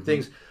use certain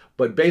things,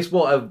 but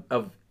baseball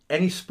of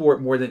any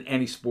sport, more than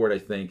any sport, I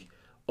think,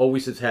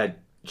 always has had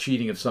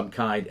cheating of some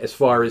kind as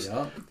far as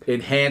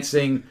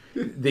enhancing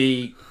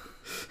the...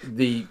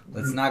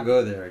 Let's not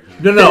go there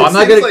again. No, I'm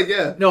not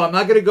gonna. No, I'm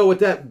not gonna go with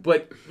that.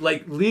 But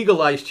like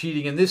legalize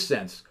cheating in this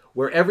sense,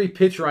 where every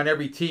pitcher on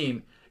every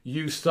team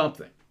used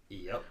something.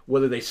 Yep.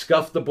 Whether they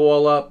scuffed the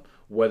ball up,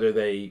 whether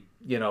they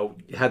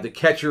had the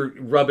catcher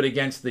rub it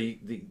against the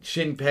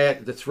shin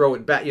pad to throw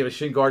it back,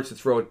 shin guards to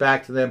throw it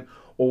back to them,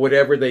 or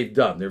whatever they've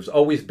done. There's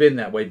always been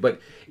that way. But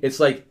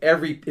it's like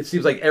it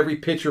seems like every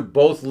pitcher,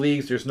 both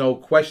leagues, there's no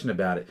question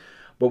about it.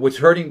 But what's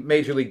hurting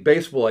Major League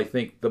Baseball, I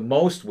think, the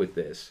most with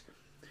this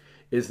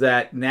is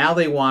that now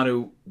they want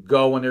to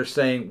go and they're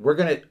saying, we're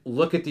going to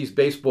look at these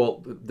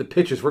the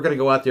pitchers, we're going to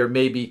go out there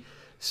maybe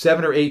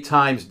 7 or 8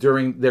 times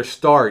during their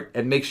start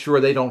and make sure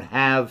they don't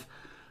have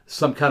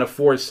some kind of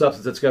foreign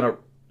substance that's going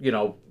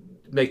to,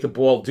 make the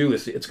ball do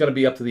this. It's going to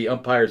be up to the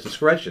umpire's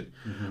discretion.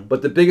 Mm-hmm.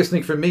 But the biggest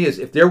thing for me is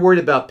if they're worried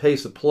about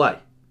pace of play,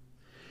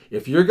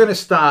 if you're going to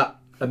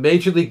stop a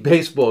Major League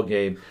Baseball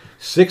game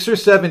 6 or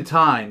 7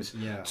 times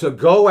to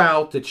go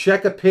out to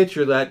check a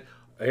pitcher that,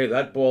 hey,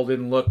 that ball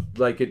didn't look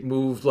like it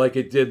moved like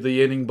it did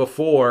the inning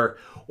before,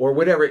 or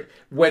whatever.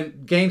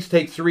 When games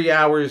take 3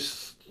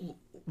 hours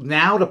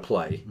now to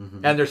play,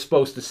 and they're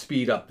supposed to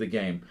speed up the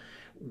game,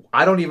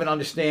 I don't even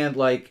understand.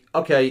 Like,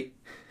 okay,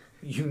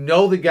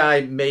 the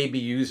guy may be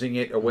using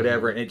it or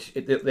whatever, and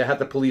they have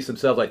to police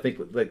themselves. I think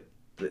like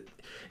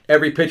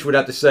every pitcher would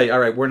have to say, all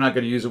right, we're not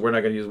going to use it, we're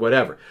not going to use it,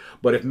 whatever.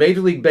 But if Major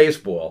League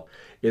Baseball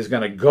is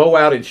going to go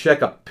out and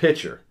check a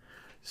pitcher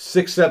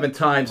 6-7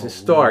 times to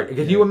start.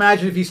 Can you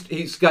imagine if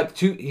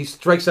he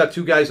strikes out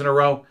 2 guys in a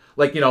row,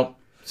 like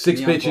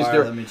 6 pitches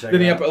there? Let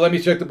me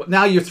check the.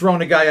 Now you're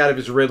throwing a guy out of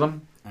his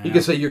rhythm. He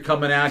can say you're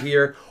coming out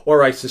here,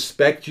 or I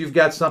suspect you've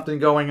got something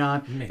going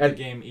on. Make the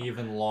game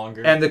even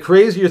longer. And the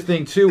crazier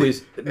thing too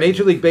is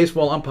Major League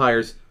Baseball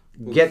umpires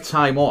get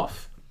time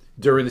off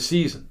during the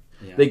season.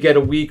 Yeah. They get a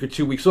week or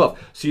 2 weeks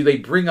off, so they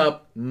bring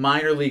up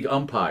minor league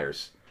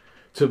umpires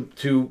to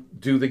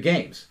do the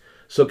games.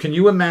 So can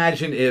you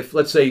imagine if,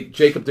 let's say,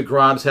 Jacob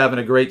deGrom's having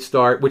a great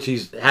start, which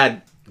he's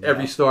had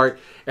every start,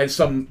 and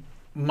some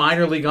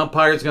minor league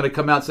umpire is going to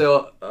come out and say,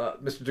 "Oh,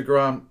 Mr.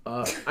 DeGrom,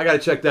 I got to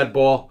check that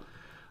ball.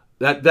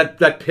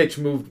 That pitch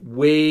moved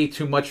way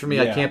too much for me.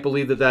 I can't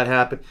believe that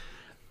happened."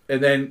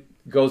 And then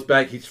goes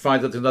back. He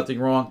finds out there's nothing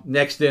wrong.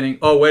 Next inning,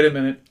 oh wait a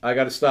minute, I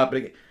got to stop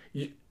it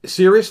again.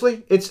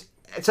 Seriously, it's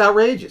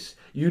outrageous.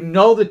 You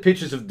know that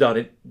pitchers have done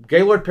it.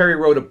 Gaylord Perry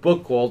wrote a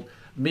book called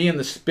Me and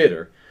the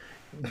Spitter.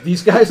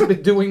 These guys have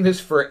been doing this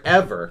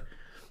forever,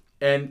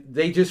 and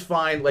they just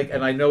find, like,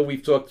 and I know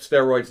we've talked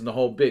steroids and the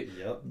whole bit.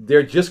 Yep.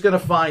 They're just going to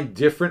find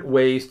different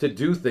ways to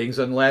do things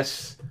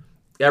unless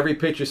every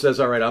pitcher says,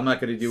 all right, I'm not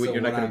going to do it. So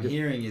You're not going to do it.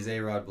 what I'm hearing is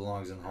A-Rod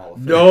belongs in the Hall of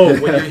Fame. No,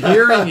 what you're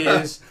hearing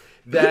is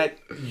that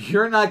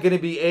you're not going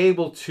to be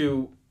able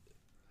to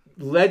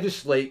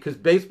legislate, because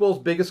baseball's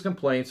biggest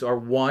complaints are,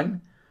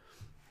 one,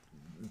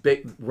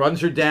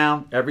 runs are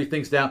down,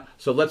 everything's down,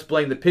 so let's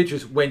blame the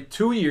pitchers. When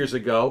 2 years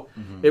ago,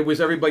 it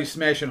was everybody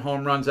smashing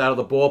home runs out of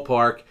the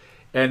ballpark,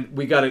 and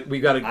we got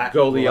to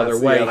go the other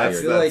way. I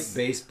feel like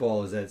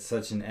baseball is at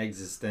such an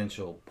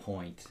existential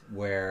point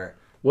where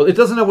it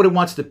doesn't know what it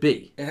wants to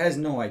be. it has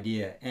no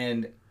idea,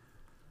 and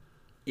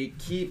we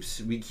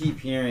keep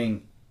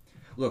hearing,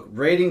 look,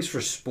 ratings for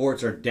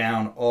sports are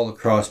down all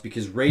across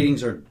because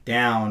ratings are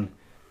down.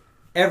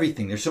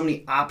 Everything. There's so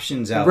many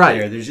options out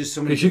there. There's just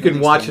so many. Because you can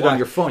watch it on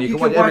your phone. You can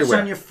watch it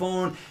everywhere. on your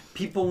phone.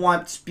 People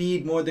want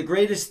speed more. The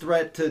greatest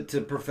threat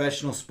to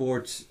professional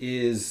sports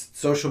is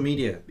social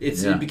media.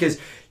 It's because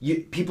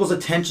people's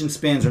attention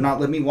spans are not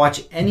letting me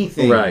watch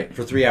anything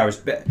for 3 hours.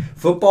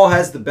 Football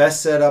has the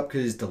best setup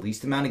because it's the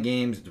least amount of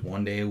games. It's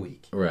 1 day a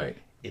week. Right.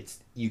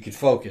 You could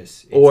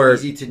focus.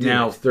 It's easy to do.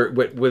 Now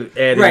with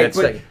adding right, that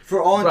but second.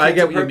 for all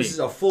intents and purposes,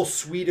 a full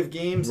suite of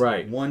games,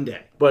 1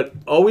 day. But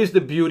always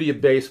the beauty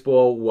of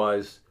baseball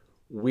was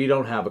we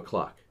don't have a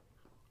clock,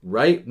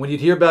 right? When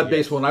you'd hear about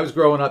baseball when I was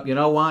growing up, you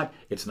know what?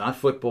 It's not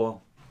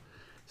football.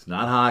 It's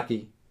not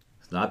hockey.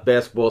 It's not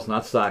basketball. It's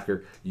not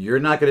soccer. You're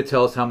not going to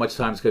tell us how much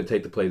time it's going to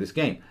take to play this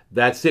game.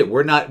 That's it.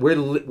 We're not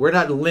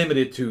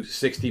limited to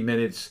 60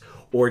 minutes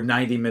or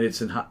 90 minutes,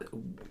 and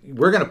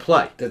we're going to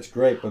play. That's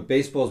great, but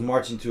baseball's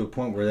marching to a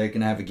point where they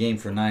can have a game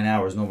for 9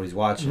 hours, nobody's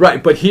watching.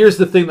 Right, but here's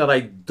the thing that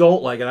I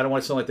don't like, and I don't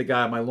want to sound like the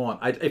guy on my lawn.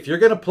 If you're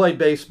going to play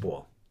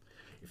baseball,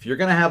 if you're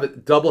going to have a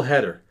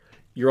doubleheader,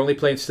 you're only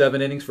playing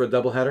 7 innings for a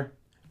doubleheader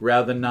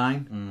rather than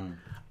 9.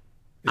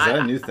 Is that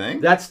a new thing?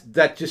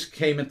 That just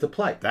came into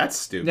play. That's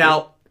stupid.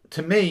 Now,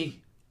 to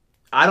me,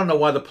 I don't know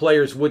why the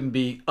players wouldn't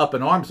be up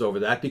in arms over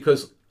that,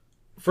 because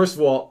first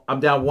of all, I'm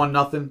down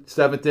 1-0,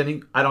 7th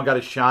inning. I don't got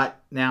a shot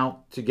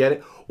now to get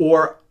it.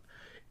 Or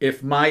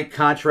if my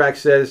contract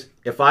says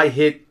if I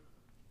hit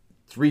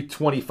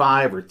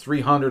 325 or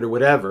 300 or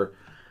whatever,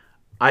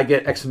 I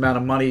get X amount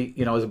of money,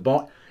 as a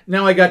bonus.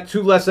 Now I got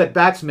 2 less at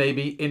bats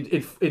maybe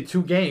in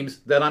 2 games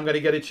that I'm going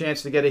to get a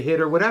chance to get a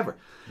hit or whatever.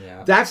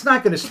 Yeah. That's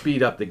not going to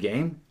speed up the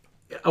game.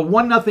 A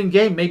 1-0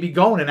 game may be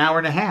going an hour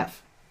and a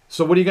half.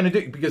 So what are you going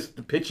to do? Because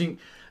the pitching.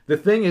 The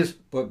thing is,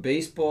 but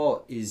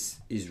baseball is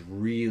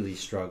really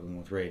struggling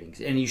with ratings,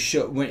 and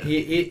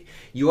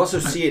you also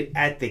see it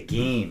at the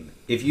game.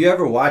 If you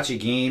ever watch a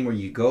game where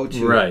you go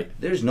to,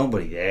 there's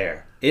nobody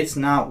there. It's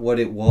not what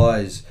it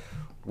was,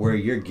 where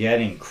you're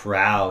getting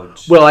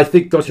crowds. Well, I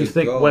think, don't you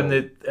think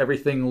when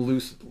everything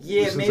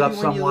loosens up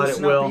somewhat,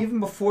 it will. Even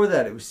before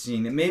that, it was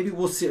seeing it. Maybe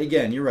we'll see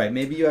again. You're right.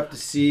 Maybe you have to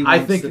see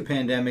once the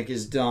pandemic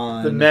is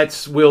done. The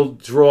Mets will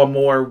draw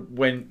more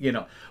when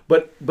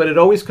But it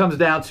always comes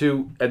down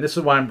to, and this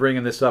is why I'm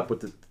bringing this up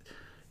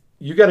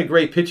you got a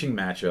great pitching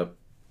matchup.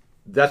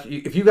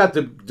 If you got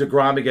the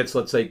DeGrom against,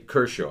 let's say,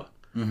 Kershaw,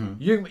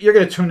 you're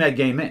going to tune that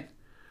game in.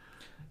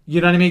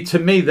 You know what I mean? To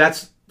me,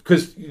 that's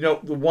because the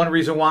one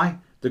reason why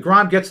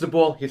DeGrom gets the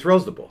ball, he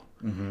throws the ball.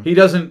 He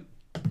doesn't.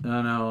 No,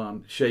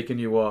 I'm shaking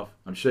you off.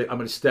 I'm going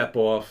to step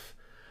off.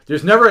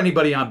 There's never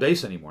anybody on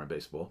base anymore in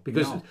baseball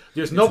because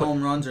there's no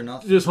home runs or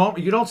nothing.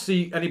 You don't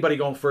see anybody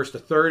going first to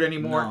third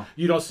anymore. No.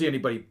 You don't see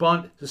anybody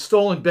bunt. The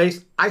stolen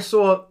base.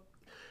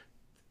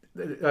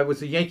 It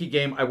was a Yankee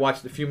game. I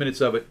watched a few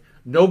minutes of it.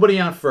 Nobody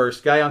on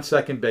first. Guy on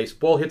second base.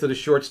 Ball hit to the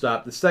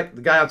shortstop.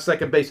 The guy on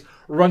second base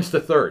runs to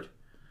third,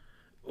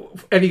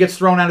 and he gets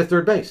thrown out of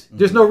third base.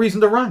 There's no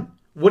reason to run.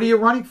 What are you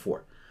running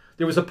for?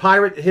 There was a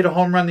Pirate hit a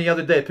home run the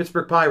other day. A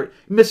Pittsburgh Pirate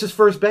misses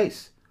first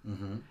base.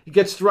 He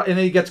gets and then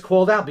he gets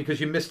called out because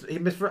he missed.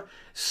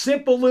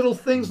 Simple little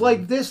things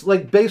like this,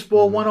 like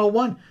baseball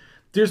 101.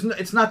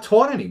 It's not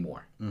taught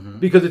anymore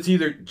because it's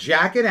either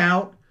jack it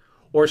out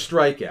or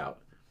strike out,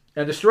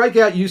 and the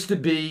strikeout used to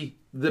be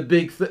the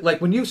big thing.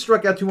 Like when you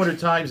struck out 200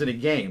 times in a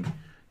game,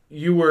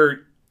 you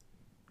were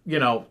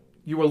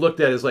looked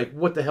at as like,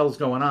 what the hell's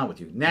going on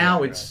with you?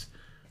 Now it's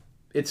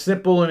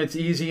simple and it's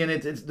easy and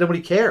it's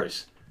nobody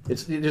cares.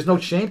 There's no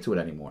shame to it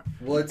anymore.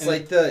 Well, it's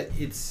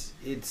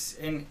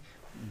and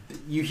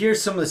you hear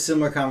some of the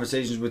similar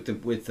conversations with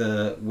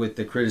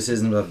the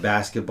criticism of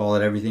basketball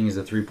that everything is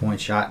a 3-point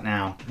shot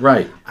now.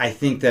 Right. I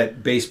think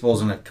that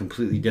baseball's on a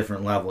completely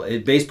different level.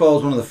 Baseball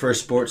is one of the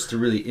first sports to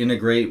really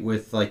integrate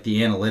with like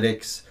the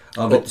analytics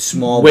of it,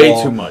 small way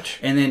ball. Too much.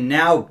 And then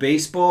now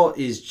baseball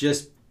is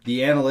just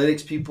the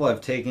analytics people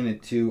have taken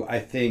it to, I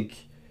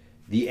think,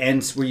 the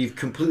ends where you've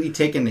completely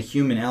taken the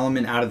human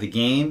element out of the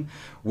game,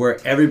 where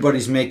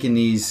everybody's making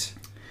these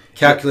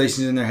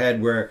calculations in their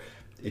head where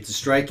it's a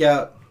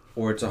strikeout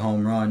or it's a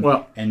home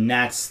run, and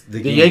that's the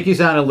game. The Yankees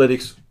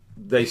analytics,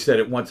 they said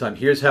at one time,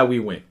 here's how we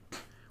win.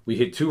 We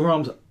hit two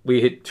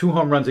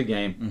home runs a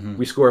game.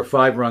 We score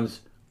 5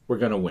 runs, we're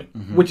going to win,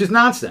 which is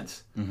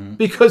nonsense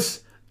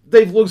because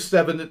they've lost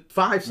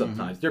 7-5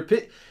 sometimes.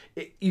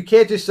 You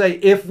can't just say,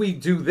 if we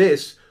do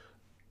this,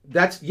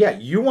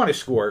 you want to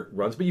score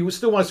runs, but you would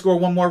still want to score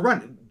one more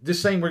run.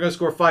 Just saying we're going to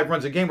score 5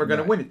 runs a game, we're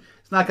going to win.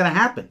 It's not going to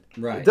happen.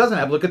 Right. It doesn't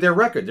happen. Look at their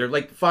record. They're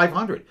like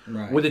 500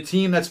 with a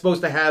team that's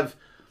supposed to have,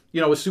 a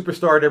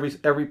superstar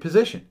at every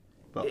position.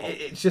 But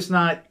it's just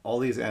not. All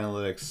these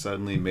analytics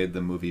suddenly made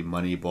the movie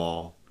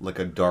Moneyball like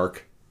a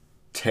dark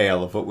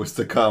tale of what was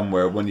to come,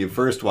 where when you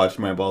first watched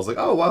Moneyball, it's like,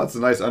 oh, wow, it's a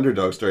nice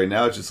underdog story.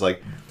 Now it's just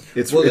like,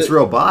 it's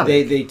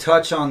robotic. They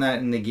touch on that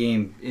in the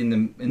game, in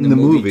the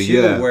movie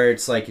too, where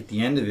it's like at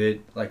the end of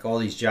it, like all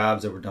these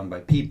jobs that were done by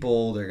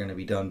people, they're going to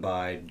be done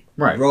by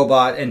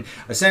robot. And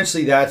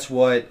essentially that's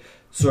what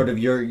sort of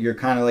you're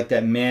kind of like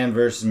that man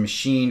versus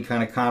machine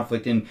kind of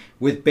conflict. And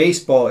with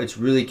baseball, it's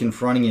really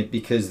confronting it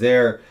because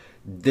the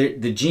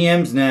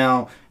GMs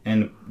now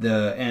and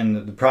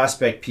the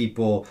prospect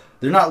people,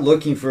 they're not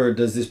looking for,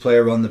 does this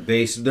player run the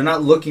base? They're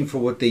not looking for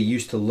what they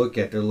used to look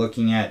at. They're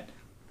looking at,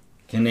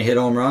 can they hit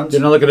home runs? They're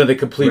not looking at the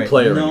complete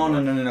player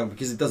anymore. No,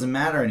 because it doesn't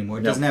matter anymore.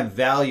 It doesn't have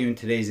value in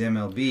today's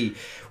MLB.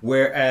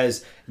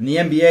 Whereas in the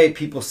NBA,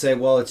 people say,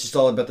 well, it's just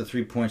all about the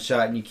three-point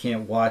shot and you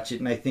can't watch it.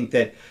 And I think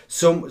that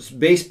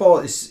baseball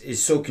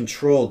is so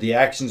controlled, the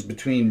actions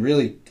between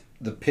really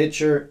the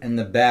pitcher and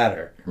the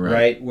batter,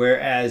 right?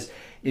 Whereas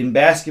in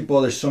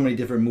basketball, there's so many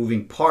different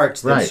moving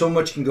parts that so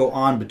much can go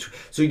on between.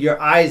 So your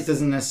eyes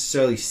doesn't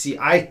necessarily see.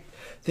 I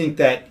think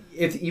that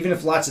even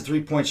if lots of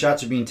three-point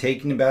shots are being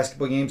taken in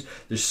basketball games,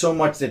 there's so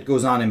much that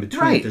goes on in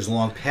between. There's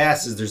long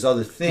passes. There's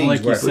other things. Well,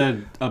 like you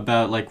said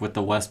about like with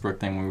the Westbrook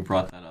thing when we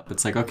brought that up,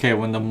 it's like, okay,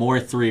 when the more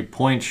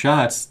three-point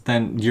shots,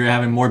 then you're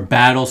having more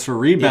battles for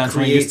rebounds. It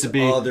creates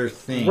other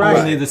things.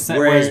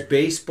 Whereas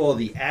baseball,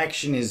 the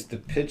action is the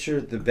pitcher,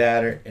 the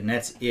batter, and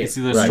that's it. It's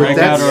either a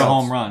strikeout or a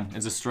home run.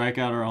 It's a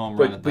strikeout or a home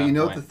run. But you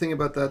know what the thing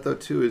about that though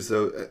too is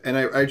and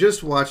I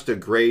just watched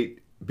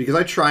because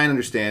I try and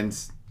understand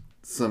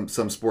some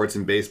sports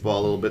in baseball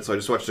a little bit, so I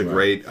just watched a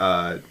great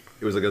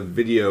it was a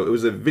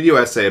video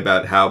essay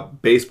about how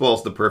baseball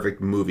is the perfect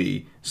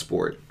movie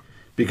sport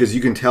because you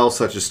can tell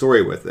such a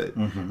story with it,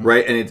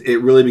 right? And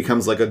it really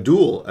becomes like a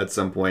duel at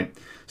some point.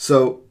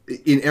 So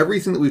in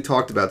everything that we've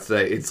talked about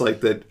today, it's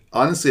like that.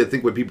 Honestly, I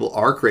think what people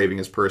are craving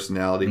is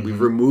personality. We've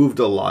removed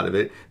a lot of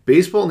it.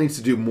 Baseball needs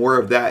to do more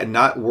of that and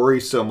not worry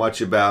so much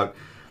about,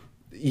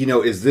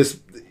 is this,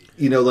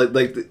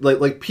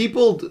 like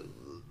people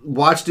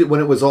watched it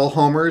when it was all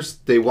homers.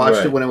 They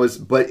watched it when it was,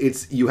 but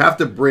you have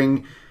to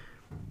bring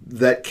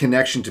that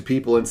connection to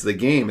people into the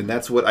game, and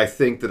that's what I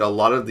think that a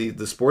lot of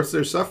the sports that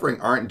are suffering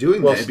aren't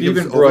doing. Well,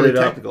 Steven brought it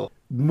up.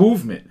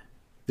 Movement.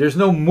 There's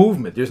no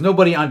movement. There's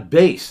nobody on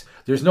base.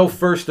 There's no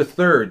first to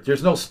third.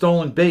 There's no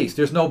stolen base.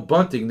 There's no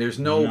bunting. There's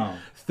no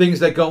things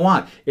that go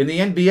on. In the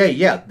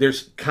NBA,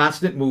 there's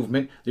constant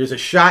movement. There's a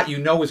shot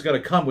is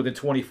going to come within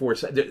 24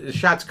 seconds. The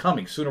shot's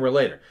coming sooner or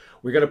later.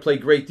 We're going to play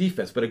great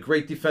defense, but a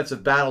great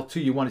defensive battle, too.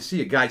 You want to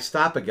see a guy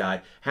stop a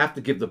guy, have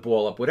to give the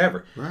ball up,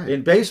 whatever. Right.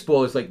 In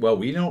baseball, it's like, well,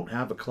 we don't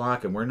have a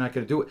clock and we're not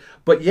going to do it.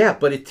 But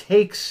it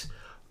takes...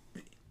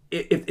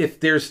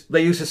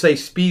 They used to say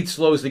speed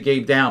slows the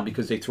game down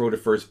because they throw to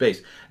first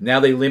base. Now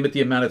they limit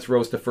the amount of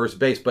throws to first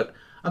base, but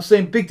I'm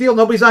saying big deal.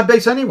 Nobody's on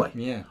base anyway.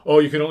 Yeah. Oh,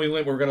 you can only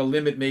limit. We're going to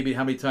limit maybe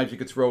how many times you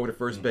could throw to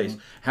first base,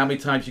 how many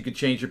times you could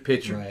change your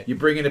pitcher. Right. You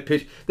bring in a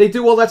pitch. They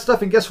do all that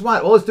stuff, and guess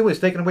what? All it's doing is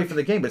taking away from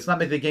the game, but it's not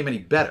making the game any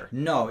better.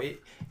 No,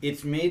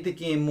 it's made the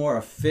game more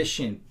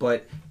efficient,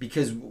 but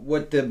because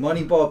what the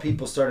Moneyball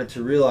people started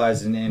to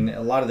realize, and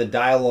a lot of the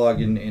dialogue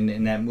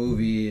in that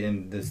movie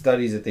and the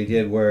studies that they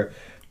did where,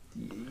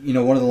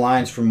 one of the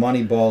lines from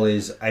Moneyball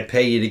is, I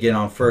pay you to get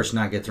on first,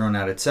 not get thrown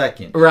out at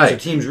second. Right. So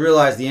teams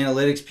realize the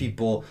analytics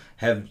people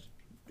have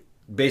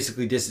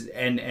basically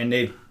and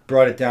they've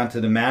brought it down to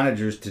the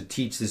managers to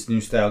teach this new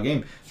style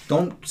game.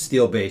 Don't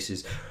steal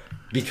bases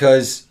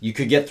because you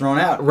could get thrown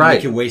out. Right.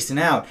 You could waste an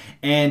out.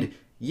 And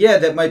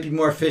that might be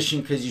more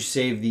efficient because you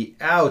save the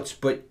outs,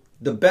 but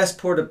the best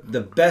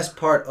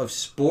part of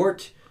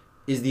sport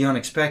is the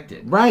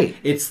unexpected. Right.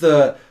 It's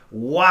the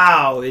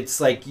wow.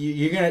 It's like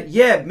you're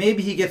gonna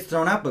maybe he gets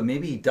thrown out, but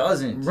maybe he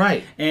doesn't.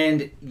 Right.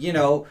 And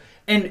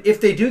and if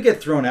they do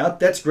get thrown out,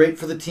 that's great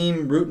for the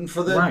team rooting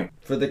for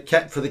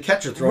the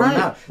catcher throwing him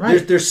out.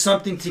 Right. There's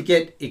something to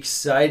get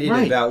excited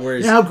about.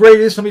 Whereas how great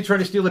it is somebody trying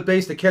to steal the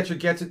base, the catcher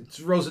gets it,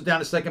 throws it down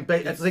to second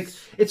base.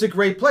 It's a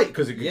great play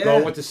because it can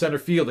go into center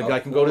field. The guy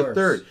can go to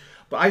third.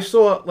 But I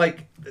saw, they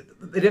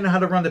didn't know how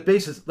to run the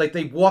bases. Like,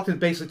 they walked in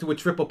basically to a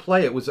triple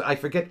play. It was, I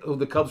forget who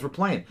the Cubs were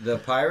playing. The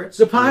Pirates?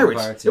 The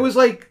Pirates. Yeah. It was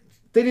like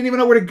They didn't even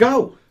know where to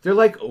go. They're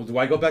like, oh, do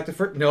I go back to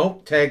first?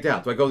 No, tagged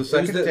out. Do I go to It was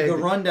second? the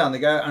rundown, the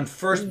guy on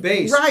first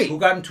base Right. who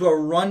got into a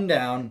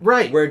rundown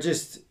Right. where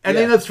just... And yeah.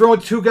 they end up throwing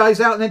 2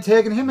 guys out and then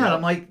tagging him out.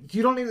 I'm like,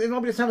 you don't even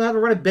nobody's time to have to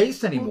run a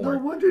base anymore. Well,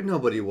 no wonder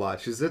nobody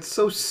watches. That's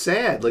so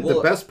sad. Like, Well,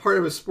 the best part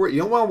of a sport, you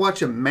don't want to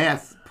watch a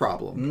math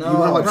problem. No, you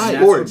want to watch right.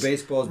 that's what sports.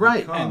 baseball's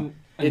Right. become.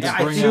 And It's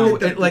to bring too,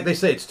 like they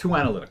say, it's too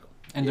analytical.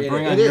 And to It-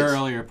 bring it on your is.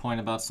 earlier point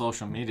about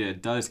social media,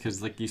 it does,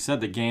 because like you said,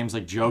 the games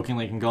like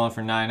jokingly can go on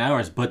for 9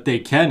 hours, but they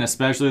can,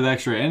 especially with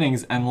extra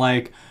innings. And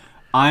like,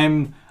 I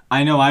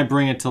know I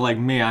bring it to like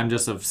me, I'm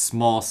just a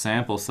small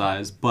sample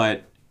size,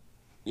 but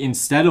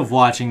instead of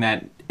watching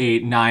that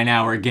 8-9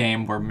 hour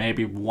game where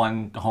maybe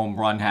one home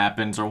run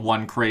happens or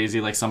one crazy,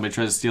 like somebody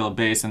tries to steal a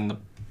base and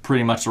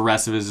pretty much the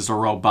rest of it is just a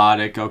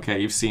robotic, okay,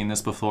 you've seen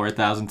this before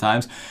 1,000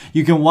 times.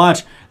 You can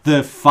watch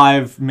the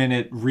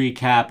 5-minute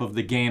recap of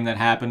the game that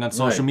happened on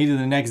social Right. media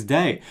the next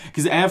day.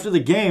 Because after the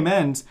game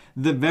ends,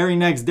 the very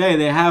next day,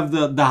 they have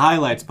the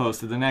highlights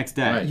posted the next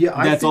day. Right. Yeah,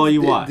 I That's think all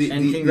you watch.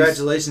 And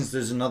congratulations,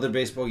 there's another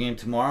baseball game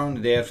tomorrow, and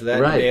the day after that,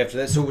 and Right. the day after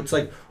that. So it's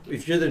like,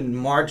 if you're the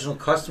marginal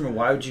customer,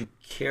 why would you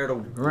care to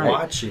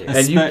watch it?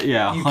 And you,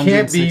 Yeah, you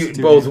can't be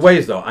 162 both games.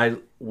 ways, though.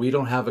 We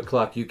don't have a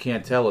clock. You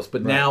can't tell us.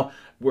 But now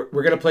we're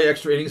going to play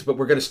extra innings, but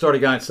we're going to start a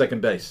guy on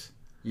second base.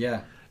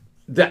 Yeah.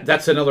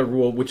 That's another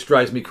rule which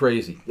drives me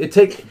crazy.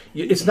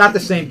 It's not the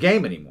same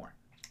game anymore.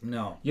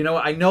 No. You know,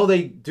 I know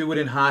they do it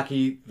in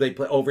hockey. They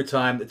play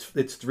overtime. It's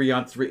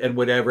 3-on-3 and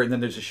whatever, and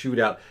then there's a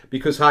shootout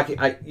because hockey.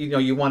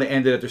 You want to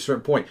end it at a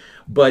certain point,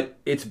 but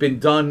it's been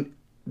done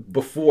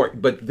before.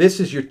 But this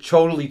is you're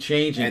totally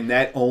changing. And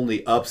that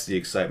only ups the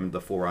excitement,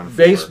 the 4-on-4.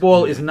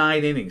 Baseball is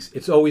 9 innings.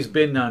 It's always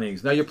been 9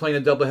 innings. Now you're playing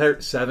a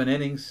doubleheader, 7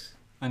 innings.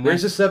 And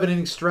Where's the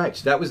 7-inning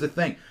stretch? That was the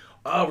thing.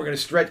 Oh, we're going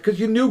to stretch because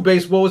you knew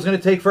baseball was going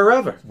to take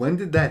forever. When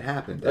did that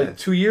happen, Dad?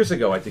 2 years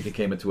ago, I think it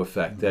came into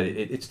effect. That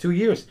it's 2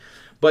 years,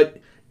 but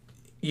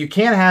you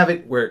can't have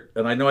it where.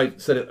 And I know I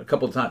said it a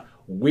couple of times.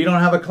 We don't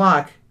have a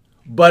clock,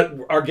 but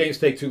our games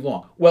take too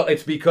long. Well,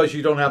 it's because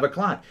you don't have a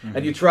clock,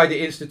 and you tried to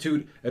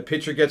institute a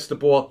pitcher gets the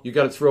ball, you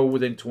got to throw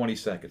within 20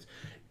 seconds.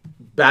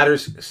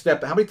 Batters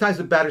step. How many times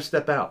did batters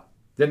step out?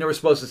 Then they were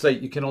supposed to say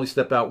you can only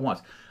step out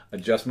once.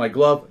 Adjust my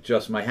glove,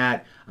 adjust my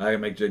hat. I gotta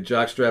make the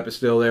jock strap is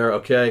still there.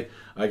 Okay,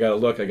 I gotta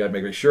look. I gotta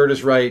make my shirt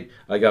is right.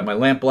 I got my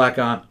lamp black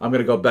on. I'm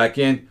gonna go back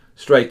in.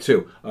 Strike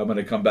 2. I'm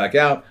gonna come back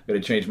out. I'm gonna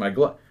change my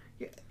glove.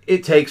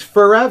 It takes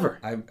forever.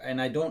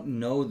 I don't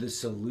know the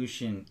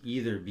solution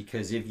either,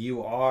 because if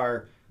you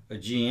are a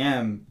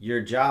GM,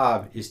 your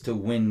job is to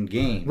win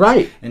games.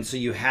 Right. And so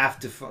you have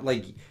to,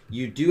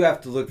 you do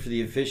have to look for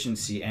the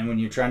efficiency. And when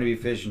you're trying to be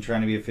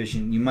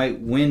efficient, you might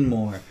win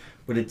more,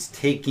 but it's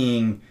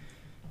taking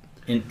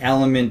an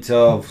element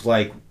of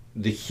like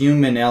the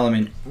human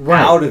element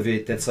Right. out of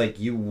it. That's like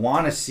you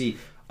want to see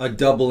a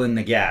double in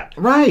the gap.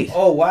 Right.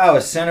 Oh wow,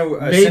 a center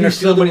fielder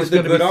somebody's with a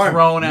gonna good be arm.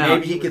 thrown out.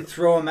 Maybe he could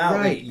throw him out.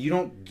 Right. Like, you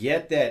don't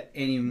get that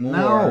anymore.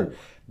 No.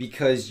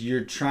 Because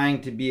you're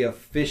trying to be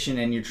efficient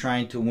and you're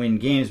trying to win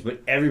games,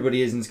 but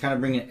everybody is, and it's kind of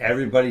bringing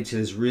everybody to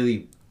this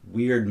really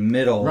weird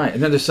middle. Right.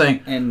 And then they're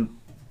saying, And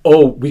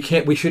oh, we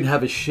shouldn't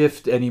have a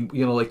shift any,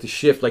 like the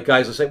shift, like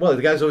guys will say, well,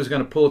 the guy's always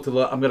going to pull it to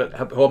the, I'm going to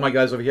have all my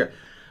guys over here.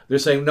 They're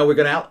saying, no, we're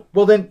going to out.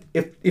 Well, then,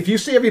 if you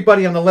see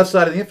everybody on the left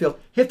side of the infield,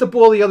 hit the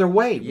ball the other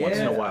way once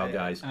in a while,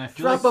 guys. And I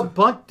feel Drop like a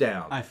bunt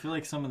down. I feel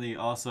like some of the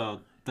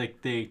also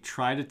like they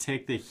try to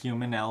take the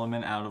human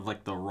element out of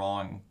like the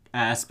wrong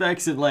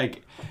aspects. And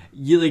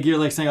you're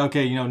like saying,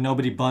 okay,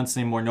 nobody bunts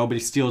anymore, nobody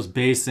steals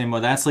base anymore.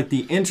 That's like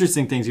the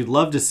interesting things. You'd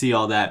love to see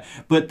all that,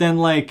 but then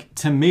like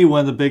to me, one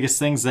of the biggest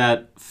things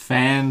that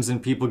fans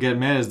and people get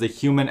mad is the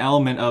human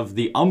element of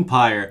the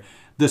umpire.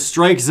 The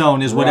strike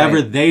zone is whatever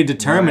Right. they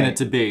determine Right. it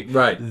to be.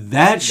 Right.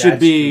 That should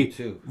That's be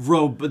true,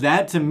 too.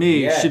 that to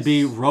me Yes, should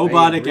be I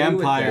robotic agree with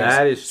empires. that.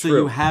 That is so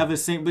true. you have a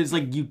same, but it's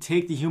like you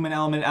take the human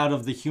element out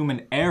of the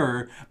human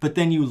error, but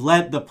then you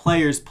let the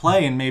players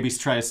play and maybe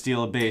try to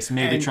steal a base,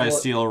 maybe And try to what-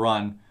 steal a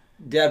run.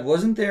 Dad,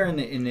 wasn't there in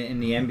the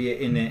NBA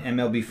in the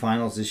MLB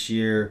finals this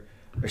year?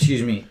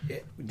 Excuse me,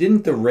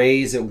 didn't the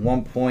Rays at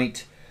one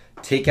point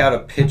take out a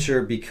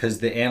pitcher because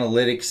the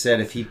analytics said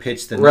if he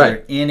pitched another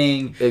Right.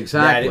 inning,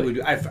 Exactly.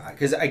 that it would.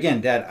 Because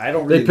again, Dad, I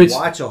don't They really pitched-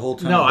 watch a whole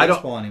ton No, of I don't-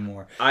 baseball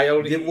anymore. I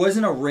only. There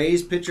wasn't a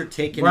Rays pitcher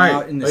taken Right.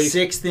 out in the Oh, you-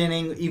 6th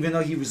inning, even though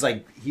he was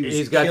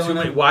He's got killing too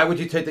many. him. Why would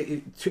you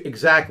take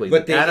exactly?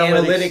 But the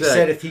analytics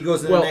said if he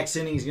goes in Well, the next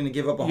inning, he's going to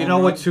give up a home You know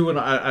run. what, too, and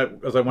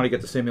as I want to get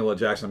to Samuel L.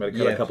 Jackson, I'm going to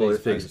cut Yeah, a couple please,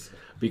 other things please.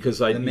 because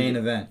The main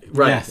event.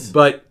 Right, Yes.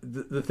 but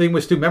the thing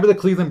was too. Remember the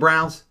Cleveland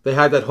Browns? They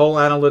had that whole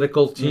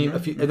analytical team,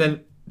 and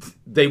then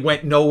they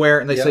went nowhere,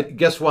 and they Yep. said,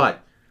 "Guess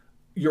what?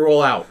 You're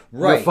all out.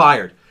 Right. You're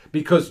fired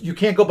because you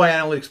can't go by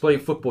analytics playing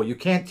football. You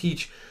can't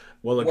teach.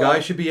 Well, a Well- guy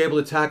should be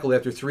able to tackle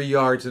after 3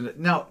 yards, and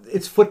no,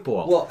 it's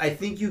football. Well, I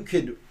think you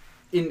could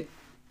I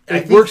It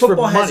think works for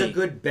football has a money.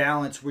 good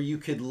balance where you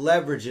could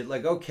leverage it.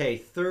 Like, okay,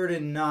 3rd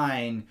and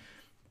 9.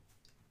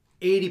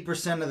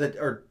 80% of the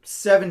or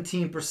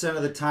 17%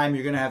 of the time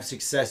you're going to have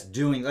success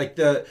doing like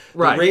the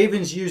Right.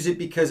 Ravens use it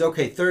because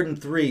 3rd and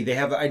 3 they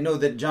have. I know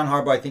that John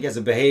Harbaugh I think has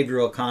a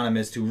behavioral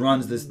economist who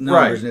runs this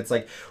numbers Right. and it's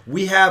like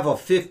we have a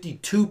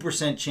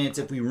 52% chance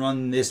if we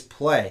run this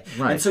play.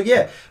 Right. And so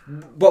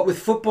but with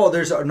football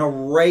there's an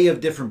array of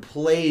different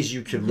plays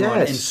you can run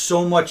Yes. and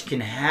so much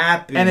can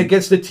happen. And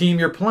against the team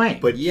you're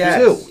playing. But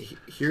Yes.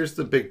 here's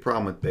the big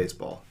problem with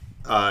baseball.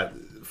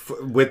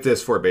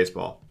 For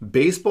baseball.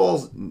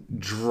 Baseball's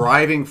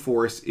driving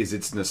force is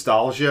its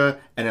nostalgia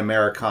and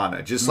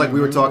Americana. Just like we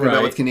were talking about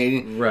Right. with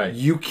Canadian. Right.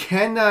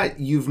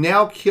 You've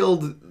now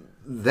killed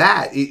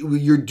that.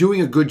 You're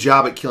doing a good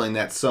job at killing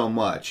that so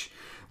much.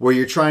 Where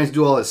you're trying to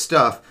do all this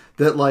stuff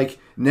that like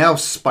now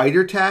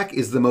spider tack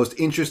is the most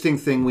interesting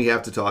thing we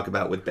have to talk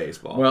about with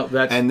baseball. Well,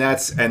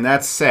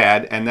 that's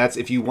sad. And that's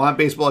if you want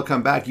baseball to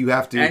come back, you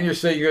have to. And you're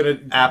saying you're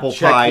going to Apple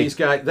check pie. these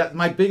guys.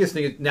 My biggest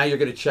thing is now you're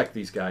going to check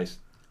these guys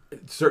a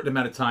certain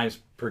amount of times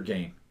per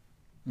game.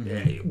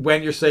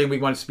 When you're saying we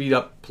want to speed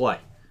up play.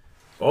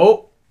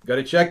 Oh, got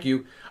to check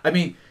you. I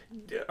mean,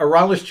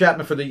 Aroldis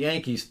Chapman for the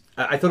Yankees,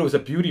 I thought it was a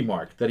beauty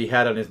mark that he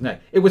had on his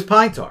neck. It was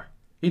pine tar.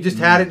 He just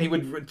had it and he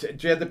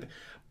would...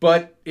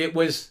 But it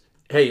was,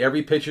 hey,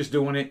 every pitcher's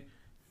doing it.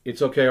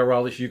 It's okay,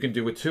 Aroldis, you can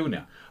do it too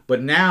now.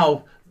 But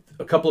now,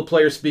 a couple of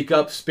players speak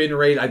up, spin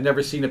rate. I've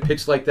never seen a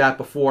pitch like that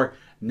before.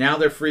 Now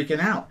they're freaking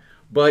out.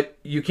 But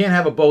you can't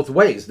have it both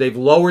ways. They've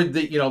lowered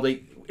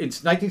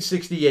it's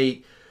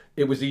 1968,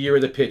 it was the year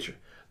of the pitcher.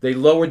 They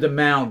lowered the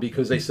mound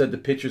because they said the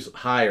pitcher's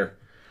higher.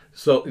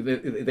 So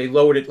they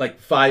lowered it like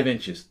 5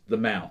 inches, the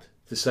mound,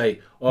 to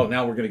say, oh,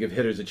 now we're going to give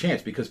hitters a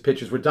chance because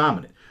pitchers were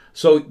dominant.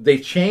 So they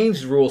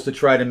changed rules to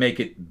try to make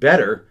it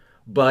better,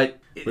 but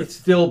it's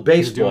still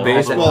baseball.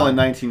 Baseball in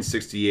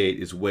 1968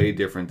 is way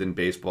different than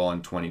baseball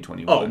in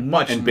 2021. Oh,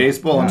 much. And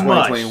baseball in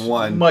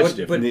 2021, much But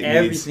different.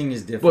 everything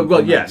is different. Well,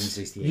 from yes.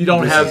 1968. You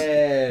don't have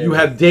Yeah. you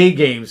have day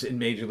games in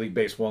Major League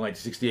Baseball in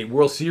 1968.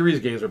 World Series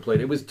games were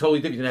played. It was totally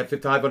different. You didn't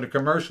have 500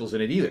 commercials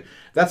in it either.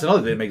 That's another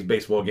thing that makes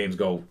baseball games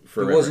go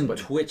forever. It wasn't but-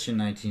 Twitch in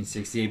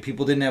 1968.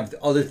 People didn't have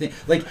other things.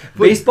 Like,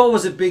 baseball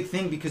was a big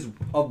thing because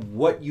of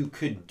what you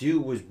could do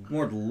was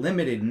more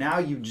limited. Now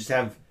you just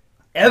have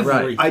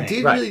everything. I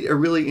did Right. a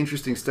really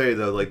interesting study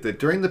though, like that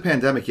during the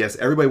pandemic. Yes,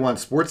 everybody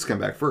wants sports to come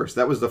back first.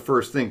 That was the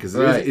first thing because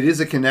Right. it is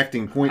a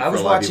connecting point. I for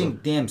was a lot of watching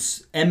people.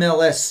 damn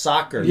MLS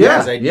soccer Yeah,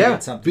 because I needed yeah.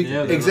 something. Yeah,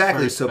 to do. they're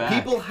Exactly. first So back.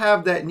 people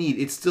have that need.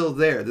 It's still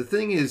there. The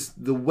thing is,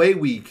 the way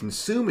we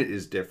consume it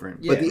is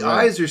different, but Yeah, the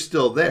right. eyes are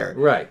still there.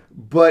 Right.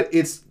 But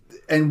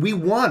and we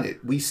want it.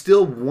 We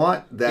still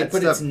want that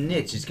But stuff. it's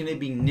niche. It's going to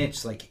be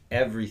niche like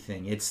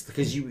everything. It's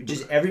because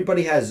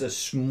everybody has a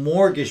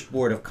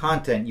smorgasbord of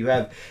content. You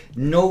have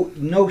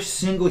no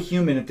single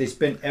human, if they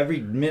spend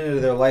every minute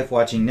of their life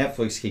watching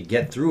Netflix, could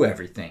get through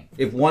everything.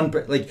 If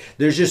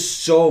there's just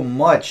so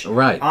much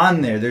Right.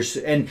 on there.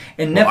 And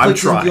I'm Netflix isn't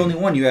trying. the only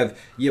one. You have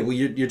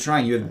you're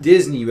trying. You have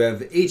Disney. You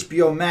have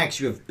HBO Max.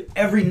 You have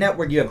every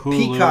network. You have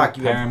Hulu, Peacock.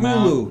 You Paramount. have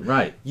Hulu.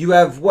 Right. You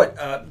have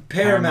Paramount.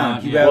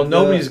 Paramount, You yeah. have Well,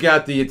 nobody's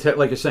got the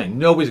like you're saying.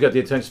 Nobody's got the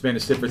attention span to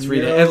sit for 3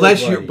 days, Nobody.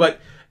 unless you. But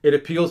it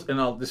appeals, and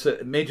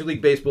Major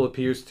League Baseball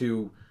appeals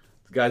to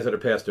guys that are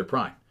past their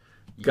prime,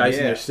 guys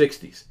in Yeah. their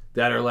 60s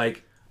that are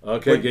like,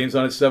 okay, game's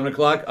on at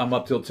 7:00. I'm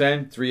up till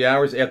 10, 3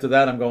 hours. After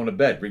that, I'm going to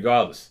bed,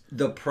 regardless.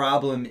 The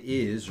problem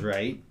is,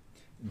 right,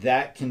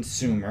 that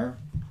consumer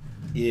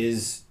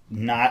is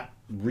not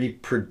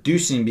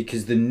reproducing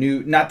because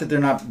not that they're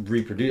not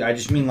reproducing, I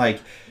just mean like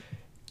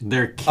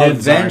Their kids aren't gonna do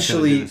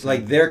eventually the same.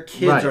 like their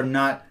kids Right. are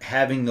not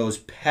having those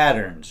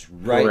patterns,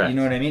 right? Correct. You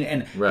know what I mean?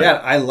 And Right. yeah,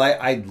 I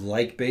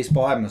like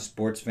baseball. I'm a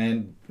sports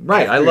fan.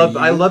 Right. I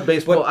after love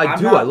baseball. but I I'm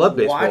do. not I love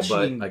baseball,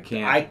 watching- but I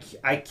can't.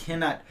 I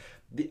cannot.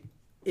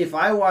 If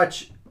I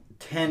watch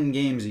 10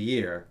 games a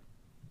year,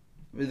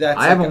 that's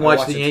I haven't watched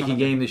watch the a ton Yankee of-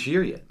 game this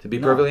year yet. To be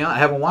No. perfectly honest, I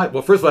haven't watched.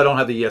 Well, first of all, I don't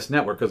have the YES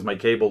network because my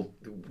cable,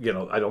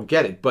 I don't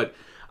get it. But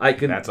I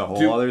can. That's a whole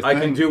do, other I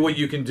can thing. do what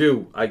you can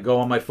do. I go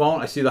on my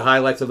phone. I see the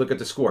highlights. I look at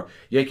the score.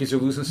 Yankees are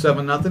losing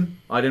 7-0.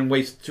 I didn't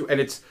waste two, and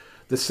it's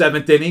the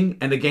 7th inning,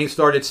 and the game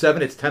started at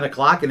 7. It's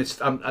 10:00, and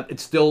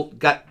it's still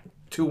got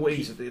 2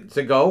 innings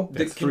to go.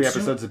 It's 3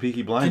 episodes of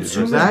Peaky Blinders.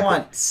 Consumers Exactly.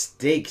 want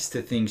stakes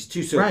to things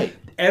too. So Right.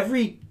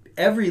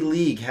 every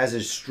league has a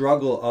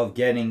struggle of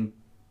getting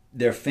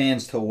their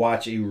fans to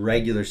watch a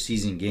regular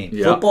season game.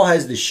 Yeah. Football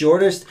has the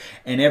shortest,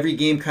 and every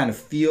game kind of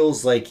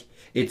feels like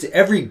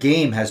every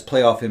game has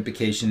playoff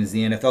implications as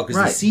the NFL because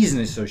Right. the season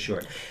is so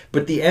short.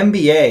 But the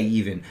NBA,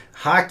 even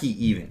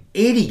hockey, even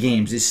 80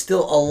 games is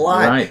still a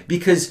lot Right.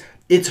 because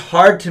it's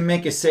hard to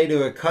make a say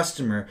to a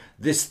customer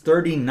this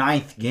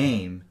 39th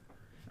game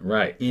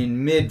Right.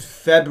 in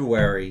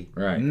mid-February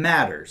Right.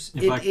 matters.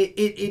 If I-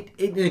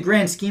 In the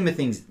grand scheme of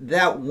things,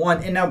 that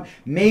one, and now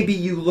maybe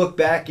you look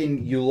back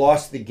and you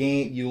lost the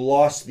game, you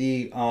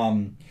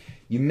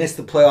missed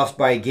the playoffs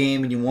by a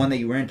game and you won that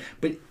you were in,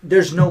 but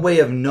there's no way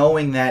of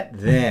knowing that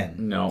then.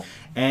 No.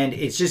 And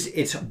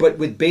but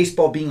with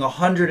baseball being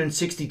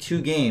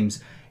 162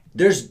 games,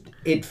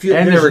 it feels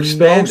And they're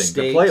expanding the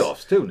stakes.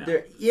 playoffs too now.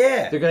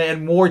 Yeah. They're going to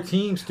add more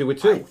teams to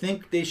it I too.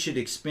 think they should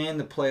expand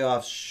the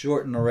playoffs,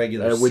 shorten the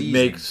regular It would season.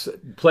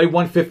 make play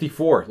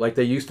 154 like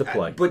they used to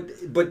play.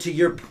 But to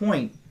your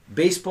point,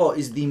 baseball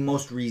is the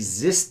most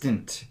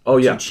resistant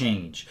yeah. to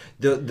change.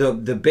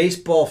 The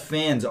baseball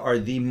fans are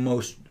the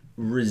most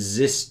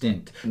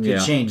resistant to Yeah.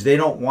 change. They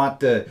don't want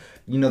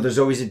there's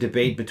always a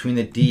debate between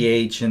the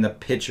DH and the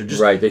pitcher.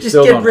 Just, Right, they just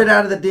still get don't- rid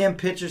out of the damn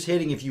pitchers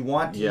hitting. If you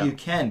want to, Yeah. you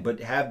can. But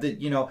have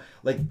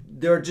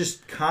there are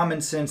just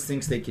common sense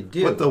things they could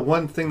do. But the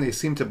one thing they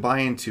seem to buy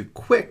into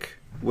quick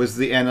was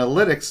the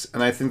analytics,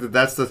 and I think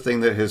that's the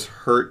thing that has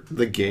hurt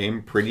the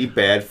game pretty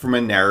bad from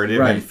a narrative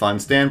Right. and fun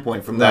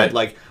standpoint. From Right. that,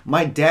 like,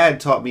 my dad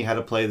taught me how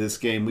to play this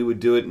game. We would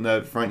do it in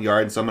the front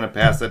yard, so I'm going to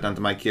pass that down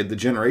to my kid. The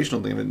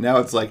generational thing. But now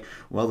it's like,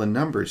 well, the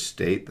numbers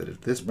state that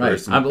if this Right.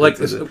 person, I'm like,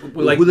 puts it-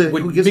 would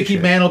who gives a Mickey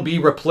shit? Mantle be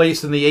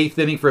replaced in the 8th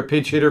inning for a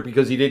pinch hitter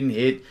because he didn't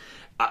hit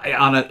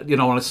on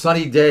a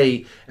sunny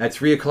day at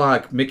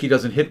 3:00? Mickey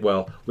doesn't hit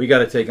well. We got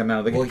to take him out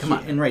of the game. Well, Come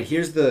on. And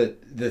here's the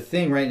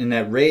thing, right? In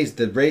the Rays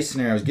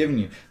scenario I was giving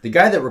you, the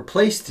guy that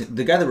replaced him,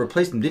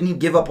 didn't he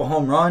give up a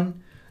home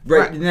run?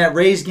 Right, in that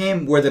Rays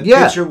game where the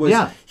Yeah, pitcher was,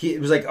 yeah. it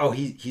was like,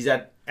 he's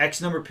at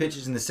X number of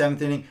pitches in the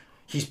 7th inning.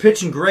 He's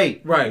pitching great.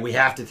 Right. We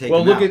have to take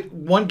Well, him look out. at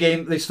one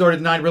game. They started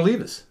 9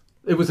 relievers.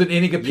 It was an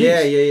inning apiece.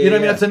 Yeah, You know what I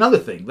mean? yeah. That's another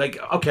thing. Like,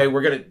 okay,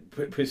 we're gonna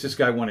pitch this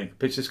guy one in.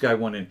 Pitch this guy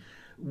one in.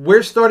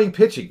 We're starting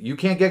pitching. You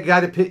can't get a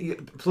guy to pitch.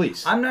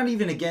 Please. I'm not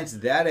even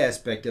against that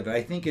aspect of it.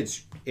 I think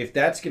if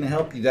that's going to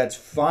help you, that's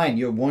fine.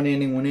 You're one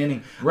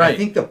inning. Right. I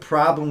think the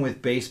problem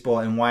with baseball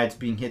and why it's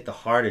being hit the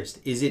hardest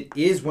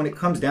is when it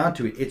comes down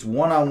to it, it's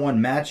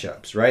one-on-one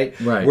matchups, right?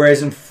 Right.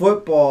 Whereas in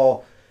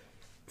football,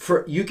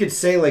 you could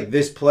say like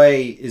this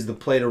play is the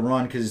play to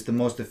run because it's the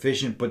most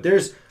efficient, but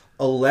there's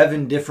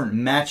 11 different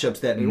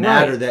matchups that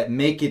matter that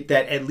make it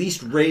that at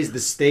least raise the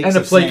stakes. And the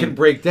of play saying can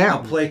break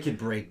down. A play could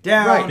break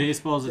down. Right.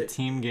 Baseball is a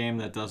team game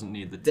that doesn't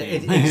need the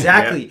team.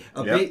 Exactly.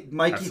 Yep.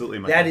 Mikey, Absolutely,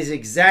 that Michael. is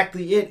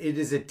exactly it. It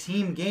is a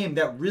team game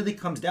that really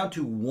comes down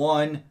to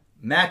one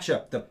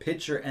matchup, the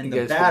pitcher and the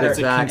Yes, batter. it's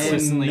and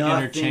consistently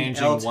nothing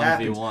interchanging else 1v1.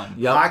 happens.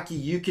 Yep. Hockey,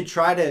 you could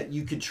try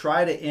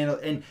to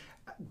and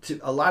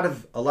a lot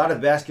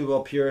of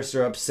basketball purists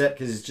are upset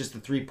because it's just a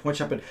 3-point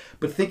shot.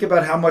 But think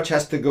about how much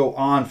has to go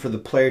on for the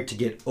player to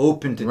get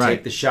open to Right.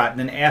 take the shot, and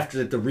then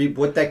after that,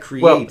 what that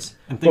Well, creates.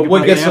 And think but what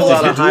about gets it, a they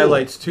lot have of to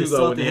highlights too, They still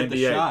though, have in to the hit the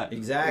NBA. shot.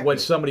 Exactly. When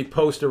somebody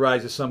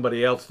posterizes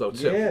somebody else, though,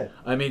 too. Yeah.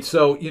 I mean,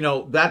 so,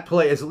 that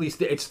play is at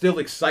least, it's still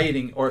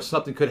exciting, or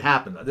something could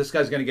happen. This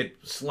guy's going to get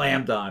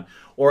slammed on,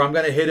 or I'm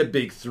going to hit a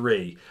big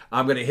 3.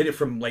 I'm going to hit it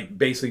from, like,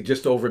 basically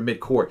just over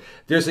midcourt.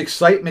 There's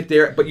excitement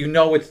there, but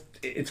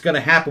it's going to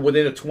happen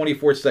within a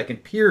 24-second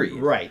period.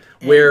 Right.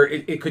 Where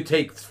it could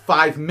take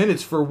 5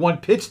 minutes for one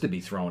pitch to be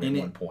thrown at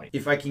one point.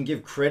 If I can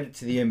give credit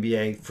to the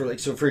NBA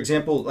for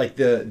example, like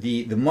the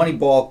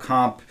Moneyball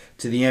comp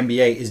to the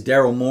NBA is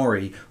Daryl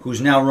Morey,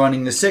 who's now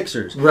running the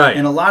Sixers. Right.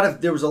 And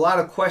there was a lot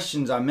of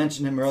questions. I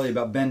mentioned him earlier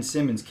about Ben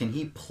Simmons. Can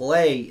he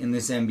play in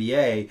this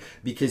NBA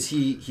because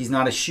he's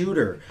not a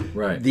shooter?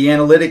 Right. The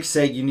analytics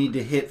say you need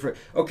to hit for.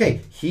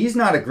 Okay, he's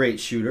not a great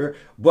shooter,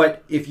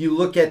 but if you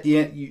look at the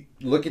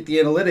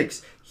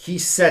analytics, he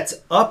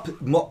sets up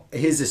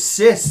his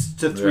assists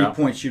to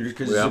 3-point shooters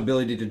because his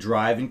ability to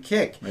drive and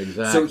kick.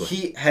 Exactly. So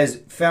he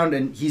has found,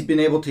 and he's been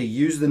able to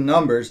use the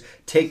numbers,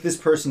 take this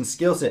person's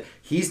skill set.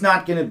 He's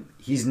not going to.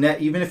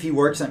 Even if he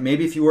works on,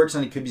 maybe if he works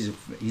on,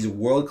 he's a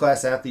world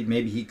class athlete.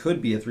 Maybe he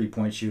could be a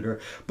 3-point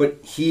shooter, but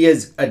he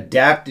has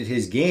adapted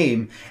his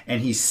game and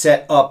he's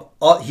set up.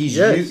 He's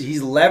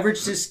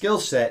leveraged his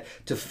skill set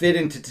to fit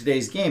into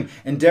today's game.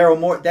 And Daryl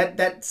Morey,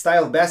 that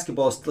style of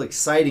basketball is still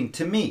exciting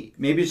to me.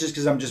 Maybe it's just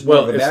because I'm just more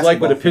of a it's basketball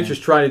like what a fan. pitcher's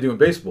trying to do in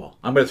baseball.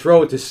 I'm going to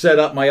throw it to set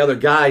up my other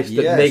guys to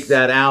Yes. make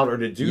that out or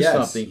to do Yes.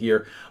 something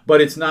here. But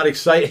it's not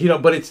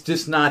exciting, but it's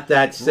just not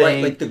that same.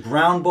 Right, like the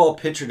ground ball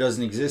pitcher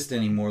doesn't exist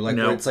anymore. Like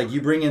No. where it's like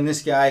you bring in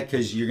this guy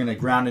because you're going to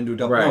ground into a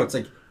double. Right. No, it's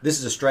like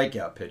this is a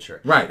strikeout pitcher.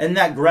 Right. And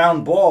that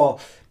ground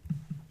ball,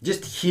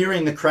 just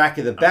hearing the crack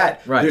of the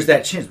bat, Right. there's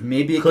that chance.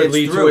 Maybe it Could gets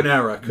lead to through. an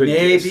error. Could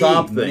maybe, get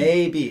something.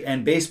 Maybe.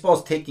 And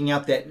baseball's taking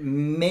out that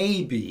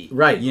maybe.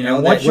 Right. You know,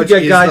 And once that, you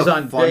get guys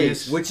on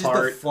base, which is the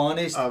part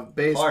funnest of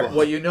baseball. part.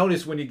 what you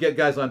notice when you get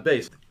guys on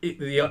base, the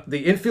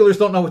infielders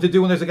don't know what to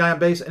do when there's a guy on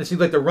base, and it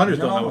seems like the runners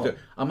don't know what to do.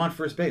 I'm on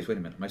first base. Wait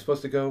a minute. Am I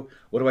supposed to go?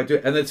 What do I do?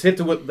 And it's hit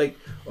to what, like,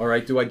 all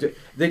right, do I do?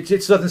 It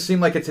just doesn't seem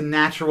like it's a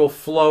natural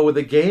flow of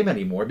the game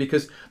anymore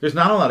because there's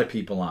not a lot of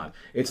people on.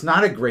 It's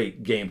not a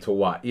great game to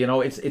watch.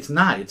 It's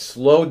not. It's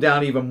slowed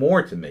down even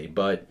more to me.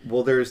 But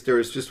Well, there's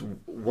just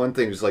one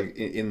thing, just like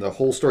in the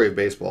whole story of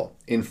baseball.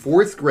 In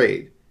 4th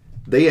grade,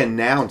 they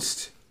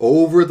announced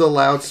over the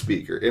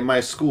loudspeaker in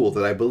my school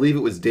that I believe it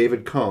was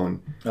David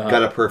Cohn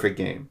got a perfect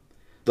game.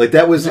 Like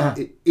that was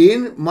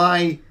in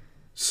my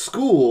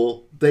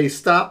school. They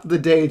stopped the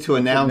day to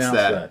announce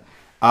that.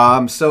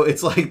 So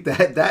it's like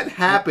that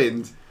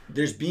happened.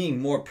 there's being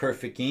more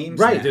perfect games.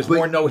 Right, now. there's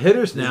more no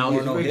hitters now.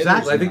 more no-hitters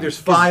Exactly, I think now. there's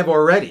 5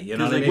 already. You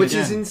know what I mean? Which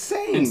Again, is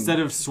insane. Instead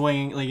of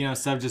swinging,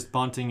 instead of just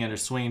bunting it or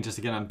swinging just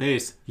to get on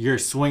base, you're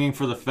swinging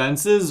for the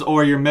fences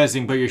or you're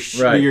missing, but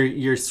Right.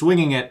 you're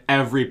swinging at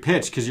every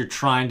pitch because you're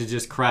trying to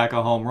just crack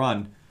a home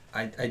run.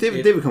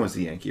 David Cohen's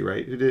the Yankee,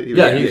 right?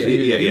 Yeah,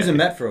 he was a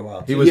Met for a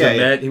while. He was Yeah, a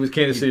Met. He was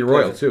Kansas City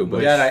Royal too.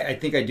 But Dad, I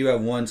think I do have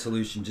one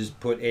solution. Just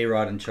put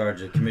A-Rod in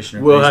charge of commissioner.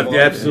 of we'll have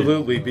baseball.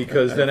 absolutely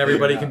because then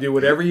everybody can do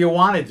whatever you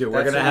want to do.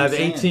 We're That's going to what I'm have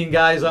saying. 18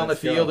 guys on the Let's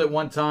field go. at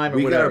one time or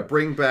We got to whatever.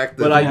 bring back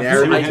the But I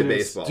narrative to do-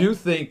 baseball. do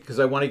think because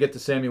I want to get to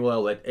Samuel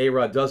L. that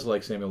A-Rod does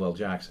like Samuel L.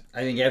 Jackson.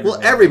 I think Well,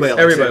 everybody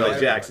likes Everybody Samuel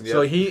likes Jackson. Yeah.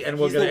 So he and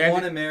we're He's going the to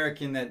one end.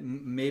 American that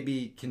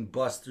maybe can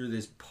bust through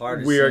this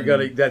partisan. We are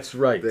going to. That's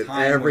right. that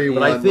time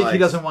everyone But I think he likes.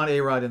 doesn't want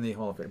A-Rod in the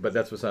Hall of Fame. But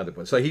that's beside the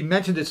point. So he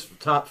mentioned his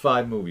top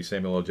 5 movies,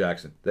 Samuel L.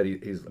 Jackson, that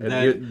he's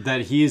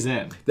That he's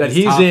in. that His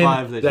he's top in,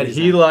 5 that he's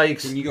he in.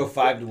 likes. Can you go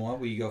 5-1?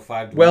 Will you go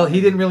 5-1? Well, he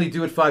didn't really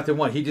do it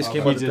 5-1. He just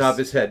came off the top of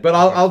his head. But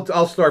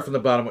I'll start from the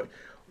bottom.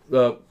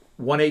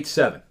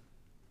 187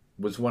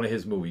 was one of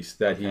his movies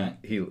that Okay.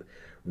 he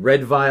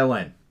Red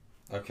Violin,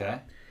 Okay.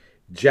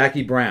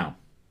 Jackie Brown,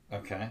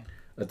 Okay.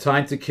 A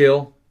Time to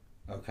Kill,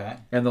 Okay.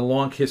 and The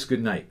Long Kiss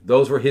Goodnight.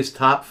 Those were his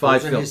top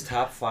 5 Those are films his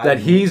top 5 that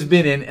he's movies.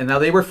 been in. And now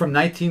they were from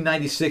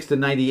 1996 to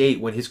 98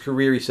 when his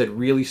career, he said,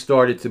 really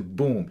started to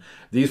boom.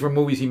 These were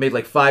movies, he made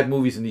like 5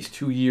 movies in these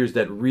 2 years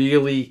that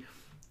really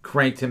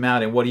cranked him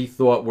out and what he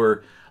thought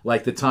were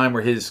like the time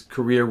where his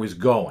career was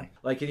going.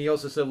 Like, and he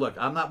also said, look,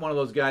 I'm not one of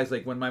those guys,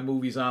 like when my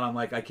movie's on, I'm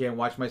like, I can't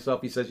watch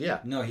myself. He says, yeah.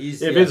 No,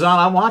 he's. If yeah. it's on,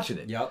 I'm watching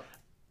it. Yep.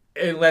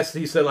 Unless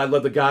he said, I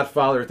love The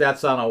Godfather. If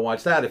that's on, I'll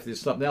watch that. If there's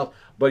something else.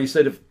 But he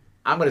said, if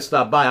I'm going to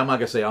stop by, I'm not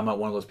going to say I'm not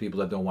one of those people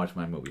that don't watch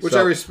my movies. Which So,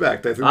 I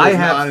respect. I think I there's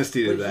have- an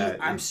honesty to But that.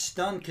 I'm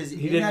stunned because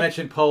He didn't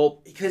mention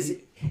Pulp. because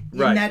in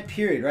Right. that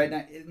period,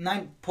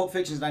 right? Pulp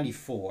Fiction's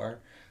 94.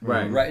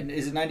 Right. Right.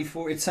 Is it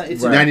 94? It's Right.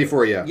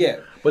 94, yeah. Yeah.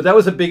 But that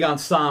was a big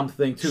ensemble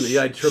thing, too.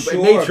 Yeah, it Sure,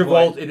 made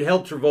Travolta, but- it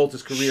helped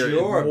Travolta's career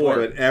Sure, more.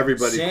 But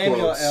everybody Samuel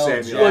quotes L.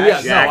 Samuel Well, yeah,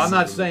 Jackson. no, I'm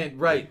not saying,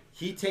 right.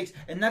 He takes,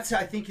 and that's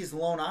I think his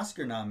lone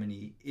Oscar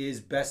nominee is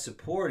Best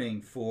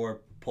Supporting for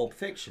Pulp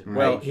Fiction.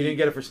 Well, right? he didn't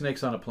get it for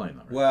Snakes on a Plane,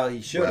 though. Right? Well,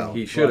 he should have. Well,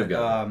 he should have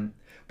gotten it.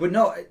 But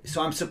no,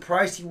 so I'm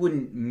surprised he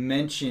wouldn't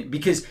mention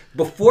because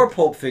before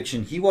Pulp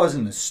Fiction he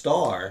wasn't a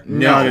star.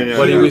 No.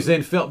 But he was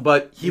in film.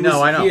 But He no,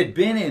 was. I know. He had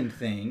been in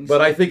things.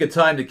 But I think A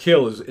Time to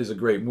Kill is a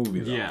great movie.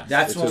 Though. Yeah.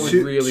 that's It's what a was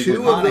really two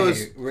good of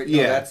those- No,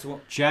 yeah. that's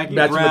what Jackie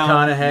Matthew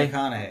Brown,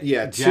 McConaughey.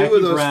 Yeah, two Jackie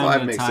of those Brown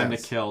 5 and make Time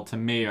sense. to Kill to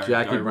me are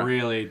Jackie Brown.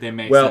 really they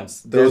make Well,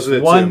 sense. there's Those are the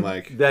two, one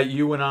Mike. that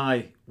you and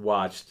I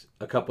watched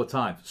a couple of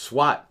times.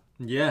 SWAT.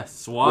 Yeah, With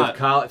SWAT.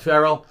 Colin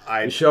Farrell,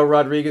 I- Michelle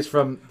Rodriguez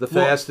from The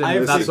Well, Fast and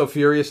I've Not seen- So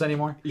Furious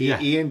anymore. Yeah.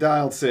 Ian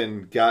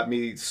Donaldson got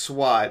me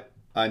SWAT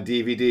on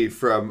DVD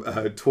from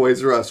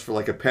Toys R Us for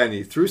like a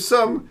penny through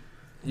some,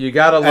 You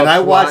gotta love and I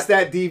SWAT. watched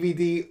that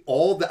DVD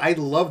I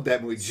loved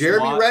that movie.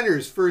 Jeremy SWAT.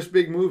 Renner's first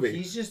big movie.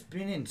 he's just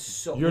been in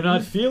so. You're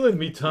not feeling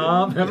me,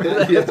 Tom. Remember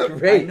that? Yeah. That's I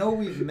great. know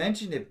we've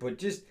mentioned it, but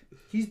just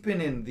he's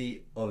been in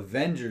the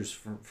Avengers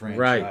franchise.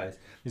 Right.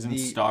 He's in The-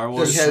 Star The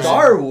Wars.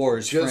 Star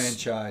Wars Just-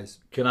 franchise.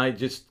 Can I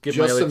just give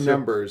my Just other some two?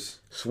 numbers.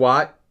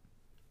 SWAT,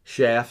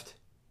 Shaft,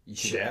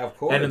 Yeah, of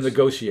course. and A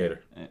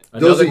Negotiator.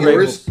 Those are great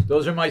yours? movie.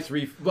 Those are my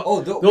 3.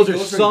 Oh, those are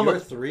some. your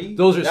 3.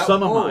 those are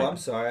some of mine. I'm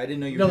sorry, I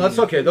didn't know you. No, were that's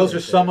doing okay. your Those three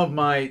are right some there. of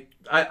my.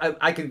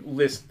 I can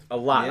list a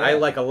lot. Yeah. I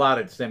like a lot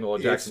of Samuel L.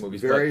 It's Jackson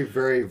movies. very,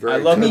 very, very. I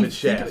love tough. him in Think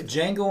Shaft. of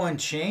Django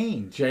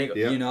Unchained. Django.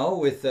 Yeah. You know,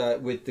 with the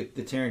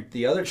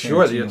other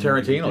Sure, the Tarantino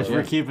Tarantino, movies. If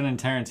we're keeping in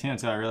Tarantino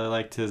too, I really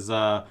liked his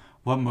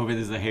what movie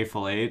is The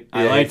Hateful Eight.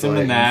 I Yeah, liked him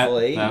Hateful in that. Hateful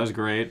Eight. That was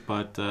great,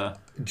 but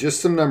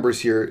Just some numbers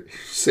here.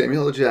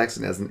 Samuel L.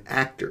 Jackson as an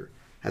actor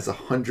has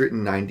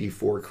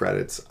 194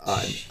 credits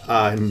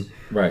on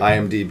Right.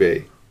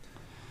 IMDb.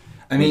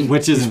 I mean,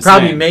 which is He's insane.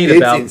 probably made It's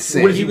about.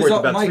 insane. What is he He was worth? up-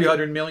 About Mike-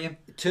 300 million.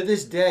 to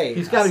this day,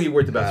 He's got to be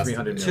worth about Has to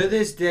 300 be. to million.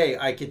 this day,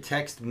 I could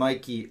text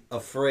Mikey a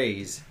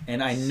phrase,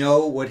 and I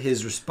know what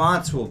his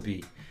response will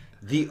be.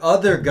 The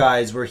other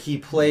guys where he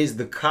plays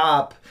the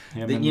cop,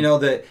 Him that and- you know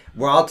that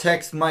where I'll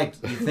text Mike,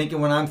 you thinking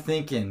what I'm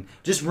thinking,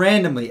 just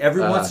randomly.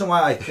 Every once in a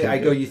while, I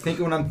go, you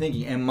thinking what I'm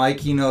thinking, and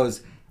Mikey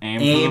knows.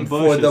 Aim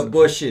for the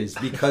bushes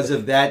because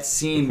of that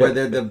scene where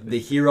they're the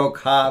hero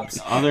cops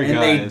Other and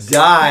guys. they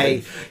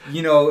die.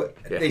 You know,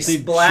 they They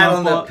splat jump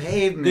on the off-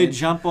 pavement. They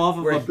jump off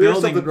of a There's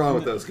building. something wrong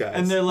with those guys.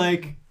 And they're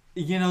like,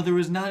 there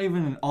was not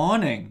even an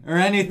awning or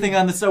anything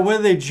on the side. What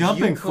are they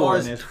jumping You for?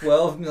 caused And it-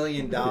 $12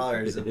 million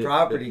of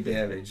property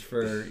damage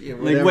for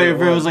Like, wait, if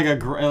it was like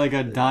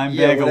a dime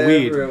bag of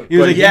weed. whatever. He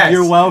was But like, yes,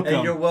 you're welcome.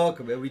 And you're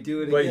welcome, and we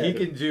do it But again. he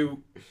can do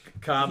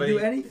comedy, He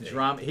can do anything.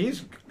 drama.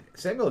 He's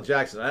Samuel L.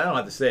 Jackson. I don't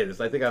have to say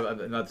this. I think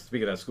I'm not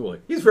speaking out of school.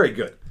 He's very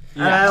good.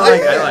 And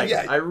I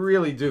Yeah. I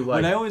really do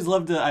like. But I always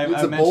loved it.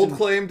 It's a bold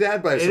claim,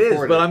 Dad, but I It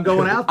support is, but I'm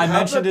going out. I there. How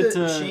mentioned about it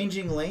the to-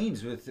 changing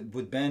lanes with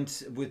Ben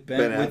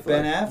Affleck.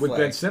 Affleck. with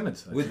Ben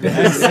Simmons. With Ben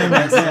Ben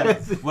Simmons,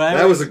 Simmons. yeah. When I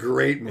That was- was a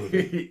great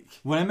movie.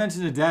 What I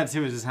mentioned to Dad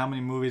too is just how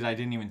many movies I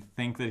didn't even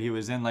think that he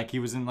was in. Like he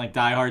was in like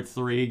Die Hard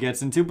 3 he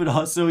gets into, but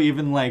also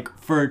even like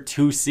for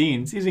 2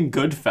 scenes, he's in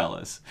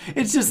Goodfellas.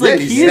 It's just like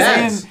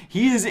Yeah,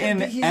 he is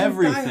in He's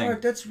everything. In Die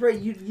Hard. That's right.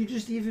 You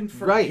just even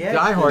forget. Right,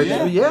 Die Hard.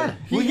 Yeah. Yeah.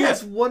 He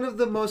has one of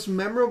the most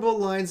memorable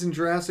lines in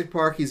Jurassic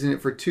Park. He's in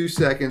it for 2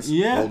 seconds.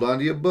 Yeah. Hold on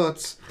to your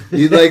butts.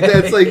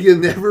 That's like you'll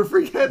never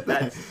forget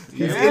that. He's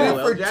Yeah. in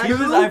it for Well,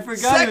 2 I forgot he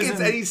was seconds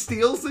in- and he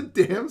steals the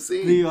damn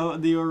scene.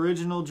 The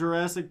original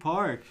Jurassic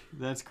Park.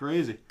 That's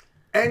crazy.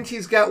 And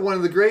he's got one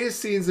of the greatest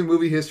scenes in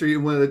movie history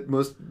in one of the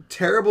most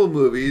terrible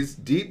movies,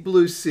 Deep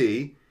Blue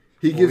Sea.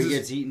 He He gives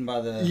gets eaten by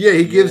the.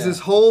 he gives this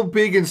whole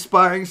big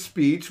inspiring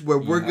speech where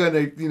we're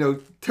gonna,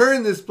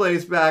 turn this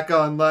place back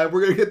online.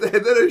 We're gonna get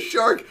and then a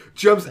shark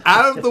jumps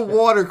out of the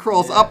water,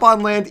 crawls up on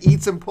land,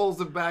 eats him,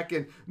 pulls him back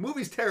in.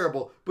 Movie's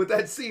terrible, but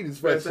that scene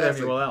is With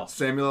fantastic.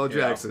 Samuel L.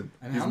 Jackson.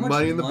 And He's how much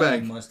money in the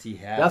bank. must he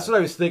have? That's what I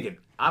was thinking.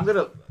 I'm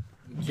gonna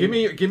give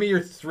me your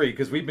 3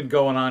 because we've been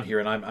going on here,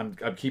 and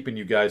I'm keeping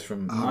you guys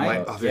from. My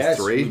Oh, there's guess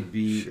 3? would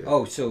be. Shit.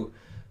 So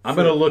I'm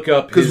gonna look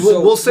up 'Cause his.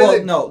 we'll say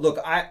that- no. Look,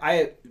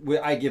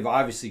 I give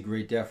obviously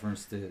great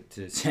deference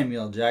to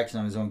Samuel L. Jackson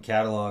on his own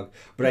catalog,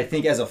 but I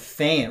think as a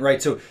fan,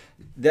 right? So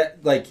that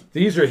like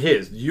These are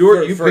his.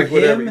 You for pick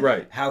whatever. him,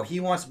 Right. how he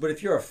wants. But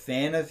if you're a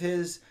fan of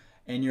his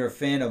and you're a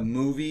fan of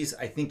movies,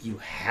 I think you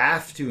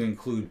have to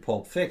include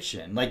Pulp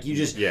Fiction. Like you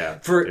just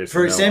for there's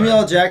for no Samuel way.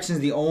 L. Jackson's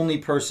the only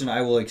person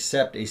I will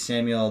accept a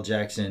Samuel L.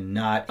 Jackson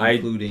not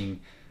including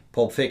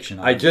Pulp Fiction.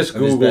 I just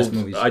of his best googled.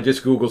 movies. I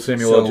just googled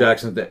Samuel L. So-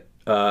 Jackson.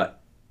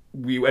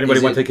 Anybody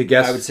Is want to it- take a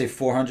guess? I would say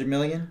 400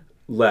 million.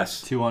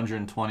 Less.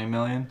 220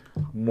 million.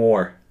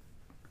 More.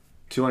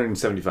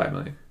 275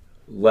 million.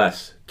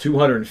 Less.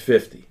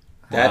 250.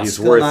 That's He's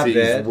still worth. not He's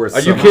bad. worth. Are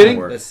you so much kidding?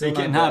 more. That's still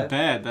Not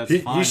bad. That's He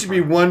fine. should for be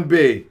him.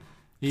 1B.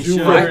 He Two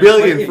should. hundred- $1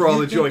 billion If for all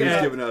you the think joy he's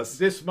that- given us.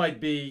 This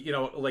might be,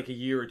 like a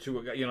year or two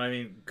ago. You know what I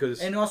mean? Because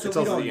And also, It's we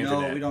also don't the know.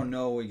 internet. We don't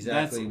know That's,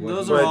 exactly what.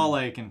 those he- are all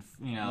like,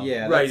 yeah.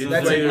 Yeah, right, That's, it's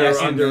that's later an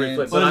estimate. under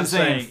inflation. But I'm I'm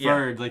saying saying, yeah.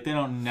 inferred, like they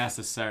don't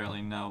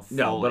necessarily know.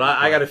 no, fully, but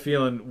I got a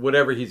feeling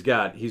whatever he's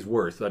got, he's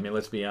worth. I mean,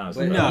 let's be honest.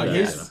 But about no, that,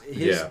 his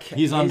Yeah.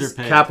 He's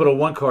underpaid. Capital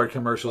One card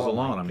commercials Oh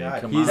my alone. I mean,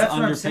 God. come He's on. That's what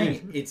I'm underpaid.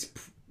 saying. It's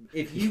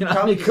if you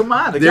I mean, come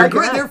on. The They're guy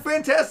great. can They're act.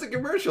 fantastic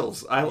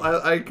commercials. I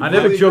I never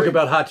completely joke agree.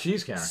 about hot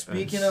cheese counter.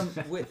 Speaking of,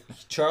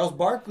 Charles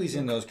Barkley's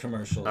in those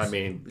commercials. I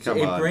mean, So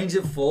come it on. brings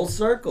it full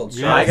circle.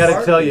 Yeah. Charles I got to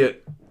Barkley. tell you,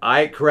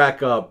 I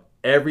crack up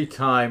every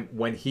time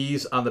when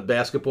he's on the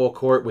basketball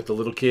court with the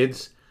little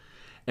kids,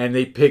 and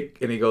they pick,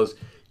 and he goes,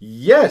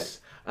 "Yes,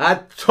 I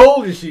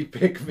told you she'd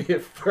pick me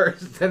at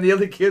first." And the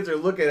other kids are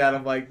looking at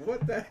him like,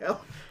 "What the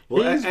hell?"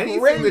 Well, He's anything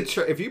great.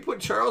 that if you put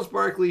Charles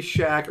Barkley,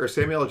 Shaq, or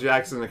Samuel L.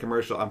 Jackson in a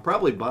commercial, I'm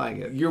probably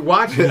buying it. You're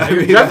watching. I You're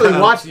mean, definitely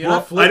watching. You're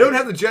not I flipping. don't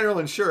have the general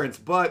insurance,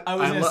 but I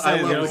was gonna say, I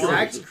you love know, the Zach's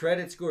commercial.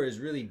 credit score is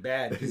really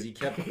bad because he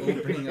kept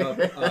opening up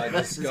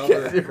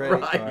Discover Yeah, credit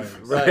right, cards.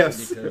 right.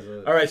 Because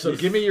of- All right, so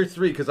give me your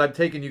 3 because I've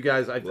taken you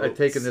guys. I've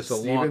taken this a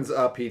long. Steven's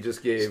up. He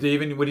just gave.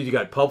 Steven, what did you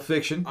got? Pulp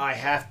Fiction. I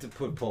have to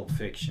put Pulp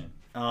Fiction.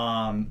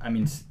 I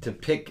mean, to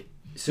pick.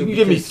 So You can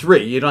give me because-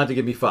 3. You don't have to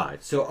give me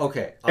 5. So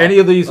okay. Any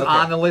of these okay.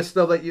 on the list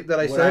though that I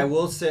What said? I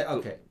will say,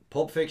 okay,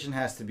 Pulp Fiction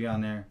has to be on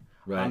there.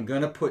 Right. I'm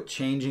gonna put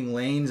Changing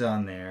Lanes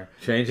on there.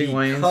 Changing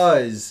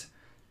Lanes?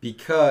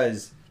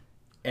 Because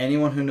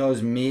anyone who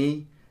knows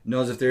me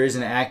knows if there is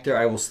an actor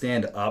I will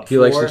stand up He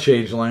for. likes to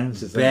change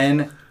lanes. is that-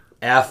 Ben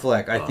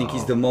Affleck. I think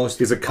he's the most.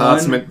 He's a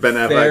consummate Ben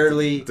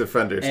unfairly- Affleck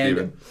defender, and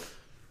Steven.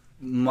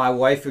 My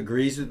wife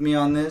agrees with me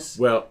on this.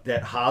 Well-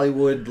 that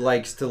Hollywood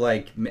likes to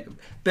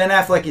Ben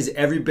Affleck is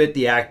every bit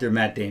the actor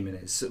Matt Damon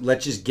is. So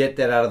let's just get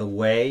that out of the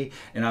way.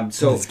 And I'm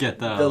so Let's get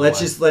that out of the let's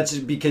way.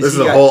 just because This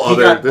he is a got, whole he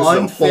other- got this is a whole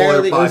other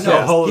unfairly podcast. This is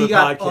a whole he other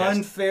got podcast.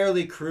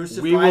 unfairly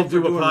crucified We will for do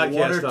a doing one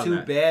podcast or on two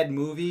that. bad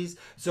movies.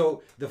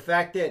 So the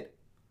fact that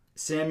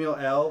Samuel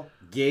L.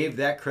 gave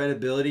that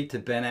credibility to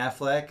Ben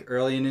Affleck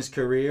early in his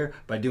career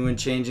by doing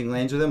Changing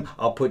Lanes with him.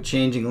 I'll put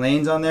Changing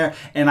Lanes on there,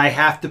 and I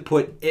have to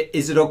put.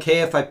 Is it okay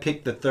if I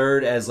pick the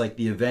third as like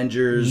the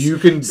Avengers? You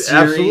can series?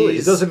 absolutely.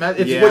 It doesn't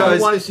matter. It's Yeah. what Because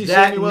you want to see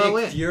that Samuel L.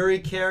 Nick in. Fury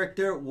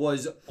character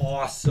was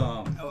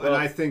awesome. And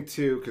I think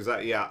too, because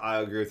I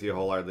agree with you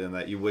wholeheartedly on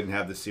that. You wouldn't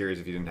have the series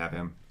if you didn't have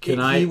him. He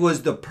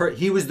was the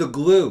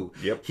glue.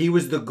 Yep. He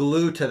was the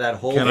glue to that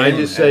whole. Can thing. I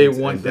just say and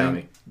one thing?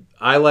 Downey.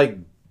 I like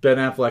Ben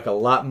Affleck a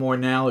lot more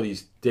now that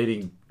he's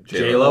dating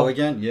J Oh, Lo.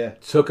 again? Yeah.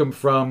 Took him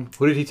from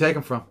who did he take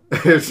him from? Yeah.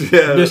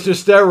 Mr.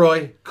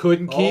 Steroid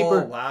couldn't keep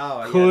her. Oh, wow. Yeah,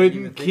 I didn't Couldn't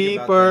even think keep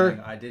about her.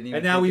 that. I didn't even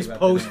And now think he's about that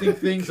posting angle.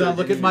 things I on.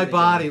 Look didn't at my even think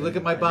body. about Look that.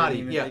 at my I body.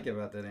 didn't even Yeah. think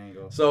about that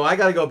angle. So I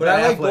got to go But Ben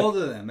I like Affleck. both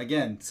of them.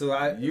 Again, so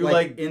I You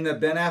like- in the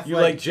Ben Affleck. You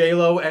like J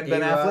Lo and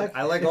Ben A-Rod, Affleck?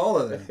 I like all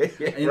of them.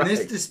 In Right.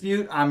 this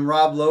dispute, I'm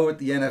Rob Lowe with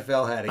the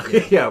NFL hat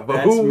again. Yeah, but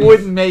That's who me.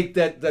 wouldn't make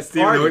that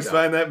Steven party? always though?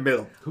 find that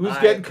middle. Who's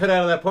getting cut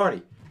out of that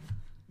party?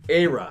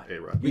 A-Rod.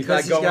 A-Rod.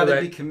 Because he's got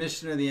to be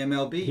commissioner of the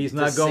MLB. He's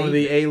not going to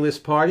the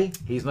A-list party.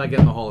 He's not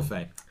getting the Hall of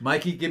Fame.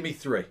 Mikey, give me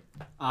 3.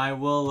 I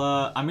will.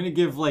 I'm gonna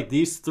give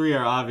these 3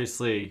 are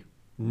obviously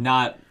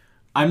not.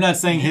 I'm not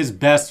saying his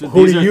best.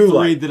 Who These do are you 3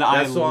 like? that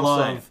That's I all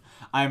I'm saying. love.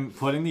 I'm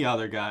putting the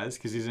other guys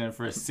because he's in it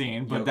for a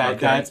scene, but Okay.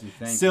 that's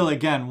Thank still you.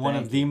 again one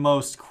Thank of the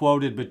most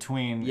quoted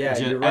between. Yeah,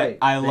 you're right.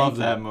 I Thank love you.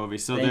 that movie.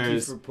 So Thank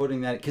there's you for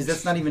putting that, because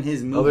that's not even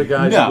his movie. Other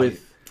guys No.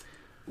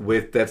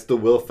 with That's the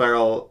Will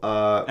Ferrell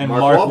and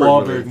Mark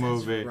Wahlberg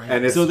movie. movie.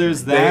 And it's, So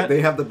there's that.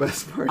 They have the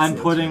best parts. I'm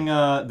That's putting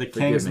right. the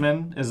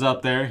Kingsman is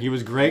up there. He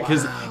was great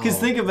because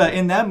think about it,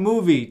 in that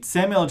movie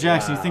Samuel L.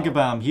 Jackson. You think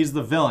about him, he's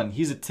the villain.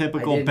 He's a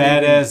typical I didn't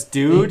badass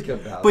even dude,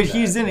 think about but that.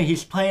 he's in it.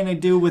 He's playing a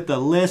dude with a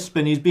lisp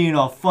and he's being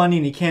all funny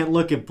and he can't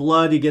look at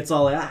blood. He gets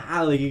all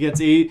like he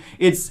gets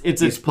it's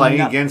He's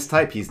playing against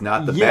type. He's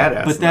not the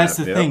badass. but in that's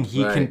that. the Yep. thing.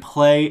 He can Right.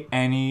 play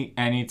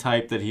any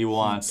type that he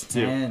wants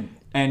to. can.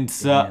 And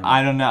so Damn.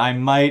 I don't know.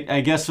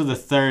 I guess for the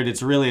 3rd,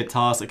 it's really a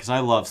toss because I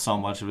love so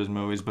much of his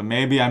movies. But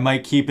maybe I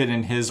might keep it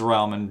in his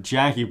realm. And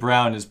Jackie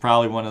Brown is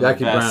probably one of Jackie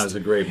the best. Brown is a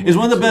great movie. Is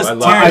one of the too. best I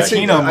love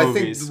Tarantino I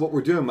movies. think what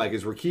we're doing, Mike,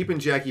 is we're keeping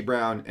Jackie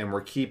Brown and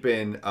we're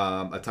keeping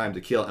A Time to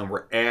Kill, and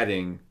we're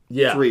adding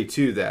 3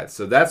 to that.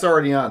 So that's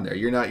already on there.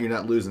 You're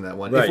not losing that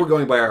one. Right. If we're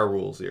going by our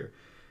rules here.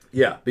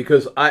 Yeah,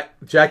 because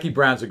Jackie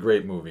Brown's a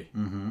great movie.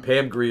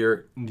 Pam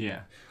Grier. Yeah.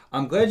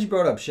 I'm glad you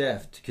brought up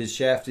Shaft, because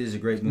Shaft is a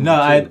great movie. No,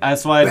 too.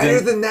 that's why I Better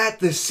didn't. than that,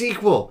 the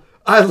sequel.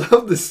 I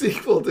love the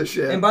sequel to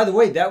Shaft. And by the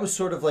way, that was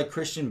sort of like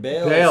Christian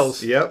Bale's.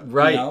 Bales. Yep.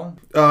 Right. You know?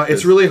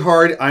 It's really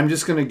hard. I'm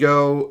just going to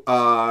go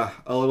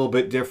a little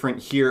bit different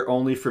here.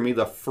 Only for me,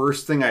 the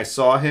first thing I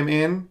saw him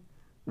in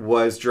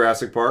was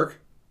Jurassic Park.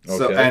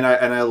 So Okay. and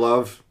I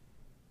love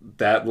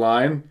that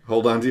line.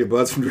 Hold on to your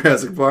butts from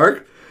Jurassic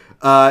Park.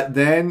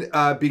 Then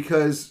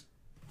because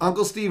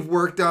Uncle Steve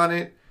worked on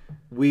it,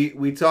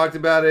 we talked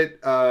about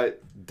it.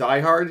 Die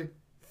Hard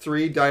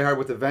 3, Die Hard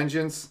with a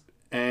Vengeance,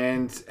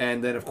 and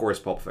then of course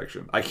Pulp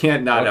Fiction. I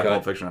can't not have Okay.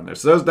 Pulp Fiction on there.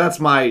 So that's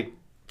my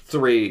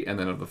 3, and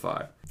then of the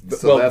 5.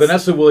 So Well, that's-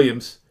 Vanessa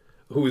Williams,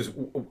 who is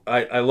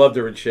I loved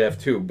her in Shaft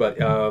too, but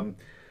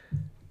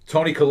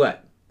Toni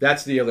Collette.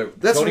 That's the other.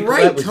 That's Toni right.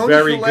 Collette was Toni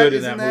very Collette good in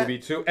is that in that. movie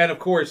too, and of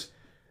course,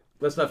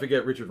 let's not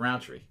forget Richard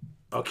Roundtree.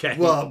 Okay.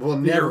 Well, we'll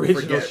The never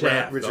original forget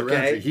Shaft, Richard okay?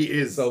 Roundtree. He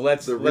is So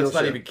let's the real not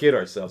Shaft. even kid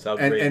ourselves how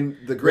great And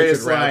the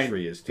greatest Richard line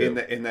Roundtree is too.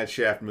 in that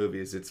Shaft movie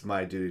is, "It's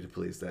my duty to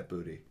please that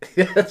booty."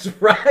 That's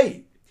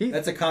right.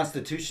 That's a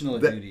constitutional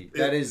duty.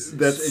 That's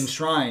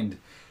enshrined.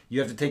 You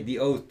have to take the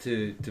oath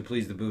to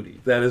please the booty.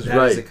 That is That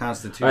right. is a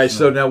constitutional. All right.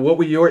 So now, what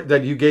were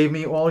that you gave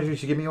me all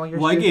yours? You give me all yours.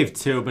 Well, I too? gave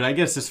 2, but I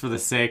guess just for the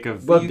sake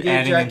of you gave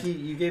adding. Jackie.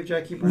 You gave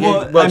Jackie Brown.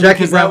 Well, Well, I mean, Jackie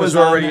 'cause Brown that was was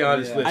on already there. on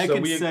his Yeah. list. I so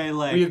could we, say,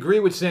 like- we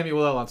agree with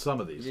Samuel L. on some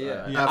of these.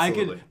 Yeah. Yeah, I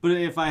Absolutely. could, but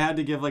if I had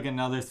to give like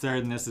another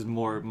 3rd, and this is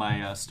more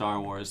my Star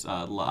Wars,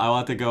 I'll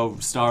have to go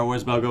Star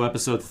Wars, but I'll go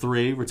Episode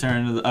 3,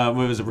 Return of the,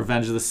 what was it,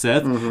 Revenge of the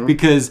Sith,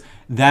 because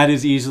that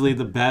is easily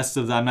the best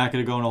of the, I'm not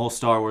going to go on a whole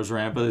Star Wars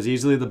rant, but it's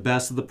easily the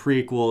best of the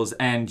prequels,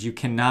 and you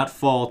cannot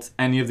fault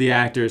any of the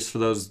actors for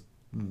those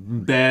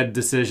bad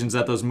decisions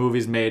that those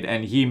movies made,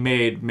 and he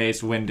made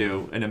Mace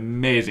Windu an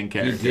amazing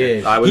character. He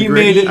did. I would He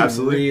agree. made it-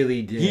 Absolutely.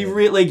 Really did. He He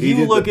you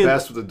did look the at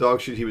best with the dog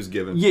shit he was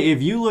given. Yeah,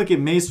 if you look at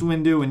Mace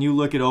Windu and you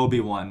look at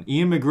Obi-Wan,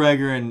 Ian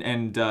McGregor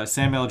and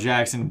Samuel L.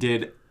 Jackson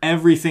did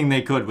everything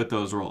they could with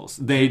those roles.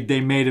 They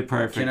made it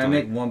perfect. Can I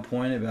make one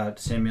point about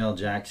Samuel L.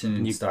 Jackson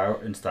in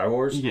Star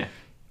Wars? Yeah.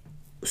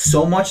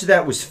 So much of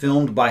that was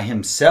filmed by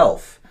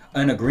himself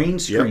on a green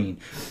screen,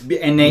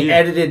 and they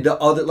edited the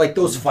other, like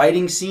those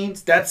fighting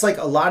scenes. That's like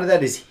a lot of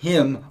that is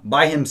him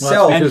by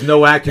himself. because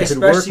no actor could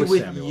work especially with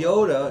with Samuel.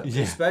 Yoda,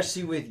 Yeah.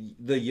 especially with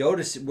the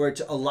Yoda, where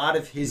it's a lot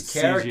of his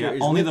CGI. character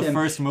is Only with the him.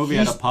 first movie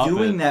He's had a puppet.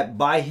 doing that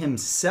by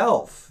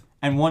himself.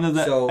 And one of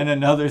the So- and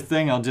another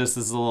thing, this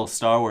is a little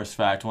Star Wars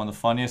fact. One of the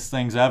funniest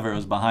things ever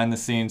was behind the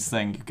scenes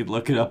thing. You could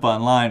look it up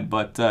online,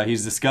 but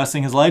he's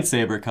discussing his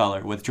lightsaber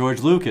color with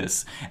George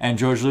Lucas, and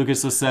George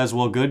Lucas says,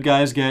 "Well, good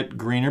guys get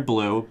green or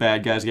blue,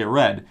 bad guys get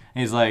red."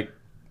 And he's like,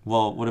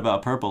 "Well, what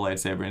about purple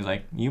lightsaber?" And he's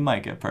like, "You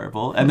might get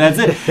purple," and that's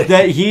it.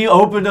 That he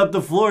opened up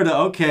the floor to,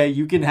 okay,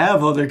 you can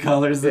have other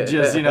colors than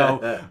just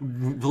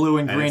blue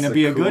and green it's and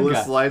be a the good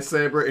coolest guy.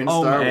 lightsaber in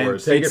Oh, Star man. And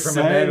Wars. take it It from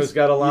a man says- who's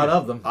got a lot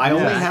of them. I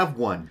only Yeah. have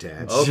one,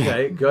 Dad.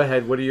 Okay, go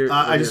ahead. What are your?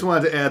 I just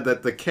wanted to add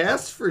that the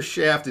cast for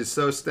Shaft is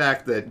so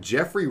stacked that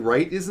Jeffrey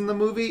Wright is in the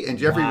movie, and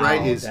Jeffrey Wow,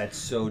 Wright is that's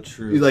so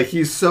true.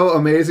 he's so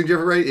amazing.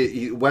 Jeffrey Wright,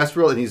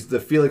 Westworld, and he's the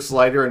Felix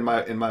Leiter in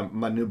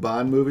my new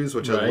Bond movies,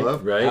 which I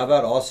love. Right. How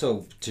about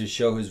also to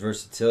show his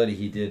versatility?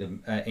 He did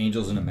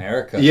Angels in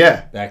America.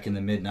 Yeah. back in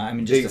the mid-90s. I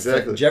mean, just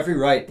Exactly. Jeffrey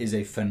Wright is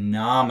a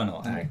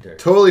phenomenal actor.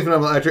 Totally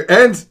phenomenal actor,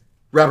 and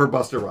rapper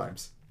Buster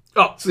Rhymes.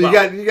 Oh, So you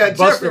got Busta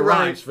Jeffrey Rhymes.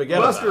 Wright, Forget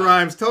Buster about it.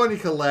 Rhymes, Toni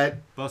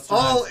Collette, Buster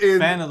all Rhymes, in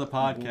fan of the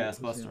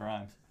podcast, Buster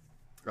Rhymes.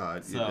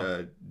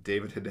 So-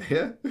 David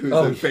Hedaya, who's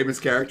Oh. a famous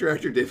character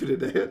actor. David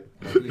Hedaya.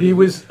 He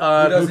was. Who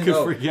doesn't could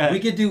know? forget? We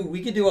could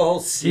do a whole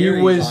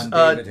series was,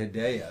 on David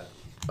Hedaya.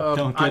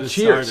 Don't get on it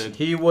Cheers. started.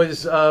 He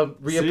was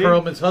Rhea See?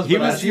 Perlman's husband. He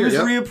on was Cheers.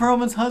 Rhea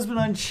Perlman's husband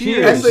on And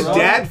Cheers. the Bro,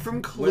 dad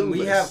from Clueless. When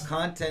we have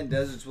content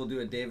deserts, we'll do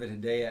a David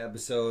Hidea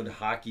episode,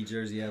 hockey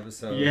jersey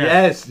episode.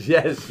 Yeah. Yes.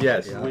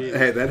 Yeah.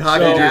 Hey, that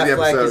hockey So- jersey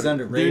Affleck is episode.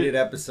 underrated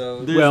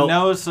episode. There's Well,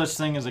 no such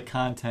thing as a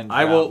content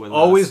I drought with will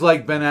always us.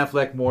 like Ben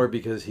Affleck more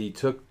because he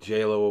took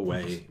J-Lo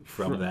away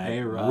from that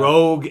A-Rod.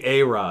 rogue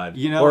A-Rod.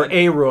 You know or what?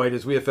 A-Royd,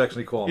 as we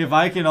affectionately call him. If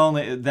I can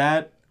only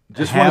that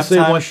Just want to say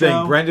one show,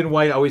 thing. Brendan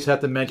White, I always have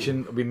to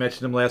mention, we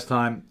mentioned him last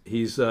time.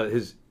 He's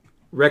his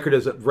record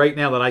is right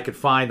now that I could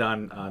find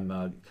on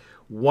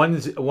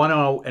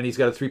 1-0, and he's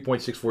got a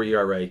 3.64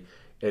 ERA.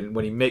 And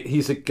when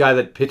he's a guy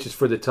that pitches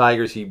for the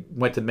Tigers. He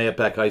went to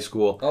Mayapack High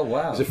School. Oh,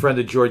 wow. He's a friend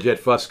of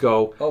Georgette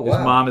Fusco. Oh, His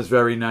wow. mom is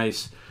very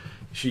nice.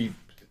 She,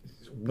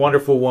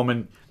 wonderful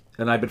woman.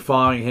 And I've been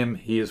following him.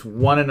 He is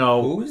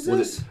 1-0. Who is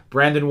this?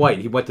 Brandon White.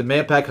 He went to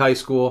Mayapack High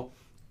School.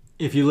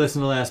 if you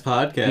listen to the last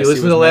podcast, He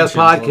listened to the last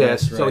mentioned. Oh, podcast,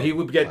 that's so right. he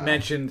would get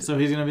mentioned. So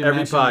he's going to be every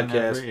mentioned in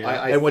podcast. every-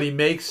 And when he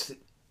makes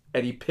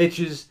and he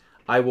pitches,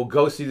 I will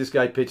go see this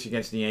guy pitch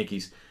against the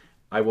Yankees.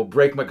 I will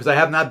break my because I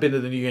have not been to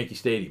the new Yankee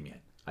Stadium yet.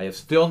 I have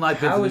still not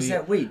been How to the is New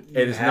that? Wait, you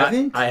It is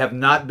haven't? not. I have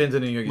not been to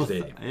the New Yankee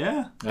Stadium.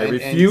 yeah. I And-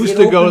 refuse It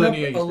to go to opened the up New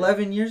Yankee Stadium.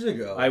 11 years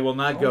ago. I will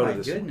not go my to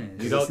this. one.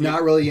 goodness. You don't. It's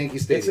not really Yankee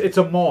It's Stadium. it's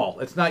a mall.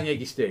 It's not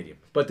Yankee Stadium.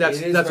 But that's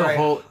It is that's a very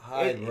whole.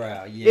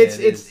 highbrow. Yeah,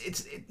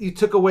 It's you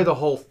took away the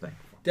whole thing.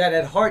 Dad,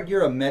 at heart,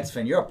 you're a Mets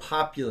fan. You're a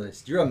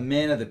populist. You're a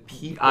man of the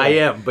people. I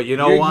am, but you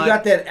know You what?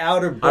 got that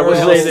outer I will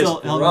borough say this: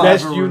 still- he'll rush.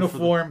 best never root for the-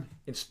 uniform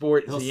in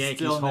sport is He'll the Yankees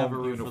still never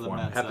home root for the uniform.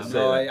 Mets, I have to though. say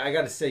No, that. I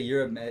gotta say,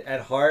 you're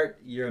at heart,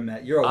 you're a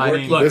Met. You're a I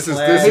working mean, look, This is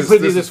class. Let me put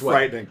it this this is way.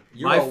 frightening.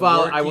 You're My a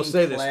father, I will working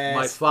say this: class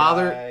my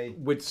father guy.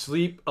 would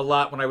sleep a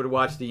lot when I would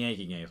watch the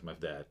Yankee games. My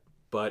dad,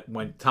 but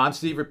when Tom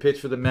Seaver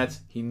pitched for the Mets,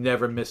 he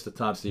never missed a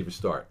Tom Seaver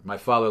start. My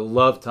father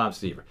loved Tom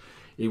Seaver.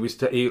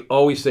 He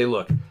always say,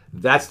 "Look,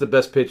 that's the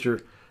best pitcher.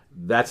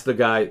 That's the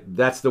guy.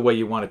 That's the way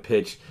you want to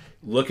pitch.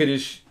 Look at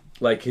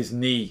his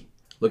knee.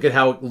 Look at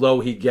how low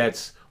he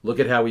gets. Look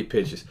at how he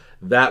pitches."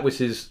 That was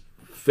his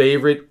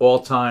favorite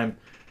all-time.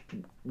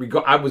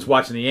 I was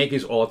watching the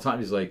Yankees all the time.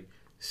 He's like,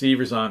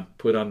 Seaver's on,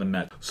 put on the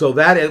Mets. So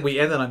we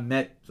ended on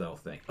Met though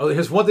thing. Oh,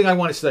 here's one thing I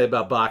want to say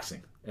about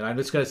boxing, and I'm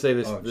just going to say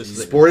this. Oh, this geez.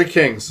 is Sport of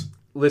Kings.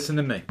 Listen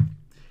to me.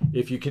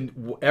 If you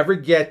can ever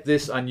get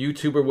this on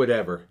YouTube or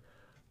whatever,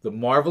 the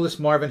Marvelous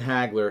Marvin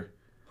Hagler,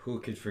 Who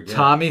could forget?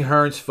 Tommy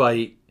Hearns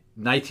fight,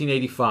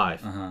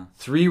 1985.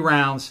 3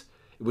 rounds.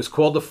 It was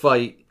called The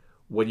Fight.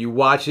 When you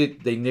watch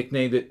it, they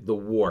nicknamed it The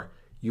War.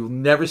 You'll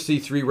never see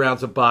 3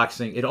 rounds of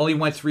boxing. It only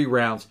went 3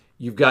 rounds.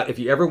 If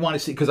you ever want to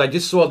see, because I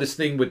just saw this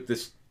thing with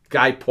this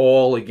guy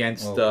Paul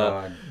against, Oh,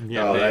 God.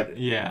 Yeah. Oh, they- that-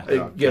 yeah.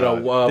 you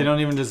know, They don't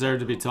even deserve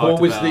to be who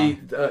talked was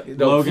about. the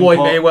Logan Floyd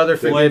Paul- Mayweather?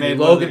 Floyd Forgive me, Mayweather,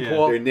 Logan yeah.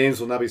 Paul. Their names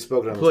will not be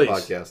spoken on Please.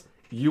 this podcast.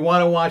 You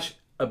want to watch?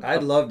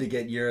 I'd love to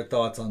get your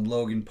thoughts on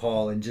Logan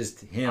Paul and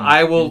just him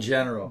I will- in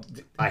general.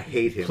 I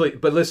hate him.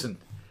 But listen,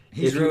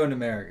 He's if you- ruined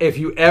America. if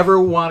you ever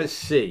want to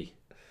see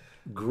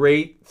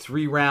great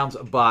 3 rounds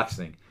of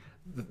boxing,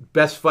 the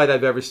best fight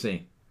I've ever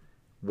seen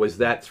was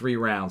that 3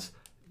 rounds.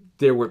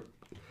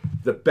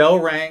 The bell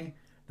rang,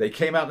 they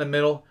came out in the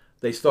middle,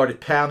 they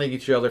started pounding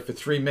each other for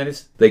 3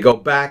 minutes, they go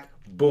back,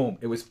 boom.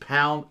 It was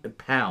pound and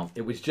pound.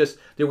 It was just,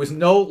 there was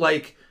no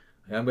like,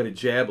 I'm going to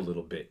jab a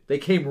little bit. They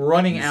came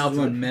running This out. is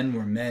when men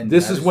were men.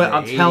 This That is was when the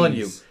I'm telling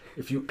you, 80s.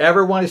 if you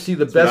ever want to see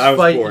the when I best was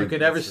fight born. you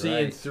can ever That's see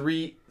in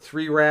right.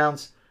 three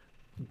rounds,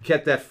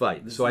 get that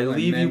fight. This So is I when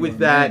leave you men with were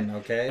that, men,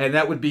 okay? and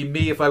that would be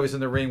me if I was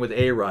in the ring with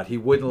A-Rod. He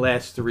wouldn't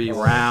last 3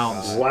 Oh,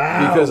 rounds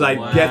Wow. because I'd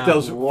Wow. get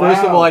those. Wow.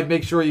 First of all, I'd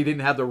make sure he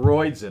didn't have the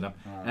roids in him,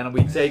 and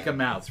we'd take him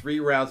out. 3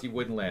 rounds, he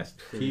wouldn't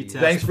last. Key test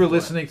Thanks for before.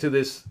 listening to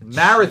this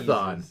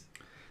marathon. Jesus.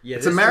 Yeah,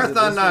 It's this a was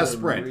marathon, this not a was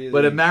sprint. really-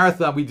 But a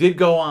marathon, we did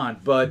go on,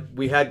 but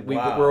we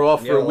Wow. were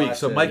off We for had a a week. lot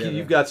So, to- Mikey, yeah.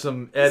 you've got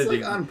some It's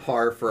editing. like on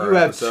par for you our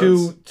have episodes.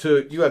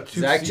 you have 2.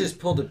 Zach just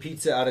pulled a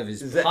pizza out of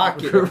his Is that-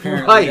 pocket,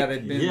 apparently, right. that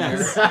had been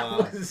Yes. there.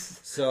 That was-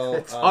 So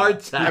It's hard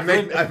I time.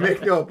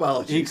 make no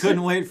apologies. He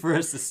couldn't wait for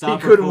us to He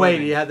stop. couldn't wait.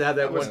 recording. He had to have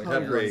that That was one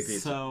hungry. pepperoni pizza.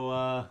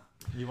 So,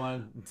 you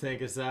want to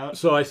take us out?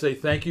 So I say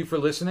thank you for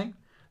listening.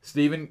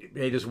 Stephen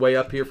made his way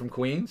up here from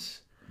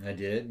Queens. I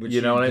did. Which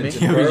You know what I mean? The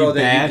borough You that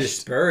bashed. you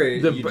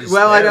disparaged. you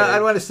Well, I disparaged,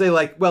 don't want to say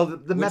like, well, the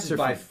which Mets is are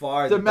by from,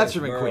 far the the Mets best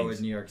are in borough Queens.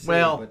 in New York City,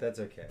 Well, but that's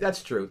okay.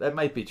 that's true. That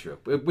might be true.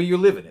 But you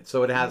live in it,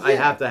 so it has. I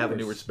Yeah, have to of have a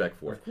new course. respect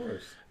for it. Of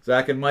course.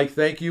 Zach and Mike,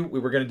 thank you. We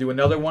were going to do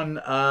another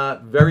one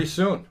very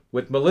soon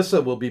with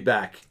Melissa. Will be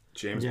back,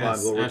 James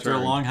Yes, Bond will after a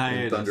return long in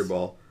hiatus.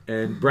 Thunderball.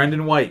 and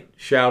Brendan White.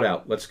 Shout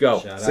out. Let's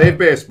go. Shout out. Save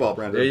baseball,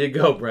 Brandon. There you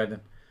go,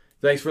 Brendan.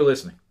 Thanks for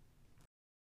listening.